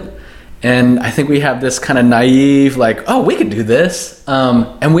do it. And I think we have this kind of naive, like, oh, we could do this.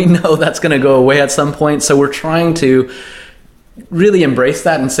 And we know that's going to go away at some point. So we're trying to really embrace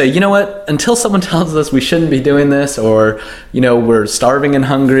that and say, you know what, until someone tells us we shouldn't be doing this, or, you know, we're starving and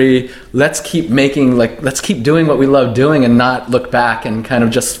hungry, let's keep doing what we love doing and not look back and kind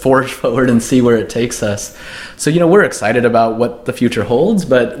of just forge forward and see where it takes us. So, you know, we're excited about what the future holds,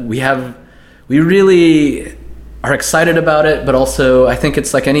 but we really are excited about it, but also I think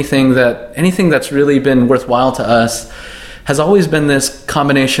it's like anything that's really been worthwhile to us has always been this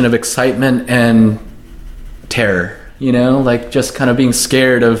combination of excitement and terror, you know, like just kind of being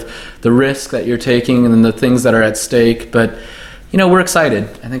scared of the risk that you're taking and the things that are at stake. But, you know, we're excited.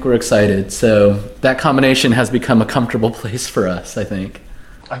 I think we're excited. So that combination has become a comfortable place for us, I think.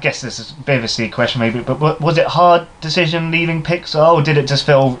 I guess this is a bit of a silly question maybe, but was it a hard decision leaving Pixar, or did it just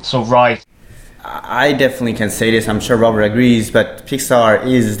feel sort of right? I definitely can say this, I'm sure Robert agrees, but Pixar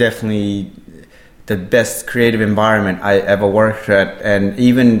is definitely the best creative environment I ever worked at, and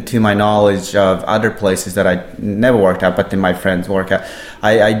even to my knowledge of other places that I never worked at, but then my friends work at.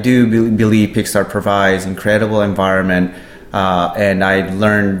 I do believe Pixar provides incredible environment, and I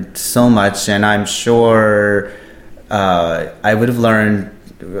learned so much, and I'm sure I would have learned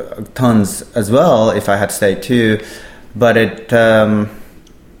tons as well if I had stayed too, but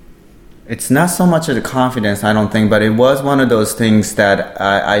it's not so much of the confidence, I don't think, but it was one of those things that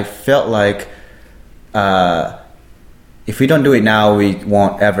I felt like if we don't do it now, we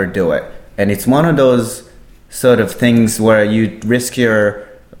won't ever do it. And it's one of those sort of things where you risk your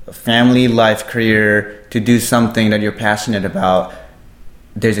family, life, career to do something that you're passionate about.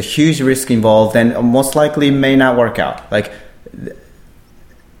 There's a huge risk involved, and most likely may not work out. Like,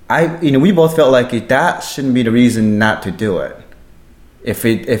 we both felt like that shouldn't be the reason not to do it.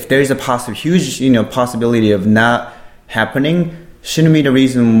 If there's a huge possibility of not happening, shouldn't be the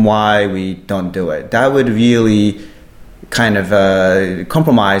reason why we don't do it. That would really kind of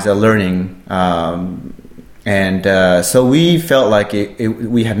compromise a learning, and so we felt like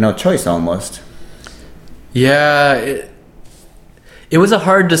we had no choice almost. Yeah, it was a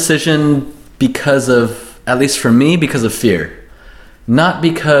hard decision because of, at least for me, because of fear, not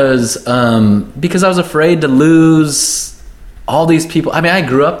because I was afraid to lose all these people. I mean, I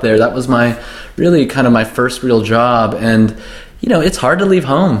grew up there. That was my first real job. And, you know, it's hard to leave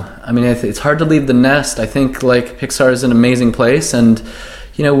home. I mean, it's hard to leave the nest. I think, like, Pixar is an amazing place. And,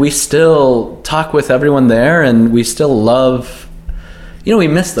 you know, we still talk with everyone there, and we still love, you know, we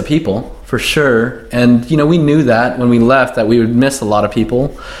miss the people for sure. And, you know, we knew that when we left that we would miss a lot of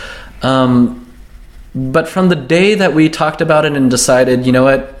people. But from the day that we talked about it and decided, you know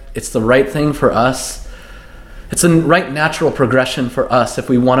what, it's the right thing for us. It's a right natural progression for us. If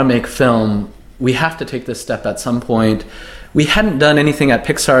we want to make film, we have to take this step at some point. We hadn't done anything at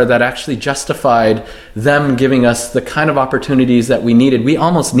Pixar that actually justified them giving us the kind of opportunities that we needed. We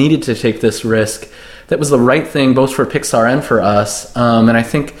almost needed to take this risk. That was the right thing both for Pixar and for us. And I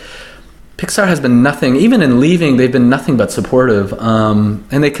think Pixar has been nothing, even in leaving, they've been nothing but supportive.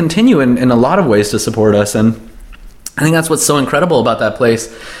 And they continue in a lot of ways to support us. And I think that's what's so incredible about that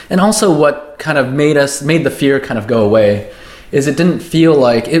place. And also what kind of made the fear kind of go away is it didn't feel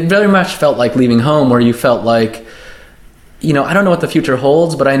like, it very much felt like leaving home, where you felt like, you know, I don't know what the future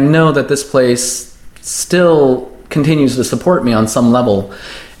holds, but I know that this place still continues to support me on some level.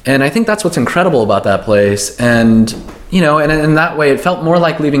 And I think that's what's incredible about that place. And, you know, and in that way, it felt more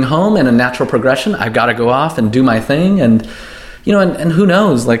like leaving home and a natural progression. I've got to go off and do my thing. And, you know, and who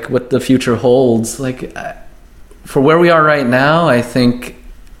knows, like, what the future holds. Like, for where we are right now, I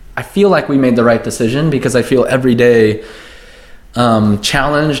feel like we made the right decision, because I feel every day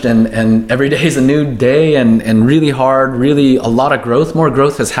challenged, and every day is a new day, and really hard, really a lot of growth. More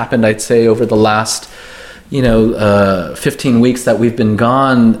growth has happened, I'd say, over the last 15 weeks that we've been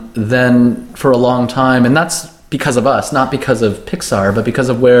gone than for a long time. And that's because of us, not because of Pixar, but because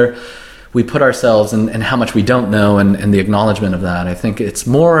of where we put ourselves and how much we don't know, and the acknowledgement of that. I think it's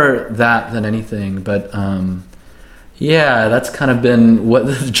more that than anything. But yeah, that's kind of been what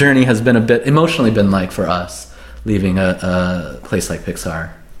the journey has been a bit emotionally been like for us, leaving a place like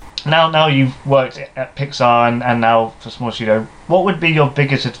Pixar. Now you've worked at Pixar and now for Small Studio, what would be your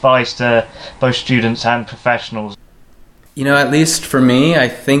biggest advice to both students and professionals? You know, at least for me, I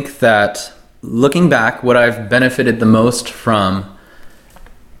think that looking back, what I've benefited the most from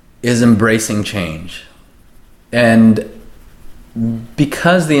is embracing change. And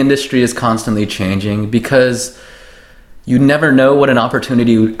because the industry is constantly changing, because you never know what an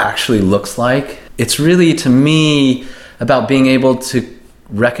opportunity actually looks like, it's really, to me, about being able to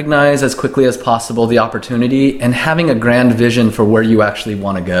recognize as quickly as possible the opportunity and having a grand vision for where you actually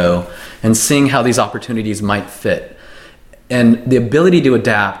want to go, and seeing how these opportunities might fit. And the ability to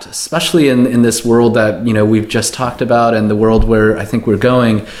adapt, especially in this world that, you know, we've just talked about, and the world where I think we're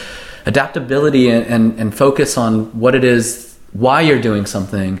going, adaptability and focus on what it is, why you're doing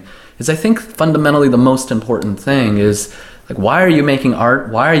something, is, I think, fundamentally the most important thing. Is like, why are you making art?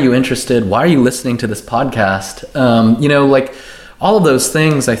 Why are you interested? Why are you listening to this podcast? You know, like, all of those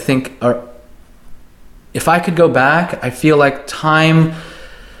things, I think, are, if I could go back, I feel like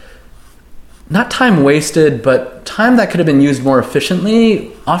not time wasted, but time that could have been used more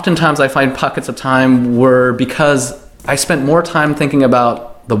efficiently. Oftentimes I find pockets of time were because I spent more time thinking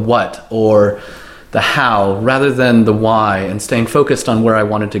about the what or the how rather than the why, and staying focused on where I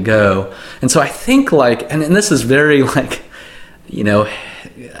wanted to go. And so I think, like, and this is very, like, you know,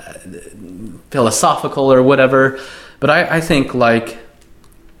 philosophical or whatever, but I think, like,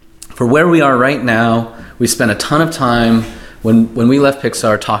 for where we are right now, we spent a ton of time when we left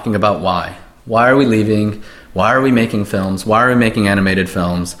Pixar talking about why. Why are we leaving? Why are we making films? Why are we making animated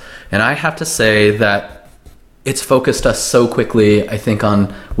films? And I have to say that it's focused us so quickly, I think,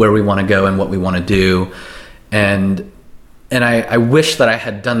 on where we want to go and what we want to do. And I wish that I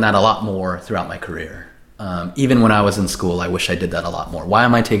had done that a lot more throughout my career. Even when I was in school, I wish I did that a lot more. Why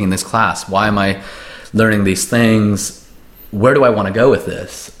am I taking this class? Why am I learning these things? Where do I want to go with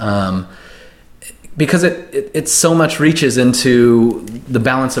this? Because it so much reaches into the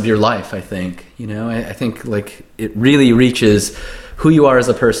balance of your life, I think. You know, I think, like, it really reaches who you are as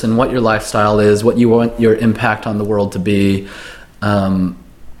a person, what your lifestyle is, what you want your impact on the world to be.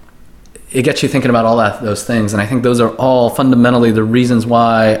 It gets you thinking about all those things. And I think those are all fundamentally the reasons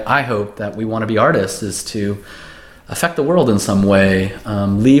why I hope that we want to be artists, is to affect the world in some way,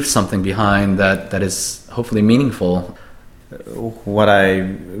 leave something behind that is hopefully meaningful. What I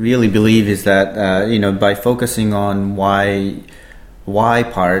really believe is that, you know, by focusing on why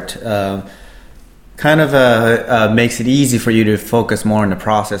part, kind of makes it easy for you to focus more on the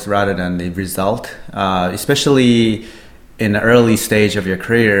process rather than the result, especially in the early stage of your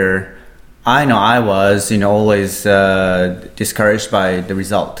career. I know I was, you know, always discouraged by the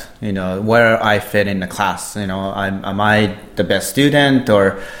result, you know, where I fit in the class. You know, am I the best student,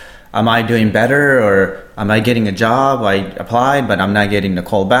 or am I doing better, or am I getting a job? I applied, but I'm not getting the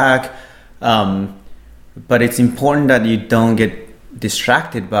call back. But it's important that you don't get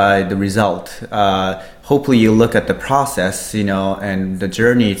distracted by the result. Hopefully you look at the process, you know, and the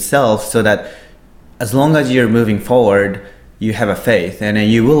journey itself, so that as long as you're moving forward, you have a faith, and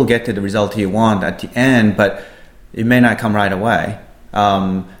you will get to the result you want at the end, but it may not come right away.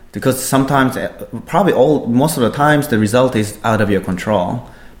 Because sometimes, most of the times, the result is out of your control.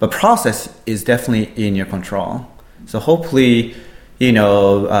 but process is definitely in your control. So hopefully,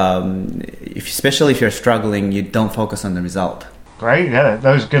 especially if you're struggling, you don't focus on the result. Great, yeah,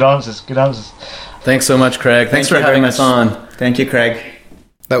 those are good answers. Thanks so much, Craig. Thanks for having us on. Thank you, Craig.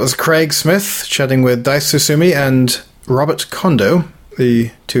 That was Craig Smith chatting with Dice Tsutsumi and Robert Kondo,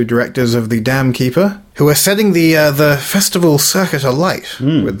 the two directors of The Dam Keeper, who are setting the festival circuit alight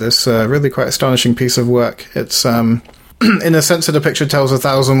with this really quite astonishing piece of work. It's, in a sense that a picture tells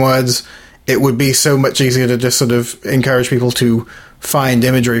 1,000 words, it would be so much easier to just sort of encourage people to find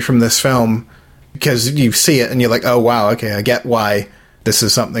imagery from this film, because you see it and you're like, oh wow, okay, I get why this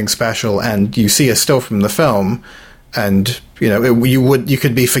is something special, and you see a still from the film, and you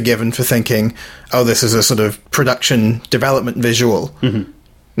could be forgiven for thinking, oh, this is a sort of production development visual. Mm-hmm.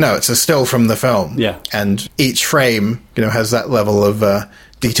 No, it's a still from the film. Yeah. And each frame, has that level of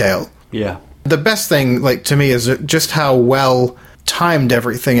detail. Yeah. The best thing, to me, is just how well timed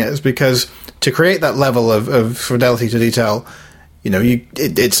everything is, because to create that level of fidelity to detail,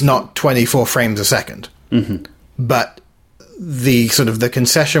 it's not 24 frames a second. Mm-hmm. But the sort of the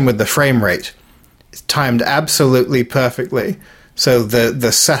concession with the frame rate is timed absolutely perfectly. So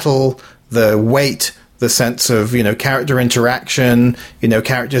the settle, the weight, the sense of, character interaction,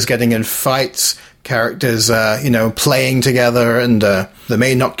 characters getting in fights, characters, playing together, and the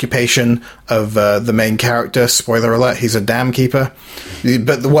main occupation of the main character, spoiler alert, he's a dam keeper.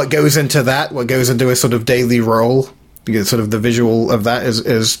 But what goes into a sort of daily role, sort of the visual of that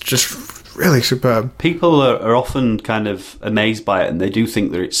is just really superb. People are often kind of amazed by it, and they do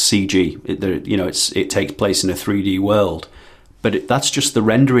think that it's CG. It takes place in a 3D world, but that's just the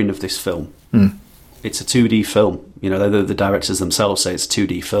rendering of this film. It's a 2D film. The directors themselves say it's a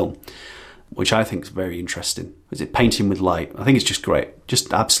 2D film, which I think is very interesting. Is it painting with light? I think it's just great.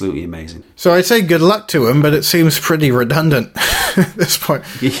 Just absolutely amazing. So I'd say good luck to him, but it seems pretty redundant at this point.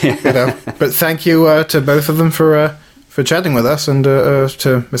 Yeah. But thank you to both of them for chatting with us, and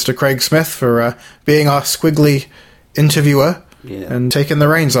to Mr. Craig Smith for being our squiggly interviewer and taking the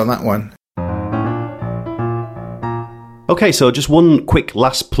reins on that one. Okay, so just one quick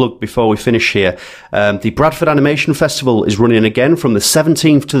last plug before we finish here. The Bradford Animation Festival is running again from the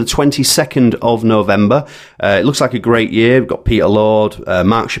 17th to the 22nd of November. It looks like a great year. We've got Peter Lord,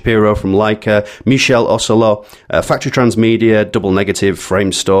 Mark Shapiro from Leica, Michel Ocelot, Factory Transmedia, Double Negative,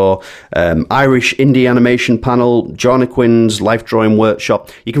 Frame Store, Irish Indie Animation Panel, John Quinn's Life Drawing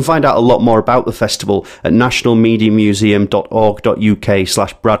Workshop. You can find out a lot more about the festival at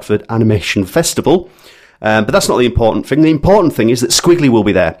nationalmediamuseum.org.uk/Bradford Animation Festival. But that's not the important thing. The important thing is that Squiggly will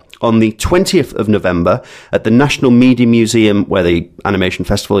be there on the 20th of November at the National Media Museum, where the Animation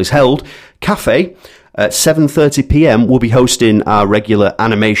Festival is held. Cafe at 7:30pm, we'll be hosting our regular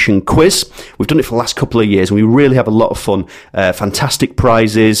animation quiz. We've done it for the last couple of years, and we really have a lot of fun. Fantastic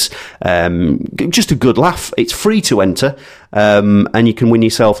prizes, just a good laugh. It's free to enter, and you can win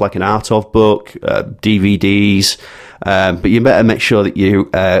yourself like an art of book, DVDs. But you better make sure that you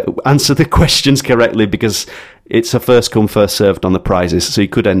answer the questions correctly, because it's a first come, first served on the prizes, so you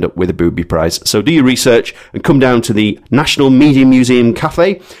could end up with a booby prize. So do your research and come down to the National Media Museum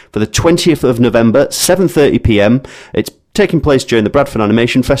Cafe for the 20th of November, 7:30pm. It's taking place during the Bradford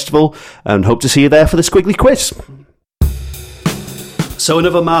Animation Festival, and hope to see you there for the Squiggly Quiz. So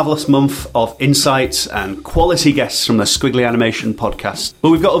another marvellous month of insights and quality guests from the Squiggly Animation Podcast.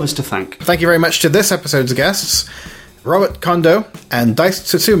 But we've got others to thank. Thank you very much to this episode's guests, Robert Kondo and Dice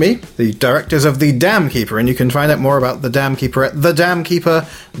Tsutsumi, the directors of The Dam Keeper, and you can find out more about The Dam Keeper at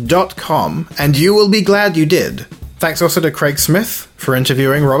thedamkeeper.com, and you will be glad you did. Thanks also to Craig Smith for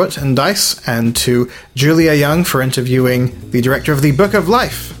interviewing Robert and Dice, and to Julia Young for interviewing the director of The Book of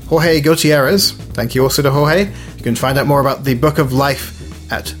Life, Jorge Gutierrez. Thank you also to Jorge. You can find out more about The Book of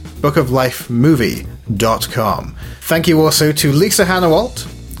Life at bookoflifemovie.com. Thank you also to Lisa Hanawalt,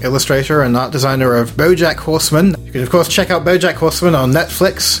 illustrator and art designer of BoJack Horseman. You can, of course, check out BoJack Horseman on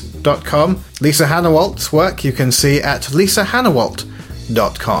Netflix.com. Lisa Hanawalt's work you can see at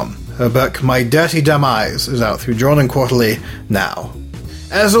lisahanawalt.com. Her book, My Dirty Dumb Eyes, is out through Drawn and Quarterly now.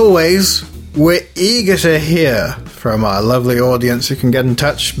 As always, we're eager to hear from our lovely audience. You can get in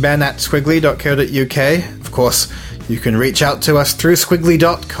touch, ben@squiggly.co.uk. Of course, you can reach out to us through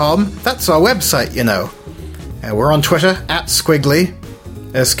squiggly.com. That's our website, And we're on Twitter, @Squiggly.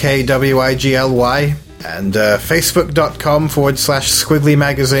 SKWIGLY, and facebook.com/Squiggly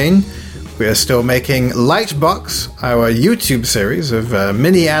Magazine. We are still making Lightbox, our YouTube series of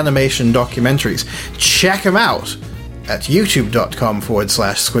mini animation documentaries. Check them out at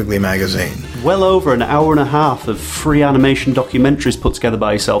youtube.com/Squiggly Magazine. Well over an hour and a half of free animation documentaries put together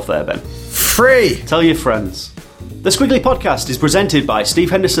by yourself there, Ben. Free! Tell your friends. The Squiggly Podcast is presented by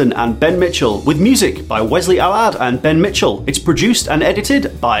Steve Henderson and Ben Mitchell, with music by Wesley Allard and Ben Mitchell. It's produced and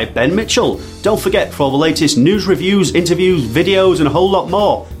edited by Ben Mitchell. Don't forget, for all the latest news, reviews, interviews, videos, and a whole lot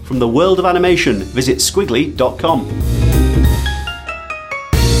more from the world of animation, visit squiggly.com.